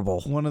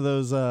horrible. One of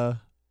those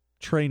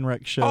train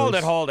wreck shows.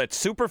 Hold it.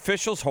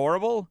 Superficial's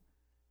horrible.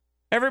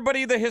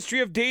 Everybody, the history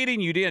of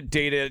dating, you've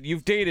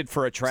dated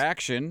for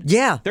attraction.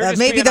 Yeah, They're just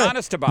maybe being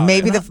honest about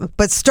it.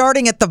 but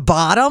starting at the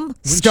bottom,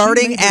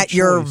 starting made her at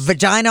your choice.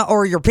 vagina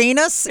or your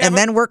penis, Yeah, and but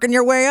then working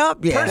your way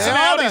up. Yeah,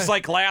 Personality's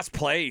like last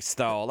place,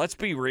 though. Let's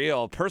be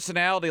real.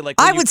 Personality, like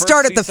I when you would first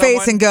start at see the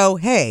face someone- and go,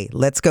 "Hey,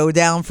 let's go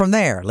down from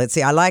there. Let's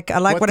see. I like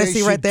what I they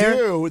see right should there."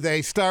 do,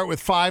 they start with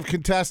 5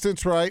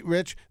 contestants, right,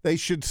 Rich? They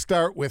should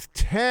start with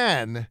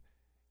 10,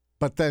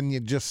 but then you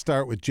just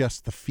start with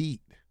just the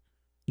feet.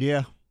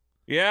 Yeah,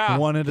 Yeah.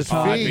 one at a Oh,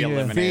 time. I'd be Yeah.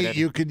 eliminated.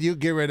 Feet, you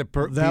get rid of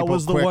That people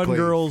was the one quickly.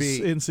 girl's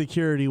Feet.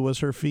 insecurity was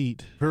her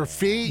feet. Her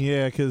feet?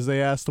 Yeah, because they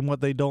asked them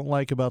what they don't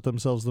like about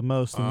themselves the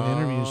most in the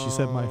interview, and she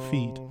said, "My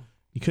feet."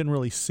 You couldn't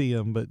really see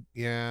them, but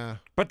Yeah.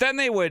 But then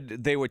they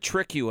would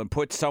trick you and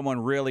put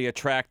someone really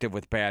attractive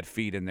with bad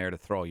feet in there to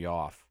throw you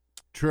off.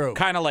 True.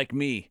 Kind of like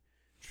me.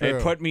 True.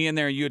 They'd put me in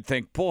there and you'd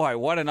think, boy,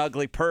 what an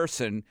ugly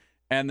person.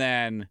 And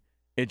then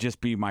it'd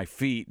just be my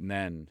feet. And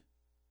then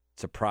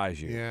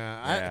surprise you.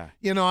 Yeah.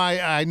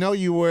 I know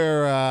you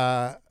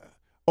wear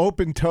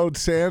open-toed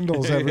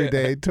sandals every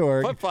day,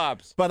 Torg.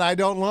 Flip-flops. But I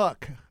don't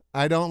look.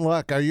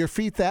 Are your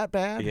feet that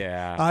bad?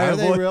 Yeah. Are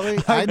they really?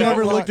 I've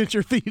never looked at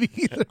your feet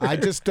either. I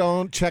just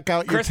don't check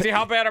out your Christy,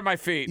 how bad are my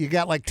feet? You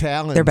got like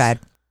talons. They're bad.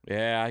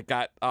 Yeah, I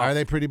got. Are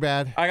they pretty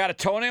bad? I got a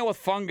toenail with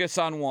fungus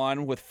on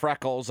one, with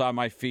freckles on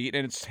my feet,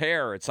 and it's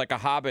hair. It's like a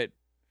hobbit.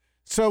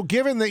 So,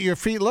 given that your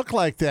feet look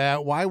like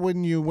that, why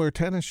wouldn't you wear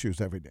tennis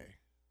shoes every day?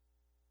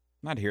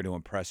 I'm not here to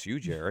impress you,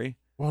 Jerry.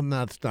 Well,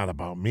 no, it's not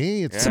about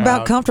me. It's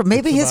about comfort.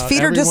 Maybe his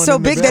feet are just so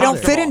big they don't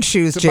fit in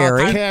shoes,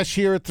 Jerry. It's about the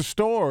cashier at the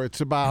store. It's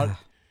about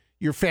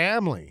your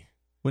family.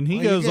 When he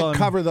goes on,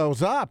 cover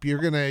those up. You're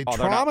going to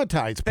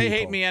traumatize people. They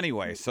hate me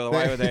anyway, so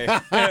why would they?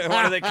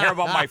 Why do they care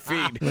about my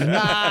feet?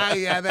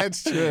 Yeah,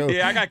 that's true.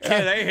 Yeah, I got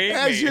kids. They hate me.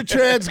 As your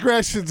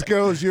transgressions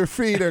goes, your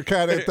feet are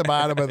kind of at the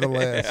bottom of the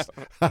list.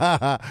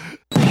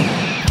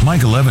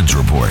 Michael Evans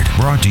Report,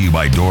 brought to you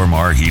by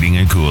Dormar Heating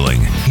and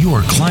Cooling,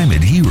 your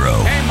climate hero.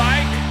 Hey,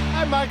 Mike.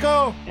 Hi,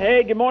 Michael.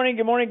 Hey, good morning,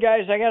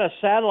 guys. I got a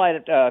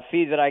satellite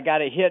feed that I got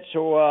to hit,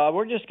 so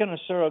we're just going to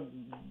sort of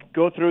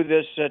go through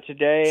this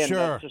today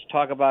and just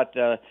talk about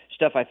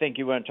stuff I think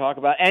you want to talk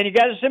about. And you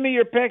got to send me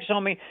your pics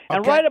on me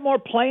and write it more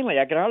plainly.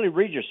 I can hardly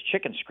read your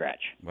chicken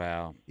scratch.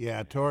 Wow.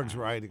 Yeah, Torg's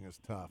writing is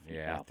tough.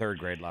 Yeah, third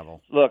grade level.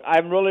 Look,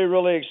 I'm really,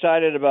 really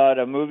excited about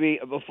a movie.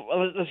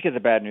 Let's get the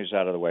bad news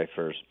out of the way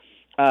first.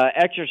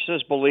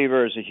 Exorcist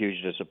Believer is a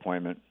huge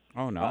disappointment.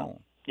 Oh,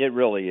 no. It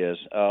really is.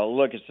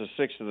 Look, it's the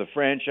sixth of the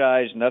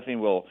franchise. Nothing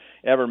will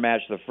ever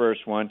match the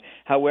first one.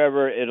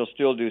 However, it'll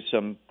still do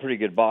some pretty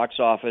good box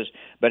office.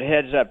 But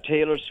heads up,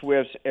 Taylor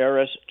Swift's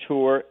Eras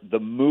Tour, the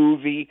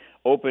movie,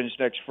 opens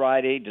next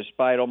Friday.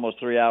 Despite almost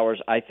 3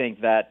 hours, I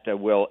think that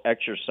will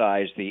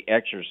exorcise The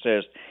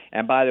Exorcist.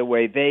 And by the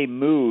way, they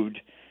moved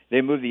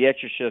The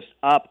Exorcist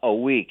up a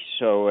week,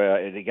 so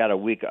they got a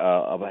week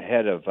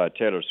ahead of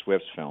Taylor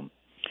Swift's film.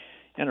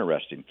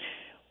 Interesting.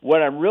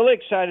 What I'm really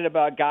excited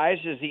about, guys,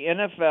 is the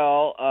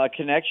NFL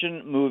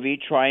connection movie,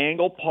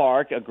 Triangle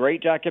Park, a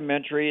great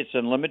documentary. It's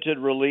in limited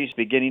release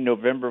beginning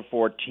November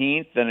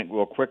 14th. Then it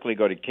will quickly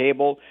go to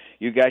cable.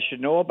 You guys should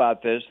know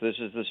about this. This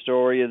is the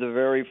story of the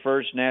very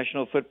first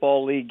National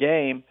Football League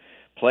game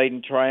played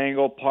in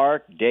Triangle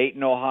Park,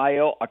 Dayton,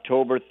 Ohio,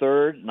 October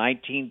 3rd,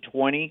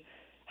 1920.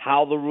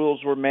 How the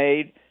rules were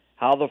made,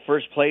 how the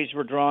first plays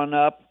were drawn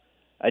up,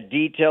 a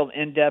detailed,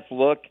 in-depth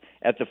look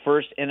at the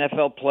first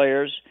NFL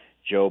players,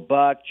 Joe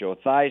Buck, Joe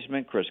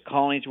Theismann, Chris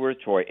Collinsworth,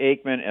 Troy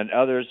Aikman, and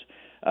others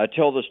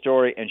tell the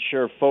story and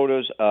share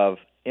photos of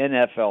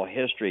NFL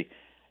history.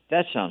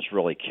 That sounds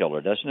really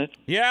killer, doesn't it?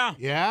 Yeah.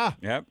 Yeah.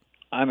 Yep.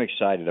 I'm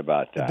excited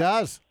about that. It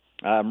does.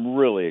 I'm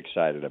really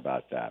excited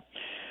about that.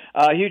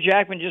 Hugh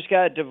Jackman just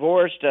got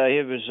divorced. He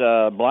was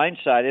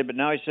blindsided, but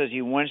now he says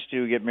he wants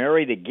to get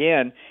married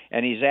again,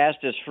 and he's asked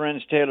his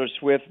friends Taylor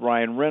Swift,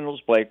 Ryan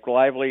Reynolds, Blake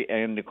Lively,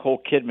 and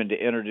Nicole Kidman to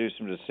introduce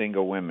him to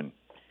single women.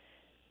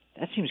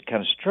 That seems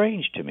kind of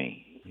strange to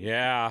me.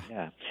 Yeah.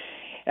 Yeah.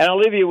 And I'll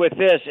leave you with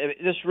this.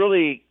 This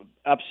really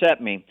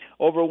upset me.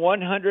 Over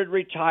 100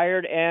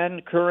 retired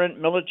and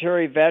current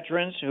military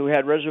veterans who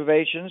had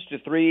reservations to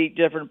 3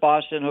 different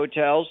Boston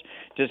hotels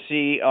to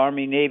see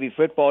Army-Navy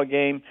football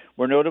game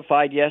were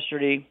notified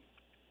yesterday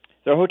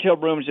their hotel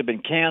rooms have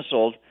been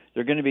canceled.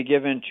 They're going to be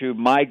given to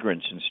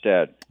migrants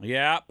instead.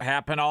 Yeah,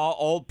 happen. All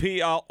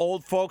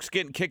old folks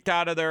getting kicked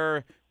out of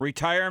their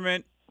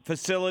retirement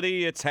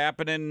facility. It's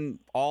happening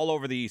all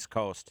over the East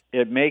Coast.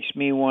 It makes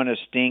me want to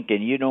stink,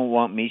 and you don't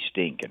want me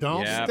stinking.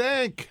 Don't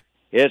stink.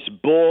 It's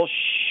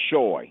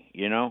bullshoy,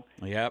 you know?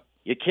 Yep.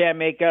 You can't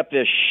make up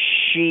this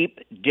sheep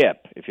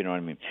dip, if you know what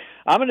I mean.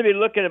 I'm going to be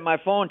looking at my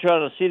phone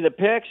trying to see the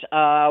pics.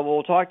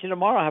 We'll talk to you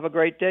tomorrow. Have a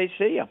great day.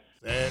 See you.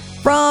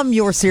 From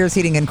your Sears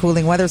Heating and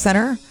Cooling Weather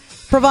Center,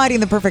 providing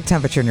the perfect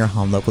temperature in your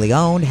home, locally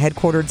owned,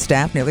 headquartered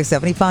staff, nearly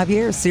 75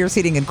 years,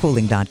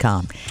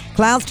 SearsHeatingandCooling.com.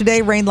 Clouds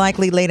today, rain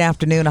likely late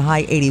afternoon, a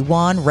high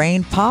 81.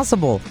 Rain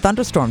possible.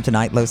 Thunderstorm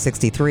tonight, low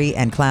 63.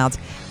 And clouds,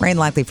 rain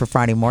likely for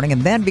Friday morning,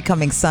 and then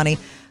becoming sunny.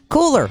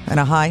 Cooler and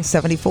a high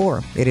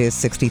 74. It is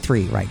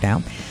 63 right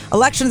now.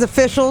 Elections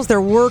officials, they're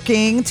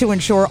working to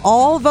ensure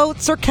all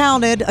votes are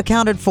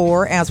accounted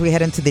for as we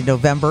head into the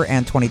November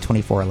and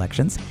 2024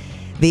 elections.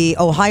 The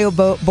Ohio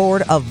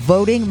Board of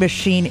Voting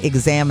Machine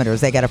Examiners,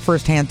 they got a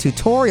firsthand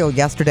tutorial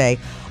yesterday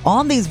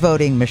on these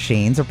voting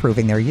machines,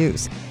 approving their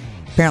use.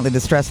 Apparently, the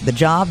stress of the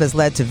job has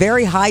led to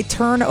very high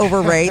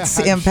turnover rates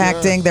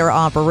impacting their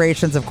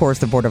operations. Of course,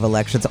 the Board of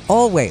Elections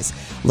always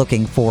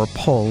looking for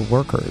poll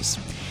workers.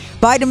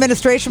 Biden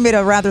administration made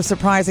a rather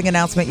surprising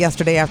announcement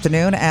yesterday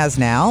afternoon, as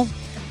now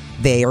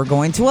they are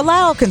going to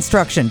allow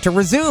construction to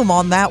resume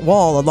on that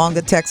wall along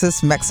the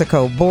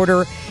Texas-Mexico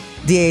border.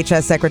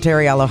 DHS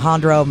Secretary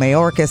Alejandro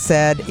Mayorkas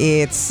said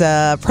it's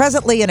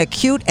presently an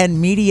acute and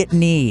immediate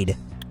need.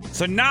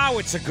 So now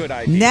it's a good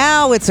idea.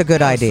 Now it's a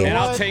good idea. And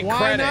I'll take why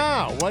credit.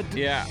 now?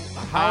 Yeah.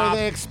 How are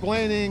they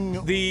explaining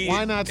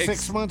why not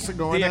 6 months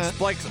ago? The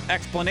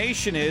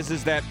explanation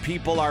is that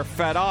people are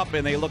fed up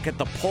and they look at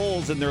the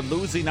polls and they're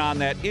losing on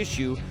that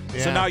issue.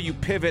 Yeah. So now you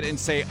pivot and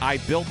say, I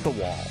built the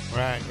wall.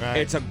 Right.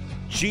 It's a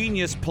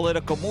genius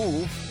political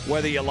move,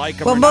 whether you like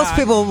it or Well, not. most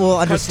people will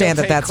understand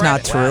that that's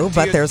not true,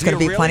 but there's going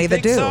to be plenty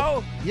that do.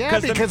 So? Yeah,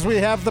 because we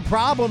have the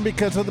problem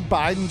because of the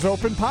Biden's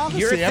open policy.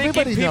 You're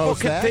Everybody thinking people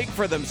knows can that. think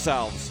for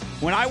themselves.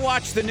 When I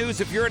watch the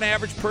news, if you're an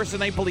average person,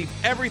 they believe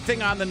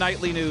everything on the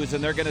nightly news,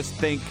 and they're going to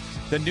think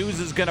the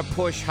news is going to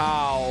push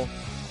how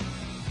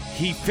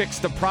he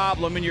fixed the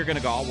problem, and you're going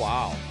to go, oh,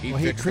 wow, he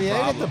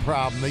created the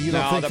problem. You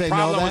don't think the they know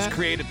problem that? was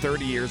created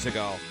 30 years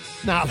ago.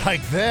 Not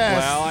like this.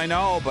 Well, I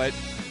know, but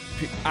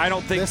I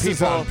don't think this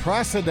people... is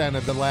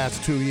unprecedented the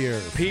last 2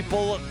 years.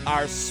 People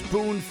are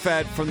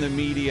spoon-fed from the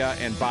media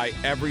and buy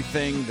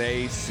everything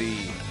they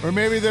see. Or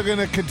maybe they're going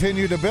to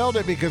continue to build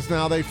it because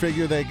now they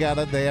figure they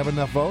have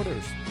enough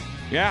voters.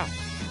 Yeah.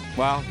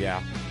 Well,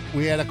 yeah.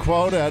 We had a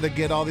quota to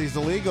get all these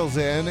illegals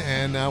in,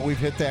 and we've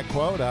hit that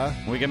quota.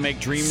 We can make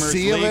dreamers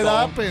seal legal. it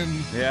up and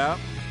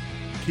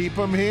keep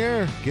them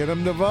here, get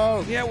them to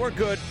vote. Yeah, we're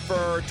good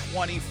for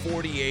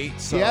 2048.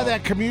 So. Yeah,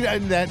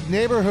 that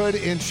neighborhood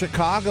in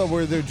Chicago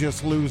where they're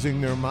just losing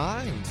their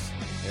minds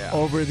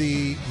over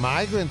the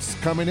migrants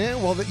coming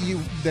in. Well,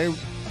 they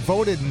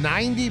voted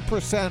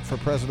 90% for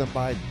President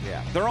Biden.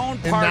 Yeah, their own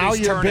party's and now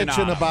you're turning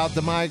bitching on about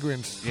the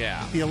migrants, the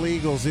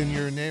illegals in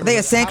your neighborhood. Are they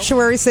a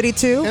sanctuary city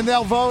too? And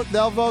they'll vote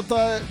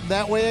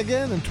that way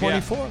again in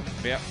 24.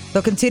 Yeah.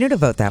 They'll continue to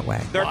vote that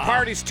way. Their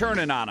party's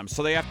turning on them,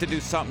 so they have to do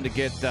something to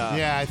get.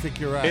 Yeah, I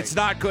think you're right. It's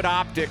not good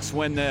optics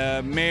when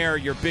the mayor,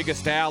 your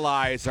biggest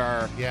allies,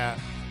 are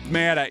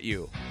mad at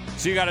you.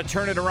 So you got to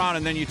turn it around,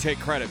 and then you take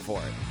credit for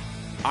it.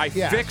 I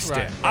fixed it.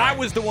 Right. I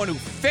was the one who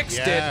fixed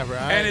it,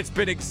 and it's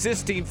been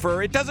existing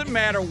for. It doesn't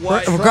matter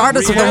what.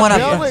 Regardless of the one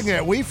building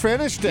it, we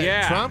finished it.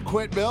 Yeah. Trump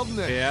quit building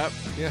it. Yep.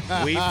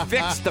 Yeah. We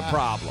fixed the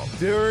problem.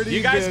 Dirty.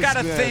 You guys got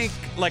to business.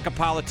 think like a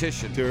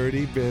politician.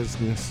 Dirty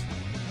business.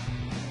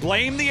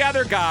 Blame the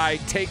other guy.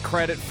 Take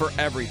credit for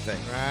everything.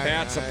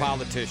 That's a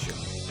politician.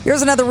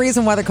 Here's another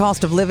reason why the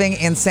cost of living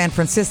in San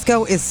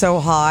Francisco is so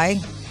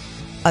high.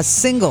 A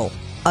single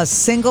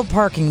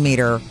parking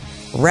meter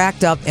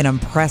racked up an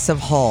impressive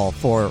haul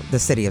for the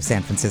city of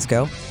San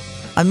Francisco.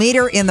 A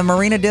meter in the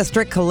Marina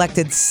District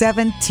collected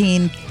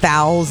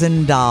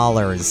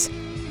 $17,000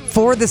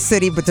 for the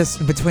city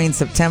between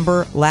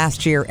September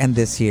last year and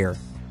this year.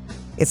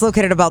 It's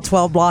located about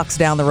 12 blocks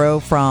down the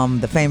road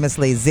from the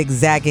famously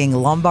zigzagging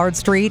Lombard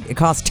Street. It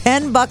costs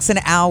 $10 an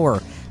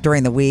hour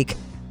during the week,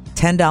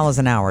 $10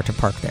 an hour to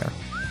park there.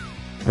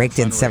 Raked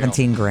in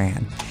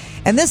 $17,000.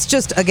 And this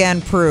just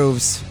again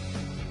proves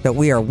that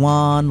we are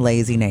one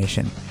lazy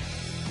nation.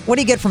 What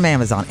do you get from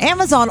Amazon?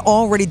 Amazon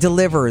already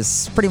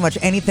delivers pretty much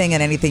anything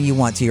and anything you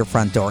want to your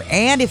front door.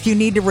 And if you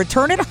need to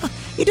return it,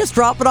 you just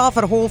drop it off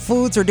at Whole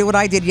Foods or do what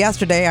I did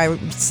yesterday. I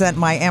sent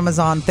my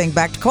Amazon thing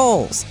back to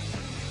Kohl's.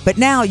 But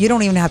now you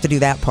don't even have to do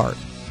that part.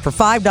 For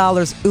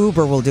 $5,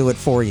 Uber will do it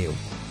for you.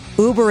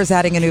 Uber is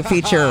adding a new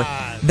feature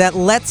that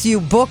lets you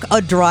book a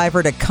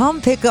driver to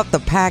come pick up the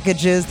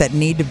packages that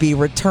need to be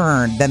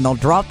returned. Then they'll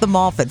drop them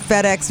off at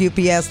FedEx,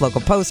 UPS,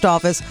 local post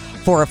office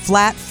for a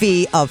flat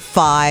fee of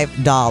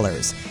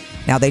 $5.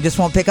 Now, they just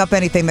won't pick up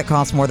anything that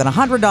costs more than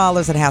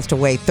 $100 and has to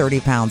weigh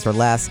 30 pounds or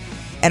less.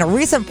 And a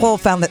recent poll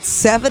found that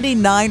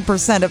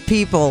 79% of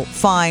people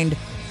find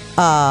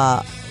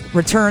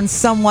returns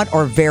somewhat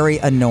or very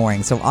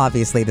annoying. So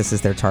obviously, this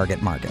is their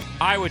target market.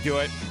 I would do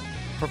it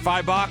for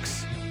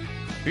 $5.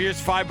 Here's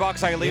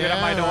 $5. I leave it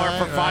at my door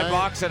for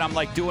 $5, and I'm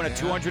like doing a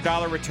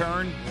 $200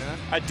 return.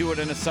 I'd do it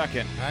in a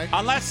second.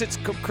 Unless it's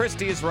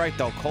Christy is right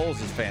though.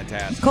 Kohl's is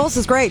fantastic. Kohl's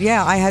is great.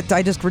 Yeah,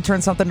 I just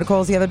returned something to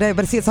Kohl's the other day,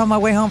 but see, it's on my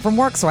way home from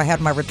work, so I had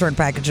my return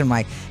package in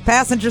my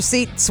passenger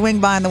seat. Swing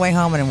by on the way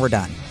home, and we're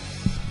done.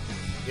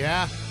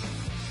 Yeah.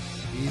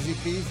 Easy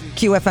peasy.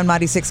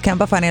 QFM96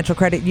 Kemba Financial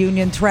Credit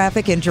Union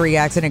traffic injury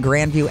accident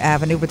Grandview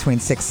Avenue between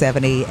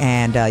 670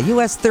 and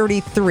US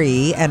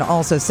 33 and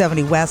also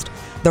 70 West.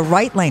 The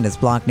right lane is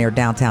blocked near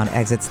downtown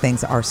exits.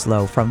 Things are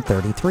slow from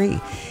 33.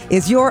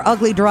 Is your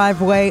ugly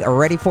driveway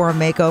ready for a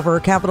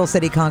makeover? Capital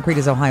City Concrete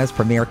is Ohio's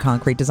premier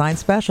concrete design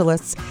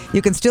specialists.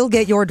 You can still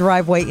get your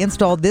driveway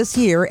installed this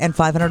year and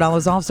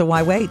 $500 off, so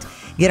why wait?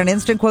 Get an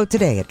instant quote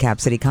today at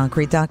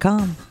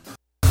capcityconcrete.com.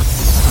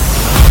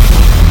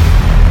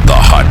 The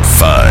Hot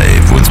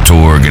 5 with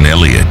Torg and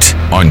Elliott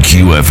on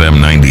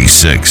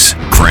QFM96.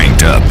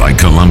 Cranked up by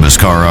Columbus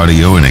Car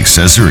Audio and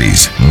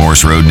Accessories,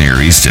 Morse Road near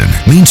Easton,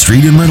 Main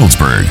Street in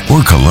Reynoldsburg,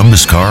 or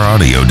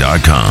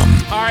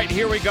columbuscaraudio.com. All right,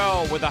 here we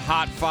go with the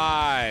Hot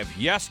 5.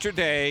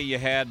 Yesterday, you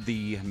had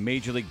the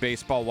Major League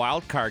Baseball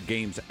wild card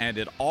games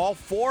ended. All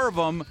four of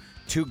them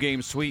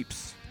 2-game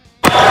sweeps.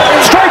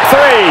 Strike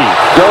three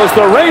goes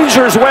the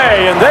Rangers'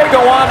 way, and they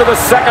go on to the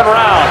second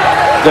round.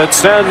 That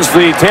sends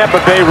the Tampa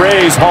Bay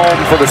Rays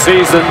home for the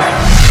season.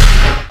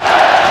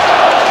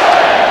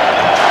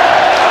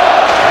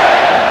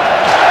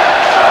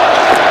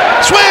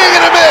 Swing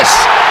and a miss.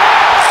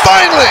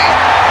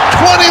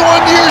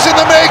 21 years in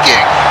the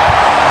making.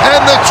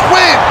 And the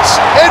Twins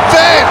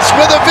advance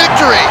with a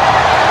victory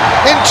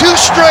in 2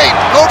 straight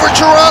over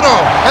Toronto,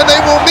 and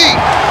they will meet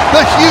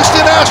the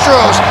Houston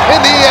Astros in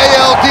the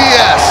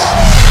ALDS.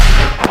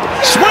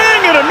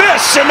 Swing and a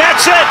miss, and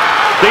that's it.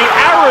 The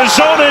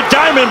Arizona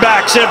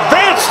Diamondbacks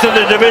advance to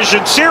the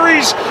division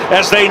series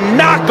as they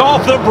knock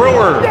off the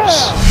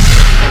Brewers.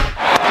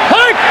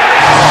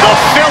 The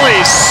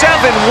Phillies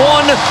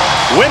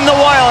 7-1 win the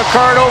wild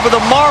card over the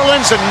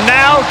Marlins and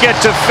now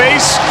get to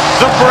face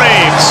the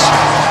Braves.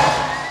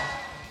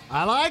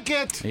 I like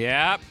it.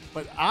 Yeah.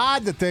 But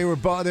odd that they were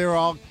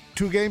all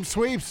 2-game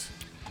sweeps.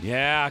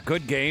 Yeah,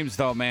 good games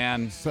though,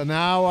 man. So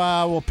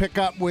now we'll pick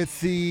up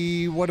with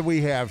what do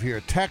we have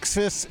here?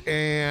 Texas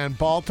and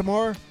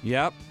Baltimore.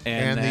 Yep.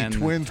 And then the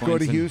Twins go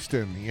to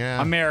Houston.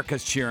 Yeah.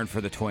 America's cheering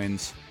for the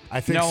Twins. I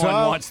think no so.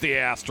 one wants the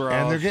Astros.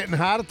 And they're getting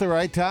hot at the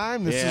right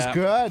time. This is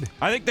good.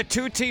 I think the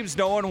 2 teams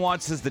no one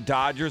wants is the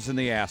Dodgers and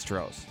the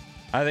Astros.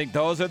 I think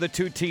those are the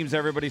 2 teams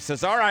everybody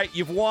says, all right,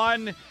 you've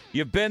won.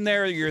 You've been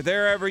there. You're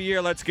there every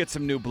year. Let's get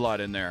some new blood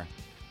in there.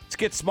 Let's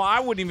get small.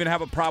 I wouldn't even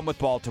have a problem with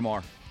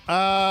Baltimore.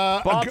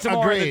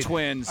 Baltimore and the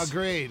Twins.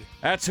 Agreed.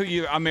 That's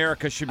who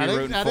America should be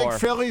rooting for. I think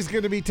Philly's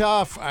going to be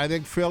tough. I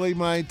think Philly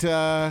might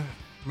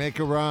make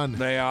a run.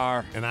 They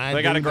are. And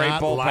they got a great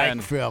bullpen.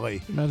 Like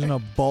Philly. Imagine a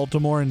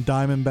Baltimore and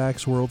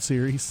Diamondbacks World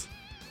Series.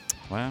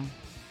 Well,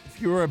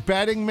 if you were a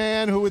betting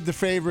man, who would the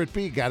favorite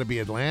be? Got to be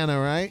Atlanta,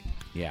 right?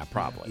 Yeah,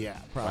 probably. Yeah,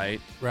 probably.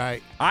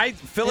 Right. Right.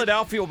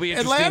 Philadelphia will be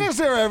interesting. Atlanta's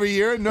there every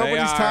year.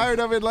 Nobody's tired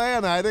of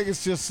Atlanta. I think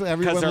it's just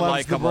everyone loves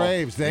likable. the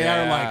Braves. They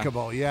are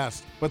likable,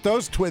 yes. But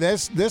those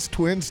this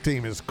Twins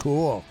team is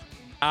cool.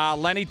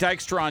 Lenny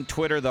Dykstra on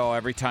Twitter, though,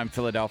 every time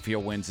Philadelphia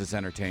wins is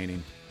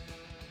entertaining.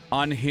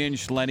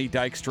 Unhinged Lenny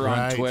Dykstra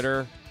on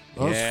Twitter.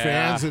 Those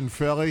fans in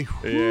Philly.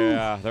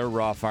 Yeah, they're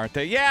rough, aren't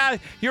they? Yeah,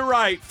 you're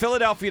right.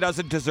 Philadelphia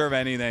doesn't deserve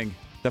anything.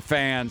 The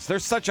fans. They're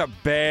such a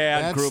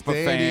bad group of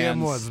fans. That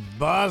stadium was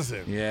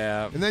buzzing.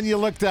 Yeah. And then you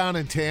look down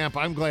in Tampa.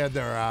 I'm glad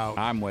they're out.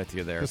 I'm with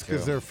you there, just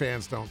because their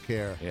fans don't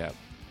care. Yeah.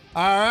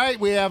 All right,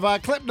 we have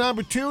clip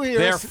number 2 here.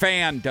 Their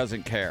fan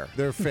doesn't care.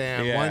 Their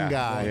fan, one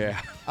guy.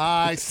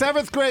 Yeah.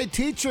 7th grade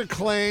teacher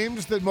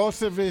claims that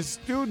most of his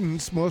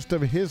students.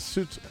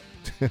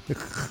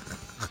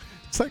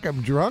 It's like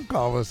I'm drunk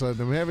all of a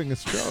sudden. I'm having a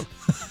stroke.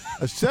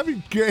 A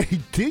 7th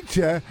grade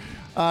teacher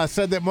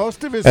said that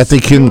most of his at the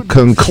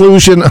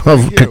conclusion of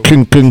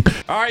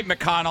all right,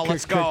 McConnell,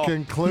 let's go.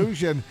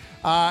 Conclusion.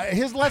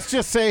 Let's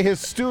just say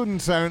his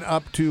students aren't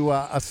up to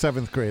a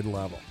 7th grade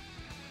level.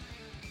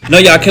 No,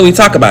 y'all, can we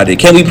talk about it?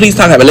 Can we please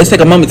talk about it? Let's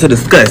take a moment to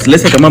discuss.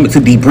 Let's take a moment to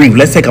debrief.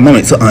 Let's take a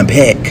moment to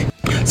unpack.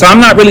 So I'm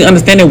not really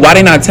understanding why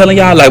they're not telling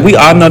y'all. Like, we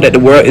all know that the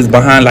world is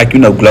behind, like,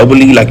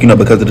 globally, like,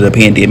 because of the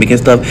pandemic and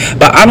stuff.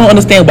 But I don't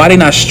understand why they're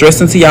not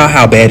stressing to y'all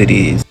how bad it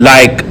is.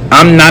 Like,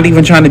 I'm not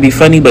even trying to be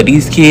funny, but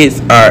these kids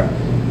are...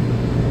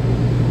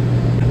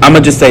 I'm going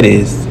to just say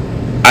this.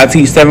 I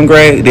teach 7th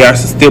grade. They are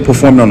still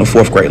performing on the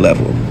 4th grade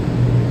level.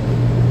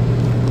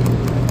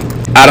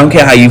 I don't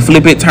care how you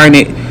flip it, turn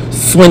it,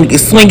 swing it,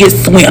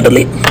 swindle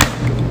it.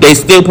 They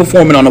still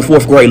performing on the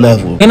 4th grade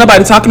level. Ain't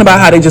nobody talking about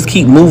how they just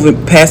keep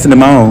moving, passing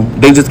them on.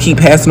 They just keep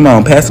passing them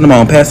on. I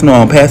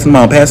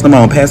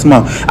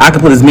can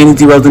put as many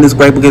zeros in this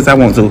grade book as I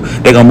want to.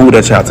 They're going to move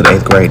that child to the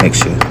 8th grade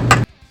next year.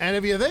 And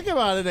if you think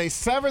about it, a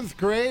 7th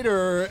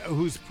grader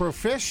who's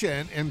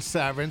proficient in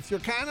 7th, you're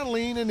kind of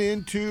leaning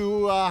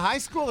into high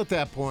school at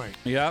that point.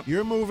 Yep.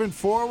 You're moving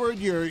forward.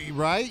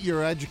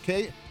 You're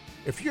educated.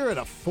 If you're at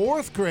a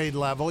 4th grade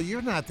level,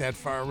 you're not that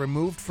far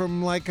removed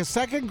from like a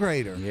 2nd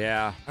grader.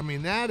 Yeah. I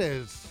mean, that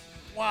is,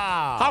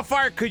 wow. How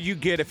far could you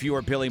get if you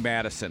were Billy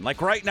Madison?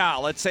 Like right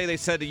now, let's say they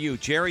said to you,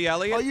 Jerry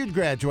Elliott. Oh, you'd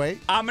graduate.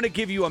 I'm going to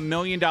give you $1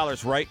 million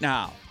right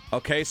now.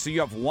 Okay, so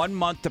you have 1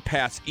 month to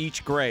pass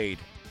each grade.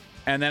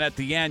 And then at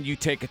the end, you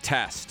take a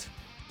test.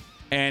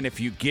 And if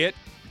you get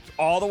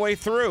all the way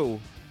through,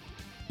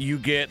 you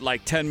get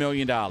like $10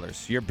 million.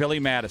 You're Billy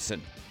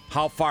Madison.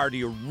 How far do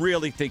you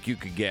really think you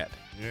could get?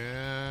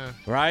 Yeah.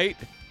 Right?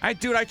 I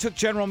took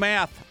general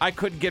math. I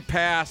couldn't get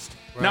past.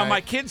 Right. Now,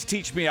 my kids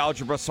teach me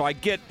algebra, so I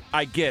get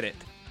it.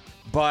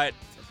 But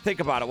think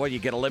about it. What, you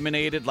get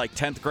eliminated like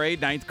 10th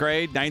grade, 9th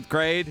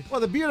grade?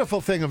 Well, the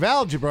beautiful thing of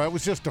algebra, it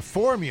was just a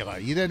formula.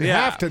 You didn't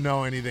have to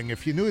know anything.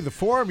 If you knew the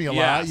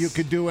formula, you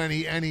could do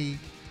any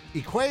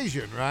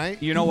equation,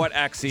 right? You know what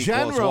X equals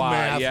General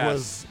Y.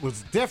 math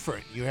was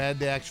different. You had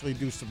to actually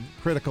do some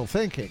critical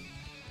thinking.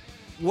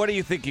 What do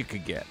you think you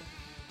could get?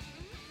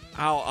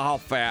 How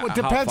fast? Well,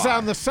 it depends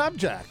on the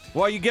subject.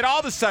 Well, you get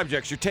all the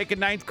subjects. You're taking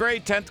 9th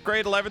grade, 10th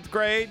grade, 11th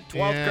grade,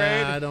 12th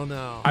grade. I don't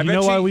know. You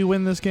know why we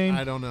win this game?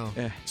 I don't know.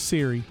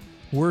 Siri.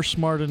 We're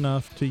smart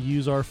enough to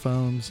use our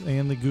phones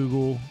and the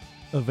Google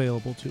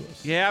available to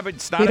us. Yeah, but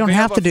it's not we don't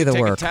have to do the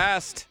work. A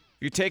test.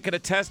 You're taking a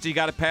test. You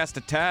got to pass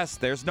the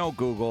test. There's no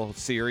Google,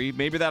 Siri.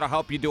 Maybe that'll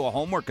help you do a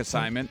homework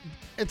assignment.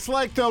 It's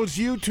like those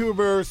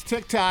YouTubers,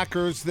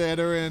 TikTokers that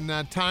are in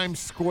Times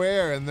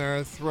Square and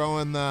they're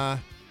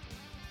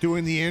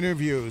doing the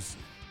interviews.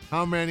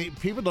 How many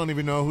people don't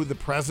even know who the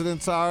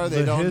presidents are?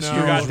 They don't know.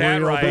 You got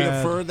that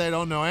right. They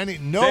don't know any.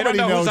 They Nobody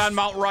don't know knows who's on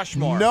Mount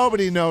Rushmore.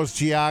 Nobody knows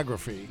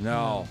geography.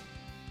 No.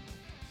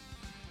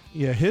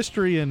 Yeah,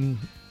 history and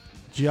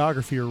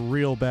geography are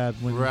real bad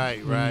when Right.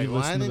 you Well, listen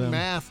I to think them.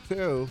 math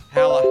too.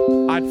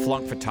 Hell, I'd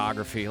flunk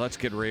photography. Let's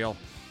get real,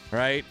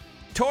 right?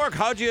 Torg,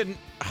 how'd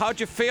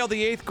you fail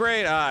the 8th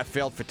grade? I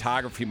failed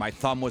photography. My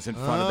thumb was in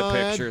front of the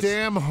pictures. That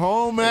damn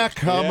home ec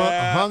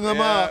hung them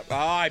up. Oh,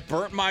 I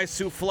burnt my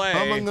souffle.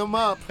 Hung them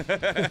up.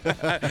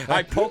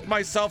 I poked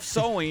myself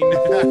sewing. All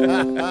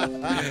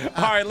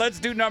right, let's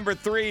do number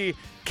 3.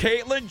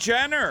 Caitlyn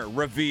Jenner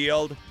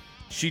revealed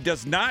she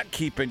does not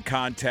keep in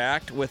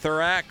contact with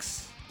her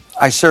ex.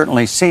 I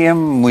certainly see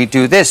him. We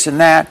do this and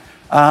that.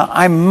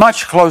 I'm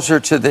much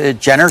closer to the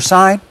Jenner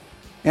side,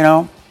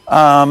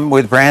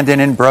 with Brandon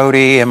and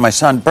Brody and my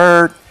son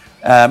Bert,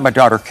 my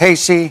daughter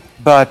Casey.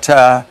 But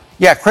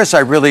Chris, I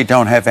really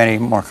don't have any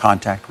more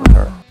contact with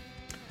her.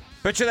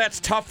 Bet you that's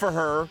tough for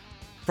her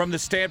from the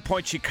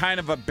standpoint she kind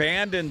of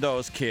abandoned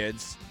those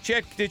kids.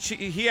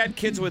 He had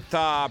kids with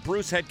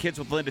Bruce had kids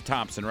with Linda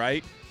Thompson,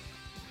 right?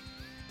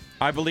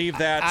 I believe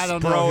that's I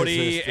don't know Brody,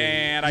 his history.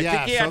 and I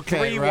think he had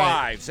 3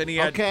 wives, and he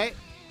had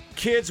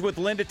kids with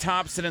Linda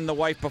Thompson and the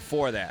wife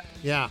before that.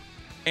 Yeah.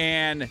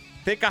 And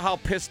think of how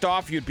pissed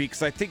off you'd be,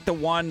 because I think the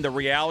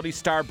reality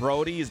star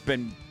Brody, has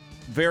been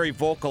very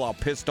vocal how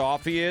pissed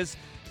off he is,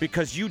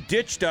 because you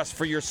ditched us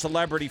for your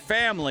celebrity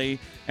family,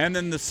 and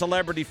then the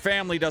celebrity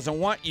family doesn't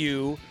want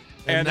you,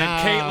 and then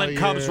Caitlyn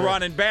comes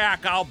running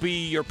back, I'll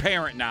be your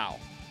parent now.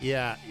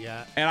 Yeah.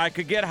 And I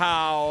could get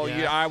how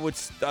I would...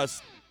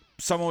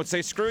 someone would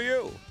say, screw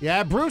you.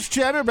 Yeah, Bruce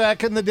Jenner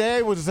back in the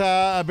day was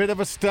a bit of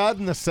a stud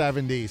in the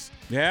 70s.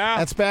 Yeah.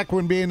 That's back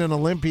when being an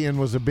Olympian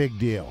was a big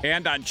deal.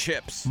 And on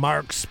chips.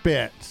 Mark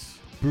Spitz,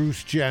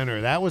 Bruce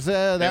Jenner. That was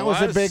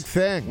a big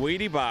thing.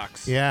 Wheatie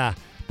box. Yeah.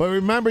 But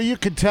remember, you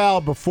could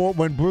tell before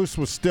when Bruce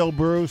was still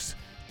Bruce,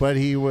 but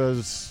he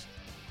was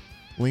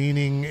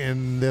leaning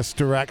in this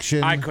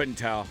direction. I couldn't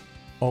tell.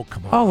 Oh,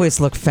 come on. Always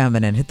looked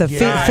feminine. The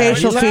Yeah.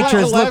 facial He looked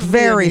features like a looked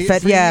very lesbian.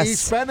 fit. Yes. He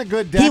spent a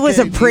good decade. He was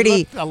a pretty. He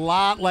looked a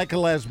lot like a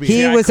lesbian.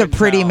 He was a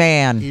pretty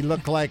man. He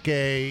looked like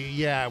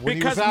when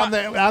Because he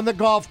was on the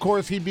golf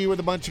course, he'd be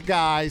with a bunch of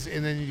guys,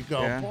 and then you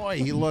go, Yeah. boy,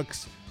 he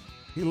looks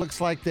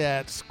like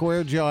that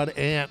square-jawed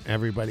ant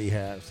everybody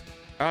has.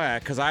 Oh, yeah,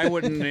 because I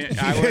wouldn't.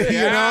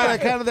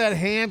 Kind of that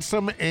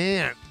handsome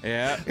ant.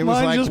 Yeah. It was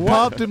Mine like, just what?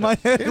 popped in my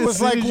head. It as was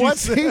soon like, as you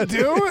what's he said it.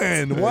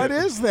 doing? What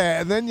is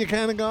that? And then you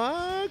kind of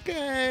go,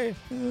 okay.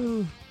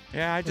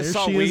 Yeah, I just There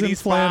saw she is in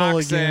Wheaties flannel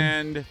box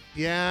again.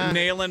 and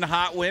nailing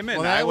hot women.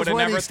 Well, I that would was have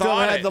when never he still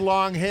thought had it. the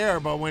long hair,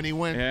 but when he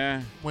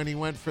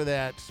went for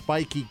that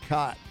spiky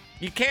cut.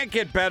 You can't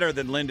get better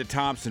than Linda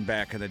Thompson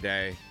back in the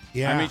day.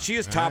 Yeah, I mean, she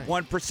is top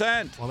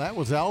 1%. Well, that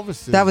was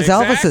Elvis's. That was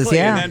Elvis's,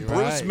 yeah. And then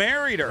Bruce Right.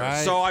 married her.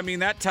 Right. So, I mean,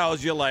 that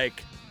tells you,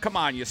 like, come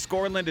on, you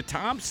score Linda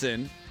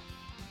Thompson,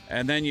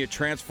 and then you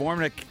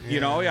transform it.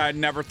 You know, I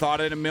never thought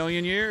it in a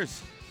million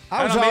years.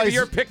 I don't know, maybe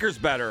your picker's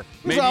better.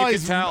 Maybe you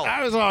can tell.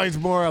 I was always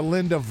more a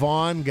Linda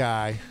Vaughn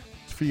guy.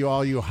 It's for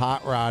all you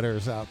hot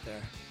rodders out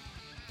there.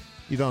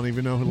 You don't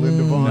even know who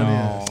Linda Vaughn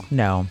is.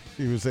 No.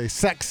 She was a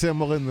sex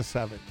symbol in the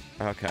 70s.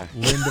 Okay.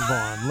 Linda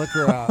Vaughn. Look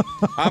her up.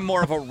 I'm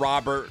more of a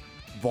Robert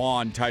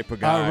Vaughn type of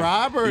guy.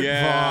 Robert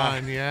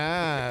Vaughn,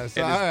 yes.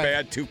 And All his right.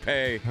 bad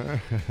toupee.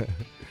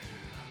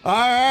 All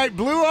right,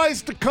 Blue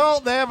Oyster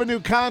Cult, they have a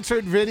new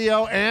concert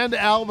video and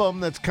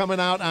album that's coming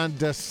out on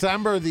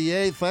December the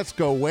 8th. Let's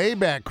go way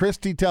back.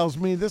 Christy tells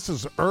me this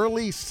is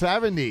early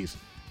 70s.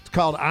 It's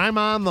called I'm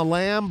on the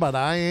Lamb, but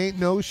I Ain't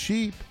No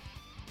Sheep.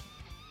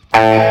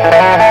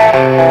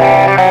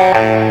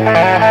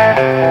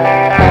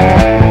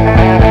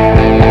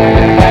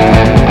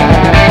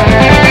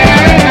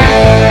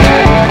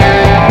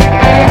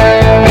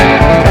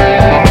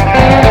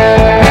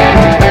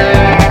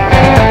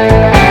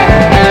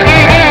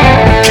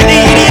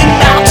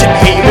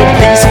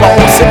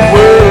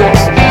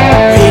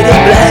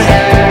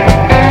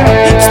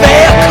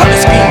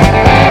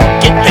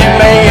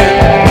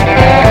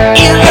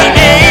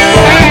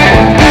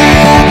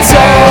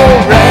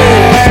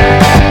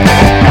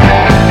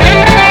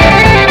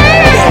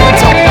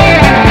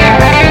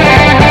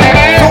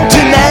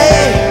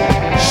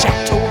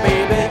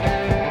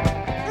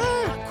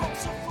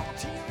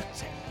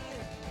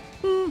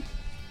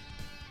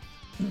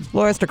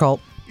 Blue Oyster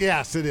Cult.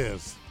 Yes, it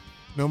is.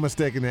 No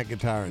mistaking that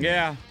guitar. in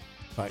Yeah. there.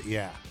 But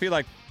yeah. If you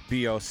like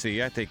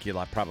BOC, I think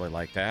you'll probably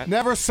like that.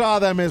 Never saw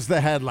them as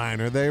the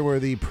headliner. They were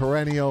the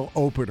perennial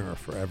opener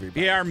for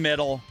everybody. Yeah, or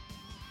middle.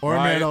 Or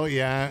right? middle,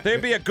 yeah.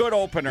 They'd be a good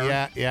opener.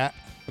 Yeah.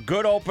 A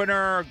good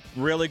opener,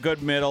 really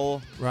good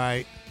middle.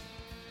 Right.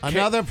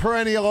 Another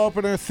perennial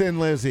opener, Thin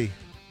Lizzy.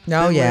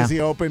 Oh, Thin yeah. Lizzy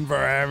opened for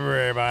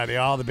everybody,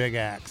 all the big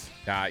acts.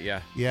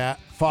 Yeah. Yeah.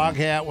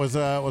 Foghat was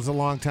a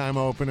long-time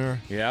opener.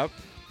 Yep.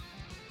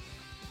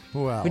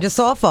 Who else? We just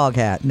saw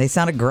Foghat, and they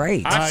sounded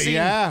great.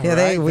 Yeah,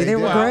 they were did.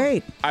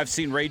 great. I've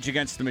seen Rage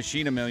Against the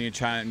Machine a million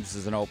times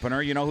as an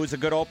opener. You know who's a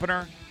good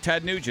opener?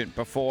 Ted Nugent,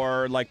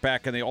 before, like,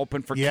 back in the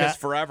open for Yeah. Kiss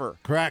Forever.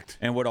 Correct.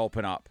 And would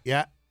open up.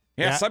 Yeah.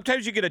 Yeah,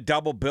 sometimes you get a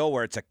double bill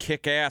where it's a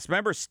kick-ass.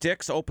 Remember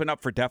Styx open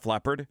up for Def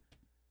Leppard?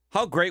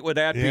 How great would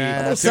that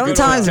be?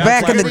 Sometimes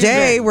back in the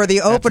day where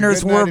the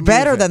openers were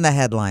better than the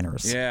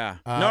headliners. Yeah.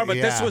 No, but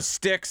this was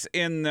Styx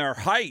in their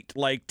height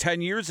like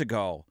 10 years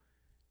ago.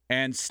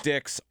 And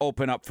Styx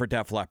open up for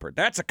Def Leppard.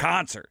 That's a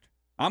concert.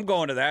 I'm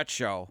going to that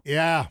show.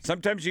 Yeah.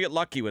 Sometimes you get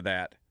lucky with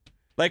that.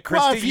 Like,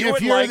 Christy,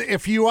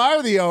 if you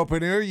are the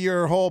opener,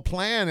 your whole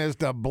plan is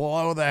to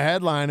blow the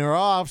headliner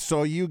off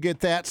so you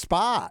get that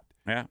spot.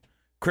 Yeah.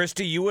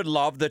 Christy, you would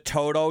love the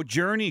Toto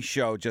Journey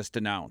show just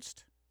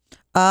announced.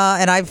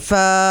 And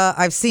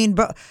I've seen,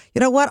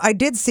 you know what? I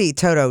did see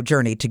Toto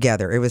Journey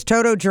together. It was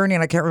Toto Journey,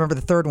 and I can't remember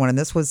the third one. And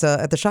this was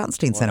at the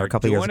Schottenstein Center a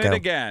couple years ago. Doing it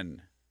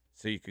again,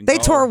 so you can. They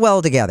toured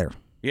well together.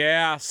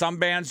 Yeah, some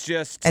bands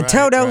just. And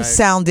Toto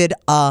sounded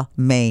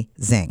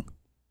amazing.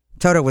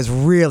 Toto was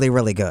really,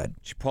 really good.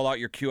 Did you pull out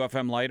your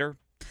QFM lighter?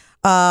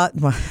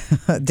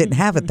 Didn't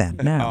have it then.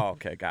 No. Oh,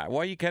 okay, got it.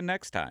 Well, you can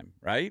next time,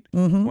 right?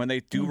 Mm-hmm. When they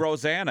do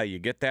Rosanna, you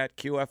get that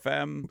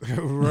QFM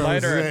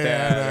lighter at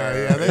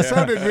that. Yeah, they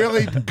sounded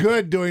really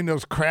good doing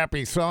those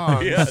crappy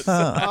songs. Yes.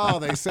 Oh,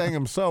 they sang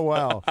them so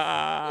well.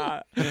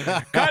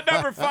 Cut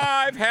number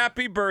 5.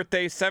 Happy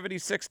birthday,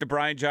 76 to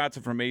Brian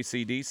Johnson from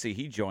AC/DC.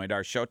 He joined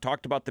our show.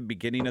 Talked about the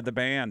beginning of the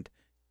band.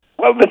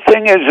 Well, the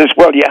thing is, as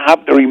well, you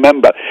have to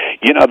remember,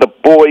 the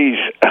boys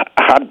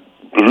had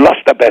lost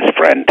their best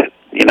friend.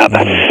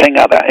 That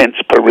singer, that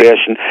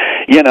inspiration,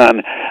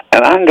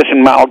 and Angus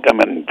and Malcolm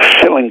and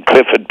Phil and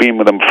Cliff had been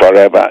with them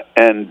forever,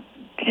 and,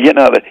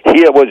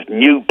 here was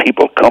new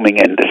people coming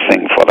in to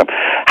sing for them.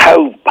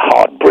 How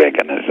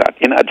heartbreaking is that?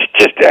 It's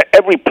just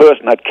every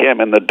person that came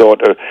in the door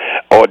to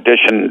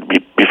audition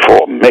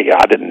before me,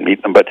 I didn't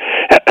meet them, but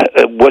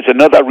it was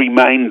another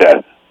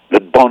reminder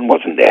that Bon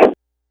wasn't there.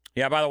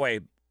 Yeah, by the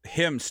way,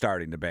 him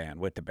starting the band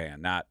with the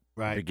band, not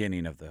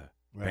beginning of the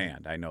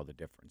band. I know the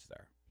difference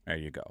there. There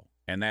you go.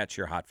 And that's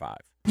your Hot 5.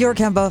 Your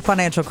Kemba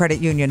Financial Credit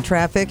Union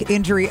traffic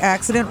injury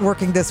accident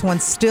working this one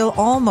still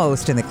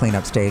almost in the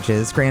cleanup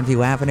stages.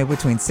 Grandview Avenue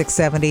between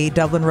 670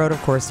 Dublin Road, of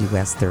course,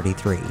 US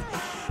 33.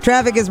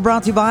 Traffic is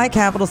brought to you by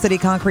Capital City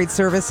Concrete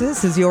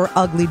Services. Is your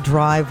ugly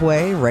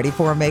driveway ready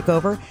for a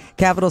makeover?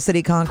 Capital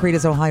City Concrete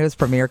is Ohio's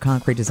premier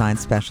concrete design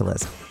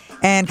specialist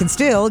and can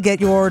still get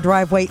your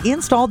driveway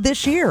installed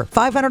this year.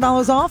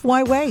 $500 off?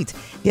 Why wait?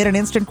 Get an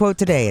instant quote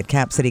today at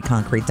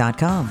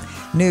capcityconcrete.com.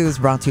 News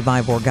brought to you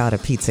by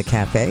Borgata Pizza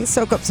Cafe.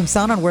 Soak up some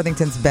sun on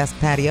Worthington's best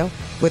patio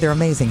with their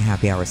amazing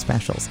happy hour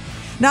specials.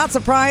 Not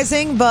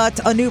surprising,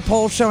 but a new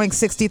poll showing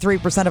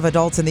 63% of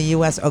adults in the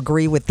U.S.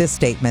 agree with this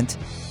statement.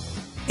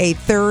 A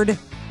third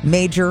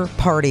major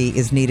party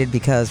is needed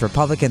because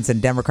Republicans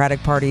and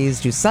Democratic parties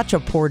do such a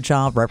poor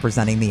job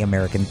representing the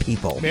American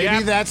people.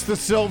 Maybe that's the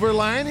silver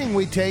lining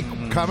we take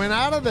coming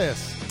out of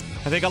this.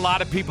 I think a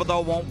lot of people, though,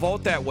 won't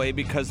vote that way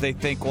because they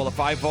think, well, if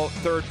I vote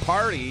third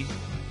party,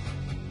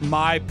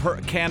 my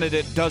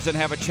candidate doesn't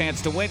have a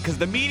chance to win, because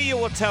the media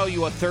will tell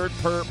you a third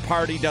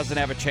party doesn't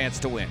have a chance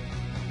to win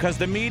because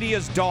the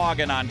media's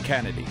dogging on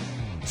Kennedy.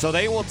 So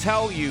they will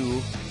tell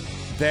you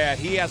that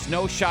he has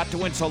no shot to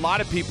win. So a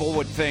lot of people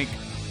would think,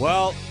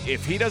 well,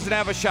 if he doesn't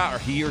have a shot, or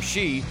he or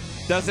she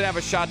doesn't have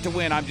a shot to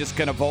win, I'm just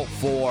going to vote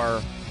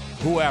for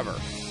whoever.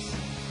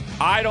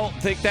 I don't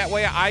think that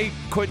way. I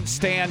couldn't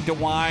stand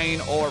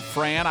DeWine or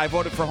Fran. I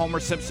voted for Homer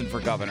Simpson for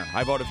governor.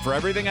 I voted for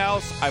everything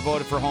else. I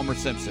voted for Homer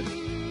Simpson.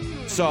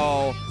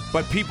 So,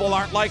 but people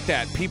aren't like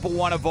that. People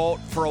want to vote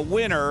for a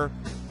winner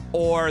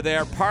or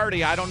their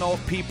party. I don't know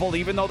if people,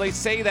 even though they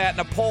say that in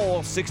a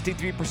poll,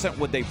 63%,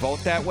 would they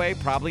vote that way?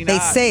 Probably not. They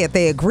say it.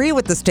 They agree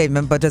with the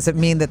statement, but does it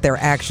mean that their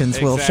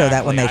actions will show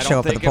that when they show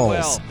up at the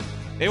polls?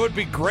 It would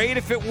be great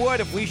if it would,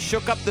 if we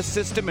shook up the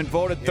system and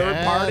voted third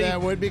party. That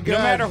would be good. No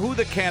matter who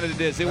the candidate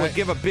is, it would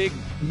give a big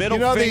middle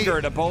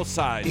finger to both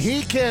sides.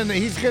 He's going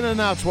to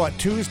announce what,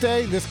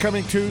 Tuesday? This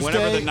coming Tuesday?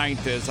 Whenever the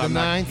 9th is. The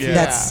 9th?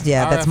 That's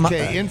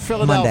in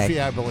Philadelphia, Monday.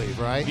 I believe,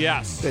 right?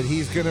 Yes. That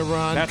he's going to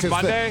run. That's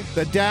Monday?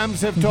 The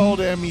Dems have told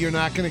him you're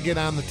not going to get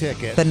on the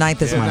ticket. The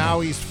 9th is Monday. Now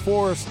he's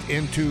forced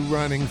into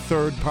running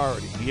third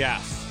party.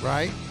 Yes.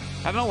 Right?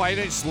 I don't know why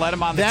they just let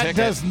him on the ticket.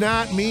 That does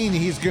not mean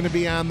he's going to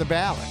be on the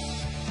ballot.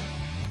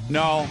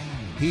 No.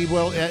 He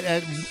will.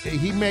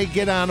 He may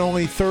get on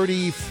only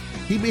 30.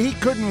 He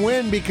couldn't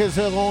win because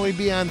he'll only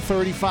be on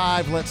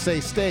 35, let's say,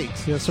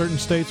 states. Yeah, certain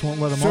states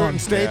won't let him on. Certain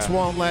states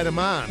won't let him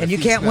on. And you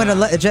can't win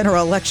a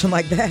general election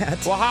like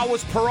that. Well, how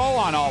was Perot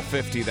on all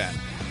 50 then?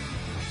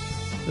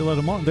 They let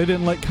him on. They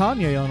didn't let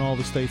Kanye on all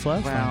the states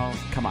last time. Well,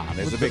 come on.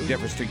 There's a big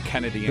difference between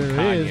Kennedy and There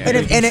Kanye.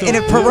 is. And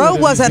if Perot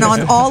wasn't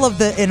on all of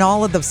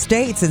the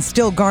states and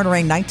still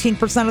garnering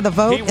 19% of the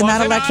vote in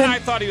that election, I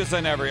thought he was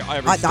in every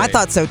state. I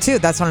thought so too.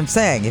 That's what I'm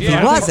saying. If he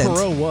wasn't,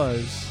 Perot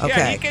was. Okay.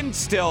 Yeah, he can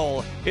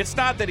still. It's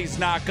not that he's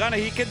not gonna.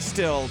 He can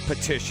still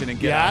petition and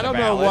get. I don't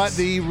know what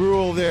the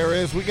rule there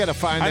is. We got to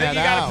find that out. I think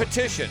you got to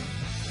petition.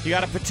 You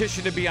got to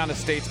petition to be on a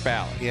state's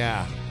ballot.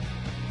 Yeah.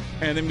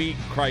 And then meet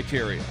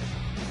criteria.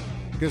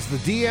 Because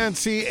the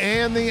DNC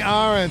and the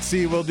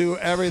RNC will do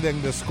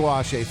everything to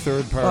squash a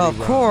third party.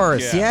 Of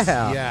course, yes.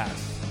 yeah.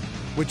 Yes.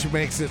 which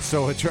makes it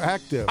so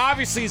attractive.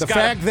 Obviously, the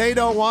fact they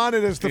don't want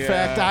it is the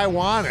fact I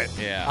want it.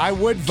 Yeah. I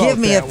would vote Give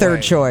me a that third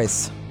way.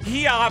 choice.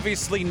 He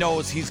obviously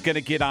knows he's going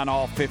to get on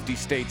all 50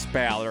 states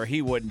ballot, or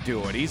he wouldn't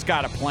do it. He's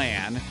got a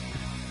plan.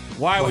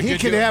 Why would he you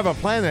can do have a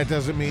plan. That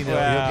doesn't mean he'll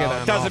get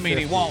on. It doesn't all mean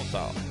 50. he won't,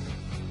 though.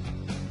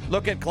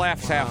 Look at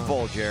glass half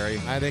full,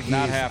 Jerry. I think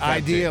not he's half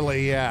empty.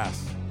 ideally,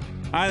 yes.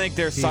 I think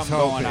there's He's something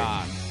hoping. going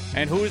on.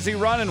 And who is he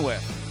running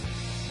with?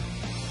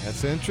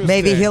 That's interesting.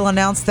 Maybe he'll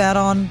announce that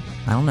on,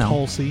 I don't know.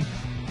 Tulsi.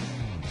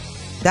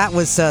 That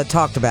was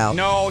talked about.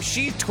 No,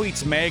 she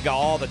tweets MAGA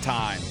all the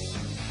time.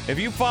 If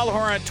you follow her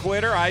on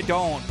Twitter, I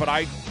don't, but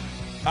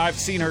I've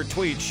seen her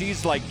tweet.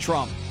 She's like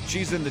Trump.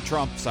 She's in the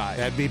Trump side.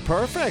 That'd be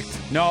perfect.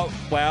 No,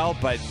 well,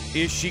 but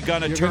is she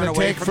going to You're turn gonna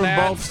away take from from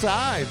that? both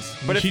sides.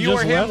 But if She you were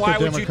just him, left the why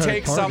would you Democratic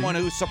take Party. someone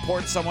who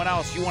supports someone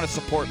else? You want to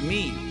support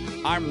me.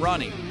 I'm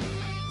running.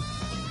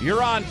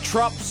 You're on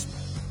Trump's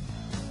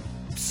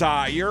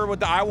side. You're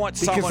with I want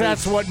someone Because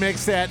that's who's- what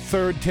makes that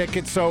third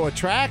ticket so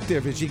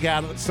attractive is you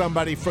got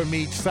somebody from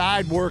each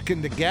side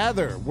working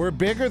together. We're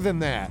bigger than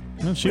that.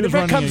 Well, she But was if it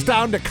running comes a-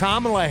 down to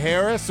Kamala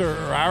Harris or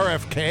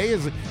RFK,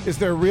 is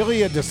there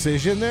really a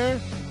decision there?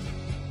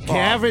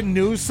 Gavin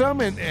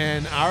Newsom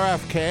and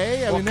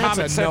RFK? I well, mean, that's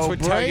common a sense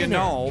would tell you no-brainer.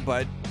 no,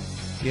 but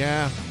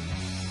Yeah.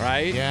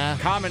 right? Yeah.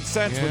 Common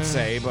sense Yeah. would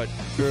say, but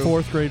True.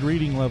 Fourth grade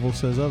reading level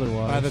says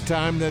otherwise. By the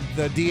time that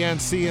the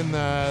DNC and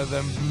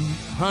the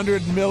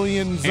hundred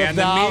millions And of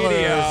the dollars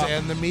media.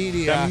 and the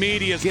media, The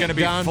media's get gonna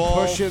be done full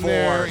pushing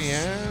their force.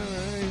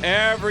 right.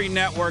 every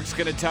network's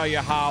going to tell you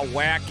how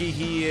wacky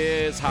he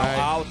is, how Right.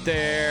 out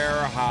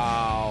there,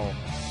 how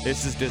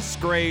this is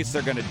disgrace.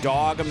 They're going to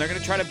dog him. They're going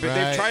to try to. Right.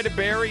 They've tried to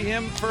bury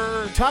him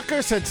for.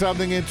 Tucker said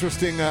something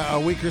interesting a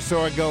week or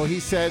so ago. He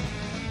said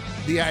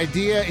the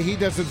idea he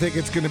doesn't think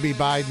it's going to be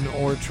Biden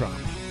or Trump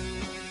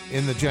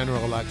in the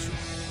general election.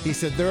 He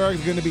said there are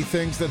going to be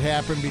things that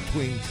happen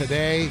between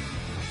today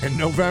and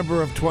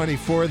November of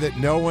 24 that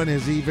no one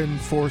has even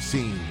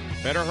foreseen.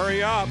 Better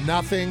hurry up.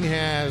 Nothing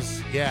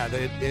has. Yeah,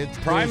 it's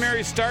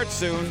Primary starts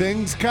soon.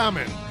 Things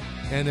coming,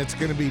 and it's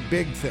going to be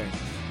big things.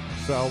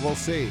 So we'll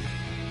see.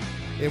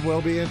 It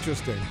will be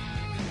interesting.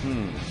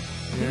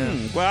 Yeah.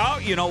 Well,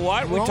 you know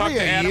what? We're We talked only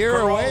to a Adam year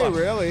Carolla. away,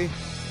 really.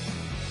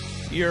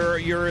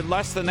 You're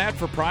less than that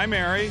for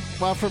primary.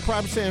 Well,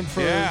 I'm saying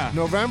for Yeah.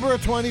 November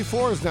of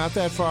 24 is not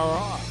that far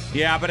off.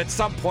 Yeah, but at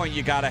some point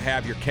you got to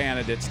have your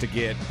candidates to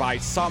get by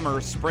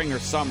summer, spring or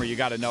summer. You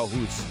got to know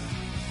who's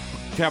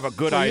to have a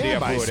good Well, idea yeah,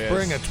 of by who it is.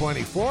 spring of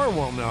 24,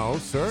 we'll know,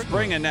 certainly.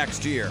 Spring of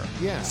next year.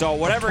 Yeah, So of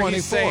whatever 24,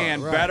 he's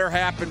saying right. better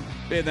happen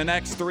in the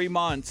next 3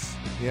 months.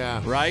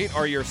 Yeah. Right?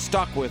 Or you're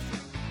stuck with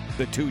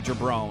the two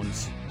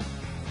jabrones.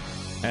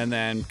 And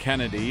then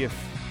Kennedy, if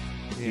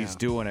he's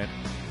doing it.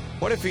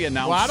 What if he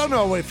announced? Well, I don't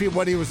know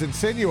what he was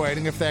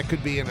insinuating, if that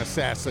could be an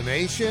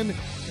assassination,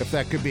 if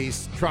that could be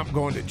Trump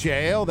going to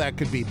jail, that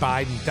could be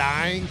Biden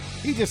dying.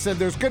 He just said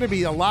there's going to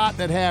be a lot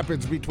that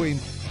happens between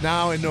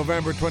now and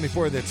November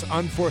 24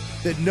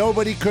 that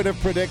nobody could have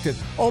predicted.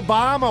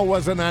 Obama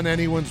wasn't on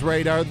anyone's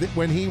radar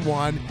when he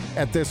won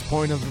at this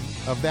point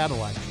of that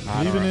election.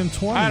 Even in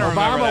 20. I don't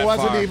remember Obama that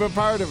wasn't far. even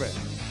part of it.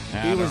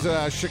 He was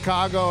a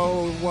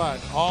Chicago,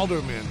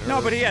 alderman.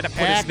 No, but he had to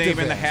put his name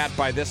in the activist. hat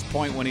by this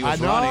point when he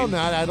was I know, running.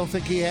 I don't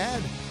think he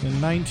had.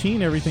 In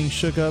 19, everything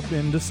shook up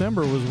in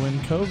December was when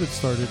COVID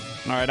started.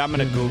 All right, I'm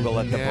going to Google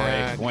at the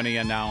Yeah. break when he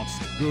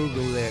announced.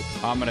 Google it.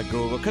 I'm going to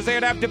Google because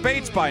they'd have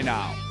debates by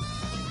now.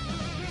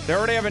 They're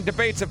already having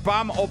debates. If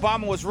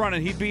Obama was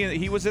running,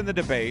 he was in the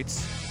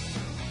debates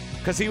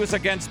because he was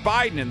against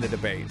Biden in the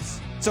debates.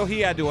 So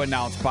he had to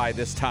announce by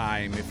this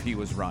time if he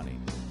was running.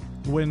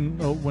 When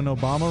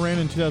Obama ran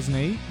in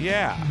 2008?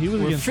 Yeah. He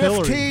was We're against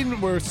 15,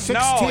 Hillary. we're 16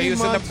 No, he was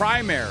in months. the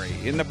primary.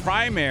 In the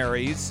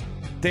primaries,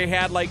 they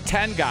had like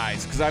 10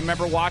 guys because I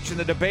remember watching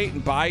the debate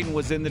and Biden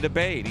was in the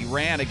debate. He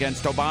ran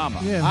against Obama.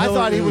 Yeah, I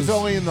thought he Hillary was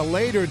only in the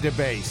later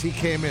debates. He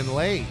came in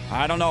late.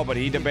 I don't know, but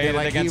he debated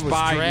like he against was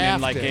Biden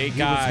and like drafted. 8 He was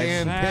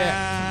guys.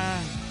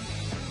 handpicked.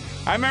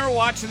 I remember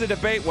watching the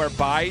debate where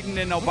Biden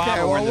and Obama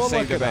Okay, were well, in the we'll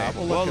same look it debate. up.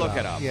 We'll look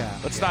it up. Yeah,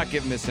 Let's not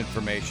give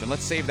misinformation.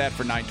 Let's save that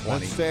for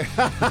 9:20.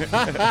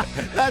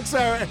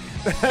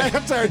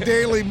 That's our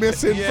daily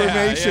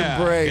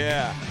misinformation break.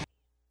 Yeah.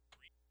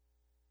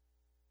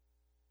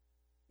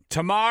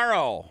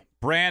 Tomorrow,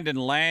 Brandon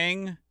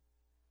Lang.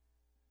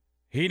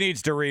 He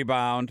needs to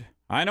rebound.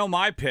 I know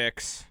my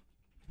picks.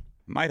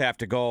 Might have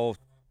to go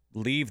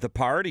leave the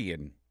party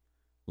and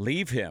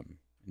leave him.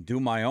 Do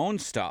my own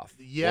stuff.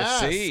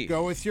 Yes, We'll see.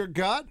 go with your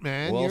gut,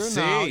 man. We'll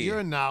see. You're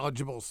a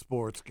knowledgeable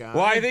sports guy.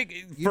 Well, I think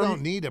you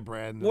don't need a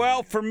Brandon.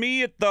 Well, for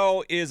me,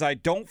 though, is I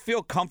don't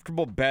feel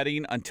comfortable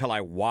betting until I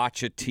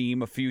watch a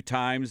team a few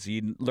times.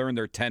 You learn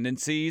their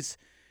tendencies.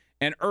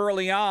 And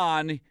early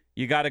on,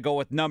 you got to go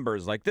with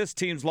numbers. Like this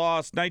team's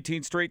lost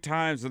 19 straight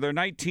times, or they're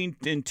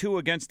 19-2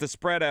 against the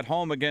spread at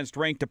home against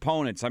ranked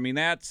opponents. I mean,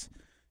 that's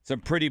some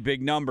pretty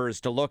big numbers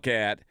to look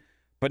at.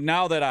 But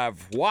now that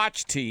I've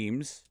watched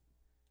teams,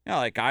 you know,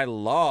 like I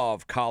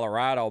love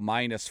Colorado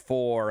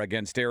 -4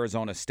 against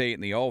Arizona State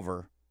in the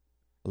over.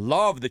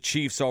 Love the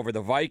Chiefs over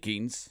the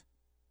Vikings.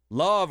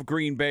 Love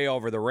Green Bay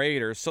over the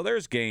Raiders. So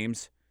there's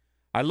games.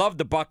 I love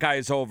the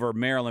Buckeyes over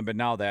Maryland, but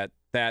now that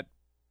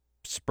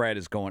spread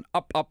is going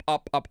up, up,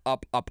 up, up,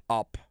 up, up,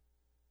 up.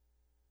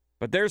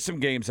 But there's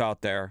some games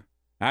out there.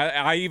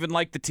 I even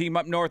like the team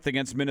up north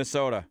against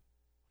Minnesota.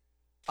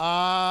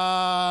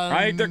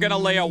 I think they're going to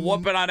lay a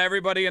whooping on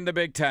everybody in the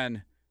Big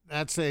Ten.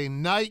 That's a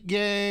night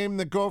game.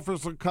 The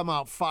Gophers will come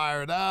out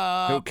fired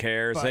up. Who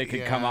cares? They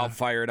can come out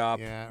fired up.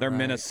 Yeah, they're right,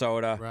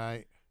 Minnesota.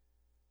 Right.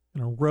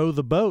 Gonna row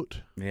the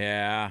boat.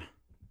 Yeah.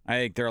 I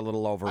think they're a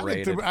little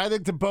overrated. I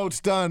think the boat's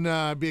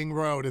done being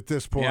rowed at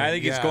this point. Yeah, I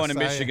think he's going to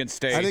Michigan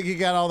State. I think he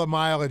got all the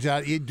mileage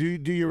out. Do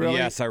you really?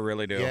 Yes, I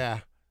really do. Yeah.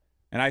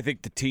 And I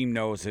think the team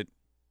knows it.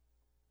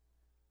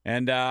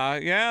 And,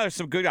 there's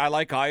some good. I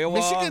like Iowa.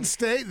 Michigan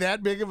State,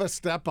 that big of a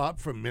step up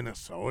from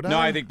Minnesota? No,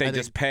 I think they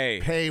just pay.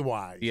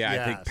 Pay-wise. Yeah,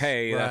 yes, I think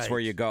pay, that's where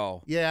you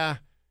go. Yeah.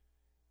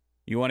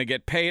 You want to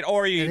get paid,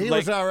 or you. And he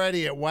was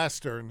already at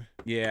Western.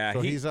 Yeah. So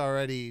he's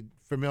already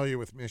familiar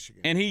with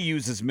Michigan. And he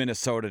uses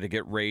Minnesota to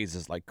get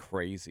raises like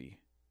crazy.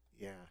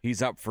 Yeah.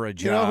 He's up for a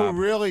job. You know who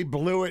really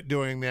blew it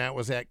doing that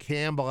was that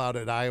Campbell out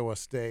at Iowa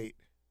State.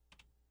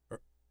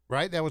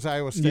 Right? That was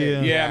Iowa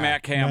State. Yeah,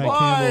 Matt Campbell.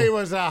 Boy, he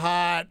was a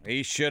hot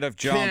He should have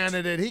jumped.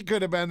 candidate. He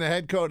could have been the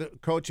head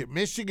coach at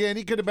Michigan.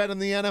 He could have been in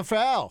the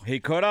NFL. He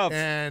could have.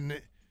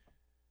 And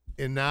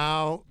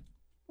now,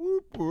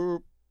 whoop,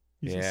 whoop.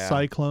 He's a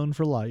cyclone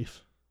for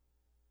life.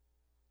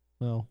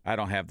 Well, I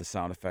don't have the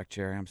sound effect,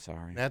 Jerry. I'm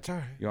sorry. That's all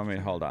right. You want me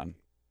to hold on?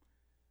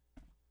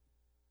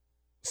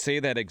 Say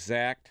that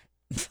exact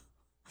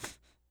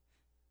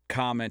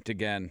comment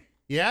again.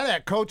 Yeah,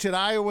 that coach at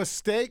Iowa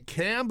State,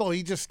 Campbell,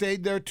 he just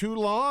stayed there too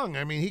long.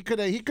 I mean, he could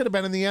have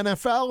been in the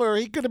NFL, or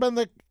he could have been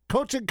the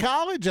coach in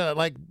college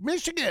like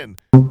Michigan.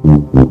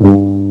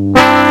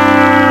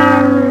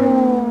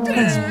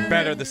 It's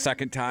better the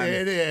second time.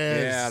 It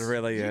is. Yeah, it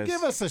really is. You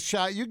give us a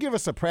shot. You give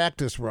us a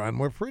practice run.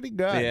 We're pretty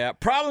good. Yeah.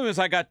 Problem is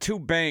I got two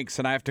banks,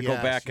 and I have to go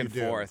back and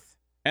forth.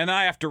 And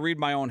I have to read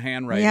my own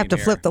handwriting. You have to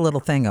here. flip the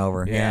little thing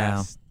over. Yeah.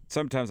 Yes.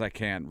 Sometimes I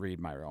can't read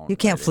my own. You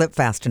can't writing. flip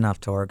fast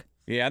enough, Torg.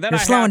 Yeah, then You're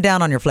slowing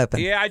down on your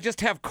flipping. Yeah, I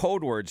just have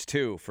code words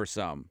too for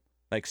some,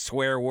 like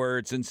swear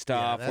words and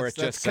stuff, where it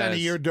just kind of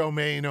says your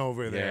domain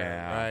over there.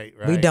 Yeah. Right.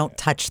 We don't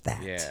touch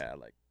that. Yeah,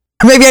 like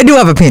Maybe I do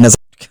have a penis.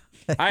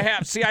 I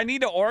have. See, I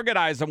need to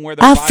organize them where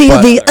they're. I by feel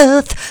each the other.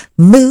 earth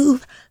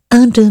move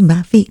under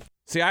my feet.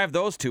 See, I have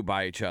those two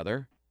by each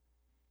other.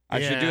 I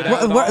should do that.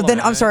 with all Well, of then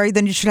them. I'm sorry.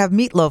 Then you should have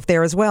meatloaf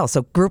there as well.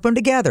 So group them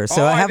together.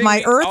 So I have think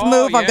my earth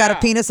move. I've got a yeah.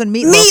 penis and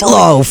meatloaf.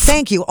 Meatloaf.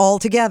 Thank you. All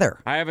together.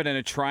 I have it in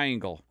a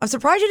triangle. I'm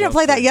surprised you didn't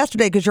play that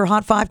yesterday because your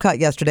hot five cut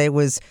yesterday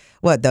was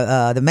what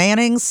the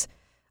Mannings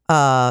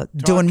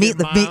doing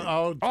the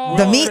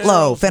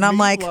meatloaf, and I'm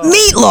like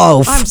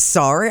meatloaf. I'm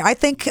sorry. I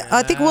think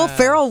Will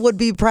Ferrell would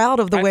be proud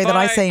of the way that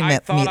I say I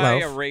thought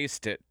I meatloaf.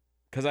 erased it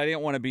because I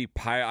didn't want to be.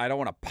 I don't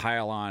want to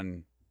pile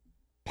on.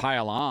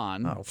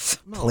 Oh,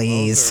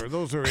 please.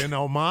 Those are in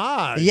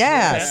homage.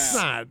 Yes. That's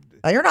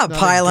not. You're not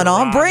piling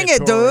on. Bring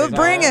it, dude.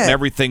 Bring it.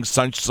 Everything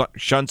sunshine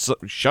and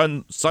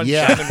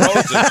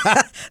roses.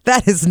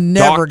 That is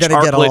never going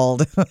to get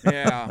old.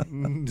 Yeah.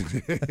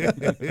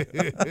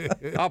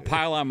 I'll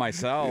pile on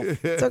myself.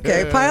 It's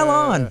okay. Pile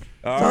on.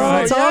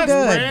 It's all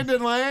good.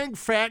 Brandon Lang,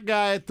 fat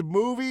guy at the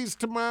movies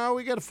tomorrow.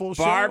 We got a full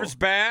show. Barb's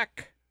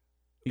back.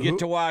 You get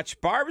to watch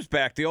Barb's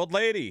back, the old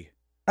lady.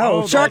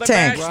 Oh, Shark the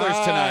Tank.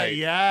 Bachelors tonight.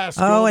 Yes.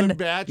 Oh, Golden and-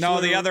 Bachelor.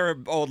 No, the other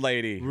old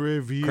lady.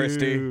 Review.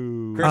 Christy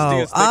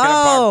Oh, is thinking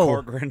of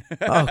Barb Corcoran.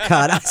 Oh,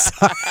 God. I'm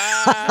sorry.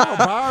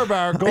 Barb,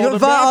 our Golden Oh, the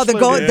Bachelor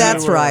gold.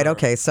 That's reviewer right.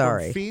 Okay, from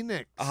sorry.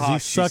 Phoenix. Is he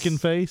sucking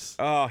face?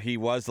 Oh, he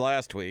was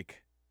last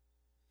week.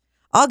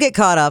 I'll get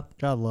caught up.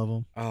 God love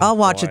him. Oh, I'll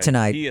watch boy. it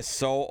tonight. He is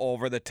so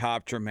over the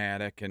top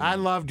dramatic. And I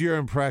loved your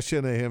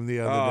impression of him the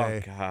other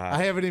day. God.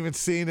 I haven't even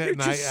seen it. You're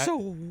and just I, so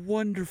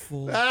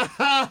wonderful.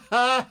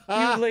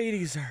 You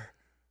ladies are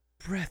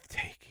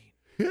breathtaking.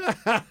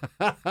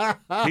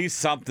 He's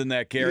something,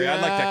 that Gary.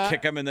 I'd like to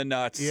kick him in the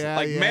nuts.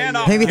 Man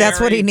up, Maybe that's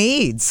what he Gary.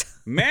 needs.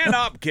 Man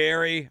up,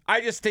 Gary.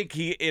 I just think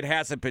it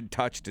hasn't been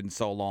touched in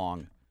so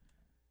long.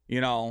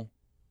 You know,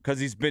 because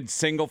he's been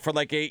single for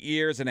like 8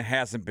 years and it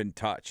hasn't been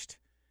touched.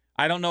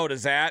 I don't know.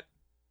 Does that,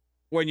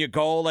 when you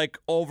go like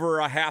over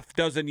a half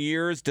dozen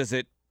years, does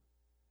it?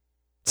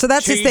 So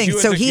that's his change thing. you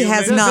as So a he human?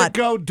 has Does not. it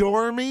go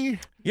dormy?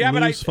 Yeah,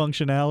 but Lose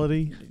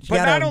functionality.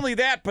 But not only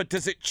that, but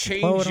does it Blow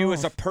change it you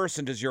as a off.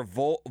 person? Does your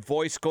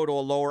voice go to a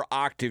lower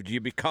octave? Do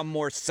you become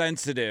more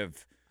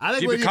sensitive? I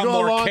think Do when you become go a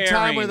more long time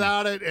caring?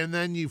 without it, and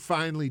then you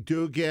finally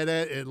do get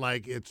it,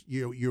 it's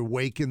you're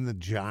waking the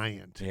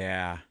giant.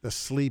 Yeah. The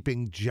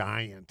sleeping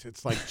giant.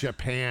 It's like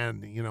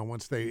Japan.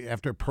 Once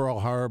after Pearl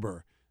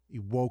Harbor,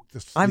 you woke the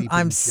sleeping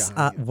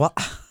giant. What?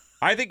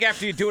 I think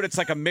after you do it, it's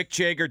like a Mick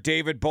Jagger,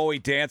 David Bowie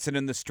dancing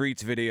in the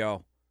streets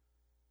video.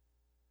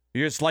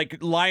 You're just like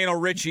Lionel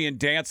Richie and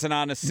dancing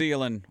on the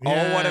ceiling.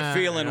 Oh, what a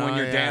feeling when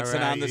you're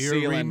dancing on the You're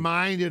ceiling.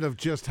 reminded of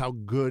just how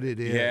good it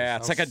is. Yeah,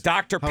 it's How like a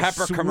Dr. how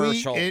Pepper sweet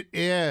commercial. It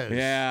is.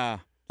 Yeah.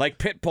 Like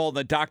Pitbull,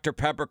 the Dr.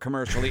 Pepper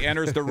commercial. He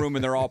enters the room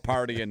and they're all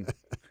partying.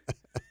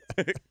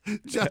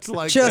 Just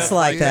like Just that.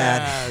 like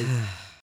that.